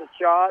blocks the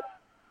shot.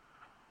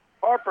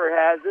 Harper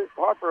has it.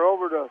 Harper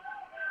over to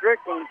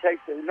Strickland,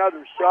 takes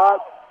another shot.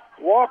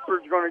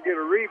 Walker's going to get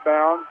a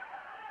rebound.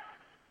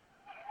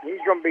 He's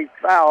going to be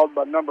fouled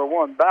by number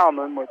 1,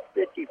 Bauman, with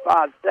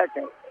 55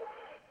 seconds.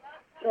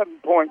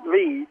 7-point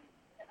lead.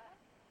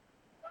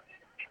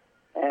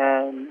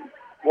 And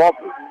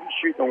Walker's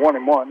shooting a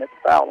 1-and-1 at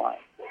the foul line.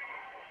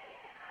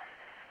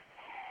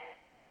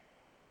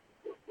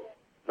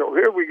 So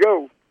here we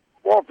go.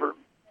 Walker,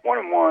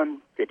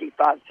 1-and-1,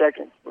 55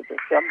 seconds with a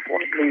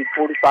 7-point lead,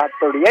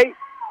 45-38.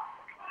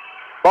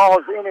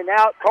 Ball's in and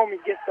out. Comey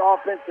gets the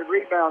offensive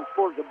rebound,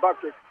 scores a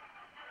bucket.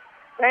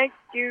 Thank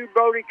you,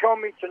 Brody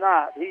Comey,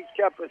 tonight. He's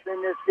kept us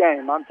in this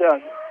game, I'm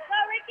telling you.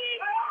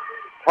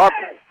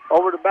 Harper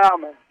over to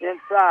Bauman,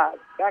 inside.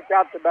 Back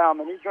out to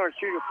Bauman. He's going to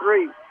shoot a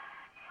three.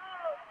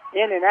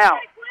 In and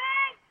out.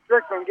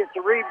 Strickland gets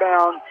a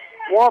rebound.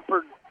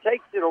 Walker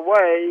takes it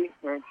away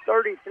in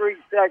 33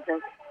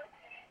 seconds.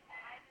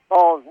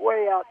 Ball's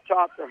way out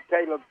top of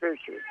Caleb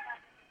Fisher.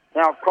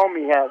 Now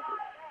Comey has it.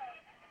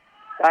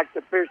 Back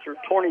to Fisher,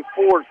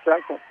 24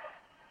 seconds.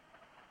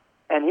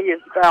 And he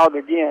is fouled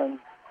again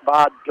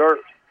by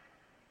Durst.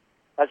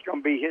 That's going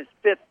to be his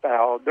 5th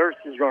foul. Durst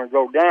is going to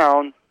go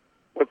down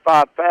with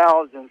 5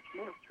 fouls, and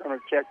Smith's going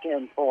to check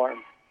in for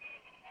him.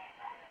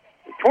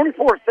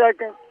 24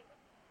 seconds,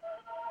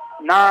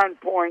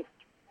 9-point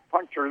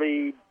puncher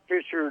lead.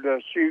 Fisher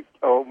to shoot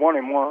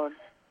 1-and-1.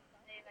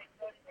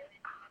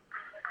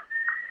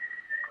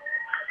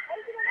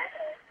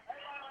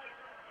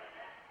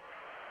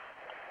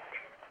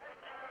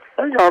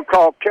 They're going to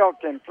call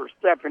Kelton for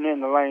stepping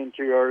in the lane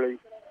too early.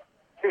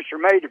 Fisher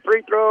made the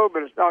free throw,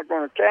 but it's not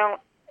going to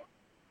count.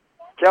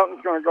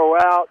 Kelton's going to go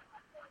out.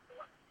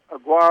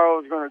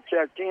 Aguaro's going to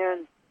check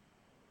in.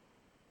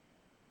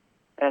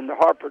 And the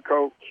Harper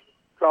coach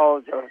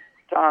calls a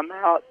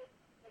timeout.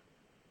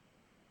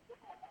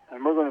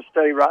 And we're going to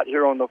stay right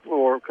here on the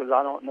floor because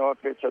I don't know if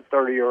it's a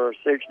 30 or a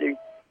 60.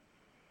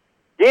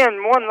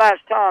 Again, one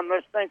last time,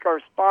 let's thank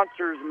our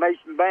sponsors,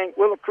 Mason Bank,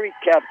 Willow Creek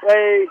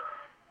Cafe,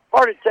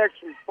 Heart of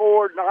Texas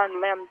Ford,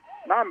 Nine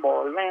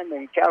Bar Land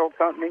and Cattle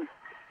Company,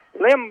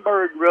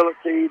 Limburg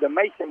Realty, the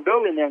Mason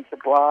Building and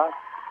Supply,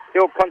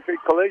 Hill Country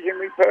Collision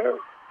Repair,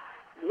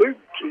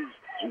 Lukey's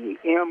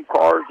GM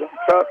Cars and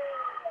Trucks,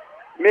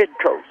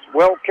 Midcoast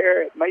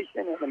Wellcare at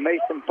Mason, and the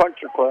Mason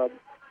Puncher Club.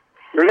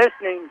 You're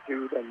listening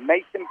to the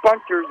Mason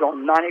Punchers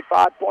on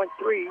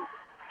 95.3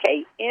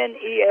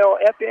 KNEL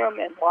FM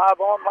and live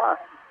online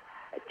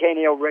at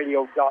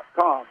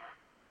KNELradio.com.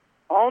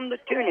 On the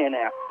TuneIn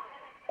app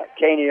at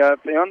KNEL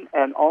FM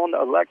and on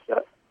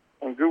Alexa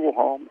and Google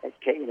Home at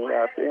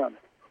KNEL FM.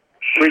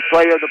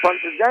 Replay of the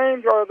Punchers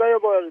games are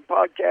available as a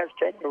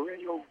podcast at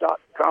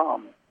KNELradio.com.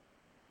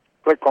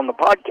 Click on the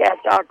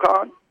podcast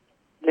icon,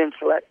 then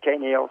select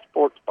KNEL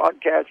Sports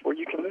Podcast where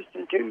you can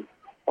listen to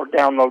or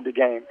download the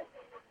game.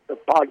 The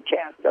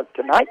podcast of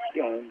tonight's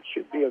game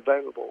should be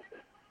available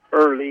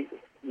early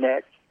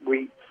next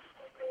week.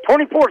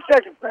 24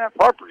 seconds left.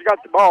 Harper's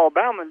got the ball.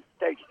 Bauman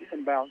takes the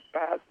inbound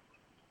pass.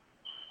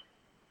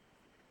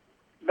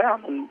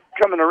 Bauman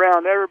coming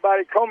around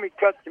everybody. Comey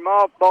cuts him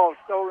off. Ball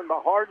stolen by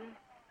Harden.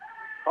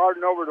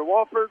 Harden over to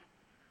Walford.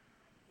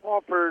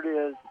 Walford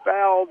is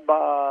fouled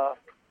by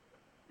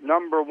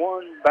number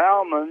 1,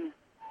 Bauman.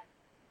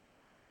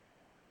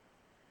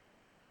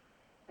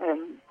 And,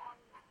 you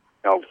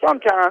know,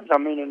 sometimes, I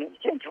mean, an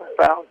intentional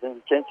foul is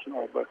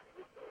intentional, but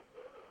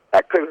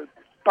that could have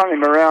spun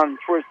him around and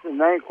twisted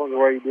his ankle the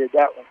way he did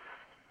that one.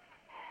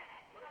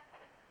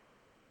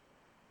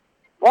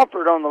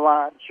 Walford on the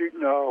line,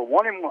 shooting a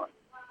 1-and-1.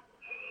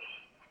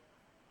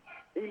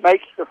 He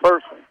makes the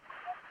first one.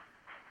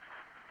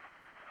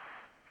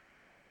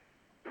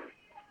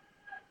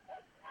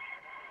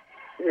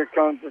 Here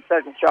comes the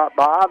second shot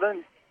by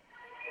Ivan.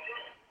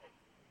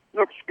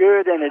 Looks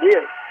good, and it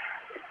is.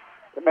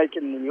 To make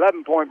it an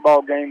 11-point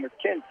ball game with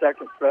 10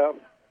 seconds left.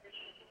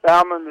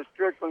 Bauman to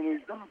Strickland,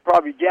 who's going to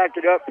probably jack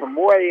it up from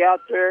way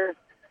out there.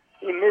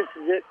 He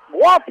misses it.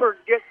 Walford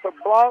gets a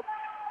block.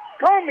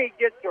 Comey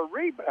gets a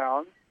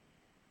rebound.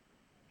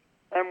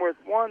 And with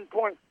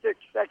 1.6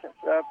 seconds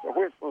left, the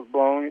whistle's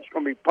blown. It's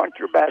going to be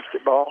puncher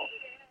basketball.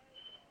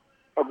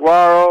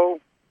 Aguaro,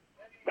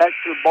 that's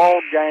your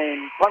ball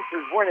game.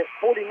 Punchers win it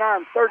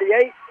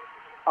 49-38.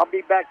 I'll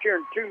be back here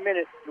in 2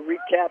 minutes to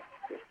recap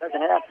the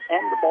second half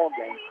and the ball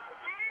game.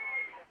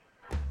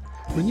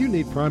 When you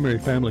need primary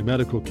family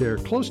medical care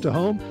close to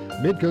home,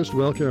 Midcoast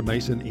WellCare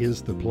Mason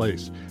is the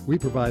place. We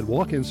provide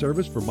walk-in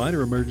service for minor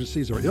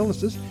emergencies or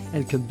illnesses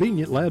and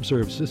convenient lab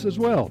services as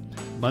well.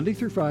 Monday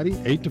through Friday,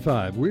 8 to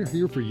 5, we're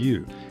here for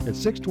you at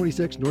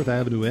 626 North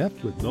Avenue F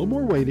with no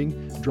more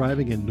waiting,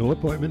 driving, and no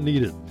appointment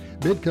needed.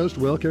 Midcoast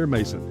WellCare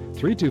Mason,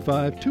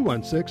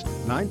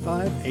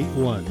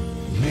 325-216-9581.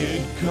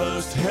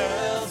 Midcoast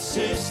Health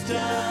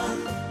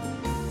System,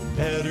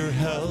 better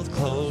health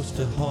close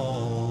to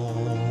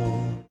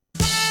home.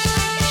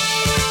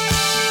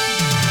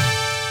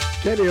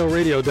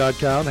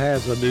 KNELradio.com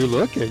has a new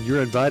look, and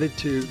you're invited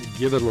to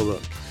give it a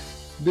look.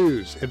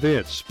 News,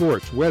 events,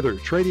 sports, weather,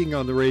 trading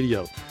on the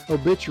radio,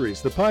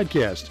 obituaries, the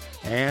podcast,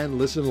 and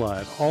listen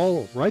live,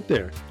 all right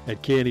there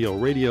at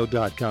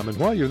KNELradio.com. And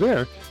while you're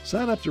there,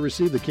 sign up to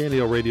receive the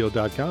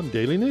KNELradio.com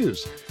daily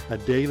news, a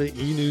daily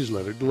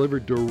e-newsletter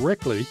delivered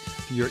directly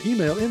to your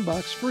email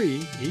inbox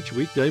free each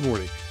weekday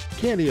morning.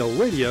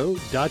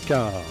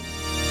 KNELradio.com.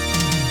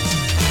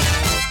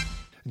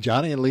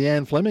 Johnny and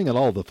Leanne Fleming and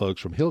all the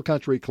folks from Hill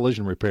Country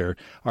Collision Repair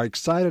are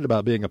excited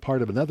about being a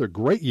part of another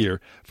great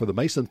year for the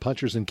Mason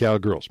Punchers and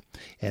Cowgirls,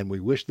 and we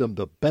wish them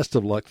the best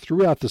of luck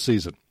throughout the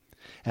season.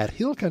 At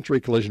Hill Country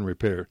Collision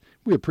Repair,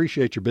 we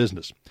appreciate your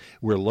business.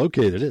 We're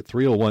located at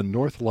 301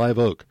 North Live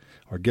Oak,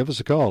 or give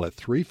us a call at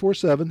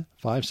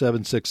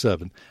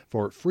 347-5767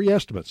 for free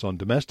estimates on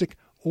domestic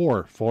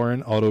or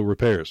foreign auto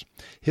repairs.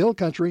 Hill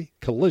Country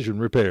Collision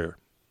Repair.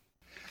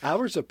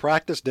 Hours of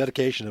practice,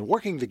 dedication, and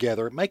working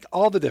together make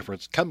all the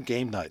difference come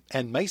game night,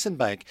 and Mason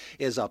Bank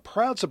is a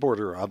proud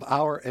supporter of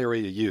our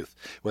area youth.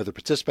 Whether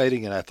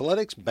participating in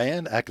athletics,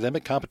 band,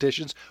 academic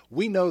competitions,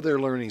 we know they're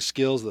learning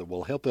skills that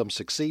will help them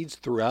succeed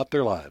throughout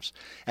their lives.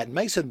 At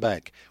Mason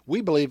Bank,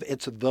 we believe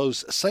it's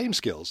those same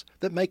skills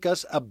that make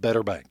us a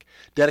better bank.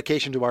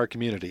 Dedication to our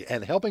community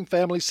and helping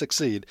families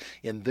succeed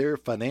in their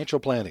financial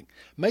planning.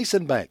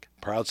 Mason Bank,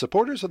 proud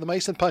supporters of the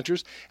Mason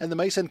Punchers and the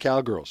Mason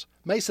Cowgirls.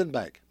 Mason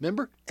Bank,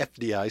 member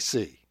FDIC.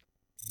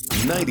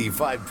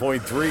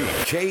 95.3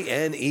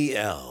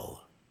 KNEL.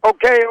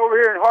 Okay,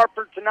 over here in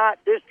Harper tonight,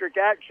 district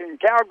action.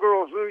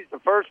 Cowgirls lose the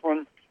first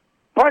one.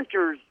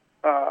 Punchers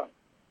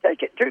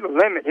take it to the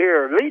limit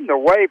here, leading the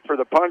way for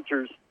the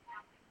Punchers.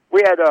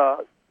 We had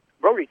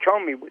Brody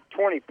Comey with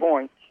 20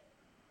 points.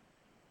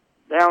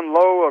 Down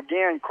low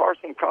again,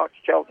 Carson Cox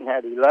Shelton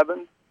had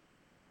 11.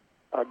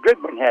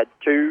 Goodwin had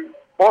 2.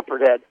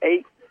 Wofford had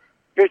 8.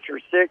 Fisher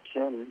 6,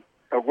 and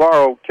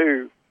Aguaro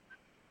 2.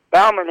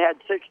 Bauman had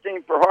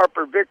 16 for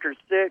Harper. Vickers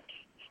 6.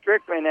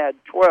 Strickland had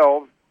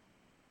 12.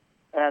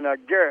 And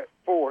Garrett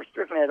 4.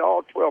 Strickland had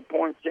all 12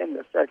 points in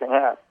the second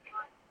half.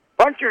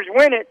 Punchers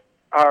win it.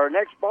 Our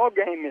next ball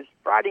game is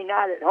Friday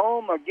night at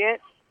home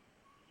against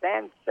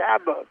San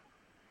Saba.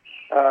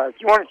 If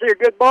you want to see a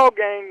good ball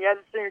game, you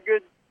haven't seen a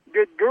good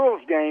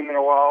girls game in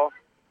a while.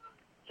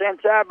 San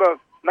Saba,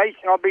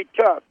 Mason will be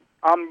tough.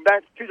 I'm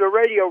back to the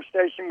radio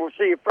station. We'll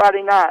see you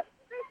Friday night.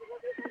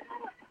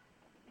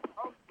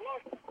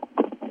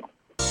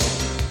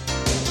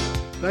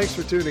 Thanks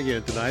for tuning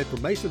in tonight for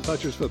Mason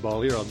Punchers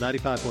football here on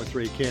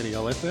 95.3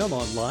 KNEL FM,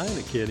 online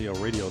at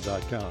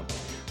KNELradio.com.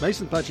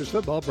 Mason Punchers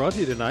football brought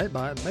to you tonight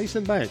by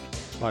Mason Bank,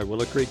 by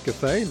Willow Creek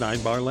Cafe,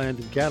 9 Bar Land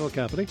and Cattle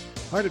Company,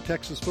 Heart of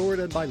Texas Ford,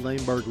 and by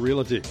Laneburg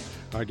Realty.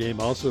 Our game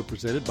also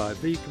presented by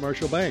The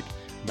Commercial Bank,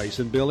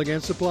 Mason Building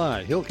and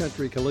Supply, Hill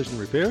Country Collision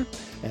Repair,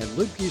 and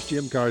Lubke's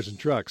Gym Cars and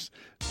Trucks.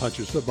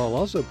 Punchers football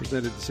also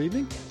presented this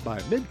evening by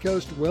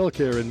Midcoast Well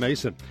Care in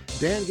Mason,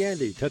 Dan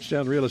Gandy,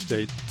 Touchdown Real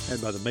Estate,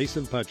 and by the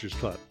Mason Punchers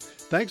Club.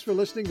 Thanks for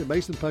listening to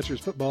Mason Punchers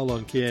football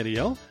on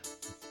KNEL.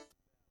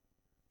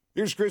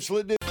 Here's Chris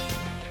Linden.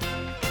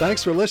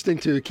 Thanks for listening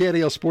to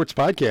KNEL Sports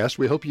Podcast.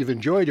 We hope you've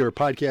enjoyed your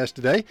podcast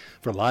today.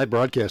 For live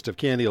broadcast of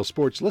KNEL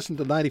Sports, listen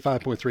to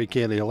 95.3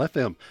 KNEL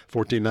FM,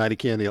 1490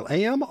 KNEL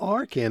AM,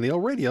 or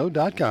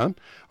KNELradio.com.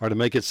 Or to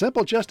make it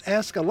simple, just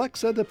ask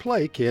Alexa to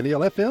play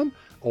KNEL FM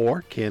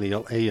or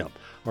KNEL AM.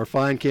 Or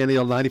find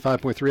KNEL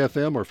 95.3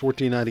 FM or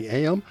 1490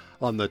 AM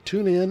on the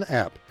TuneIn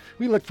app.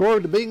 We look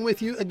forward to being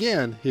with you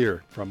again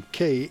here from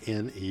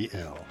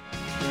KNEL.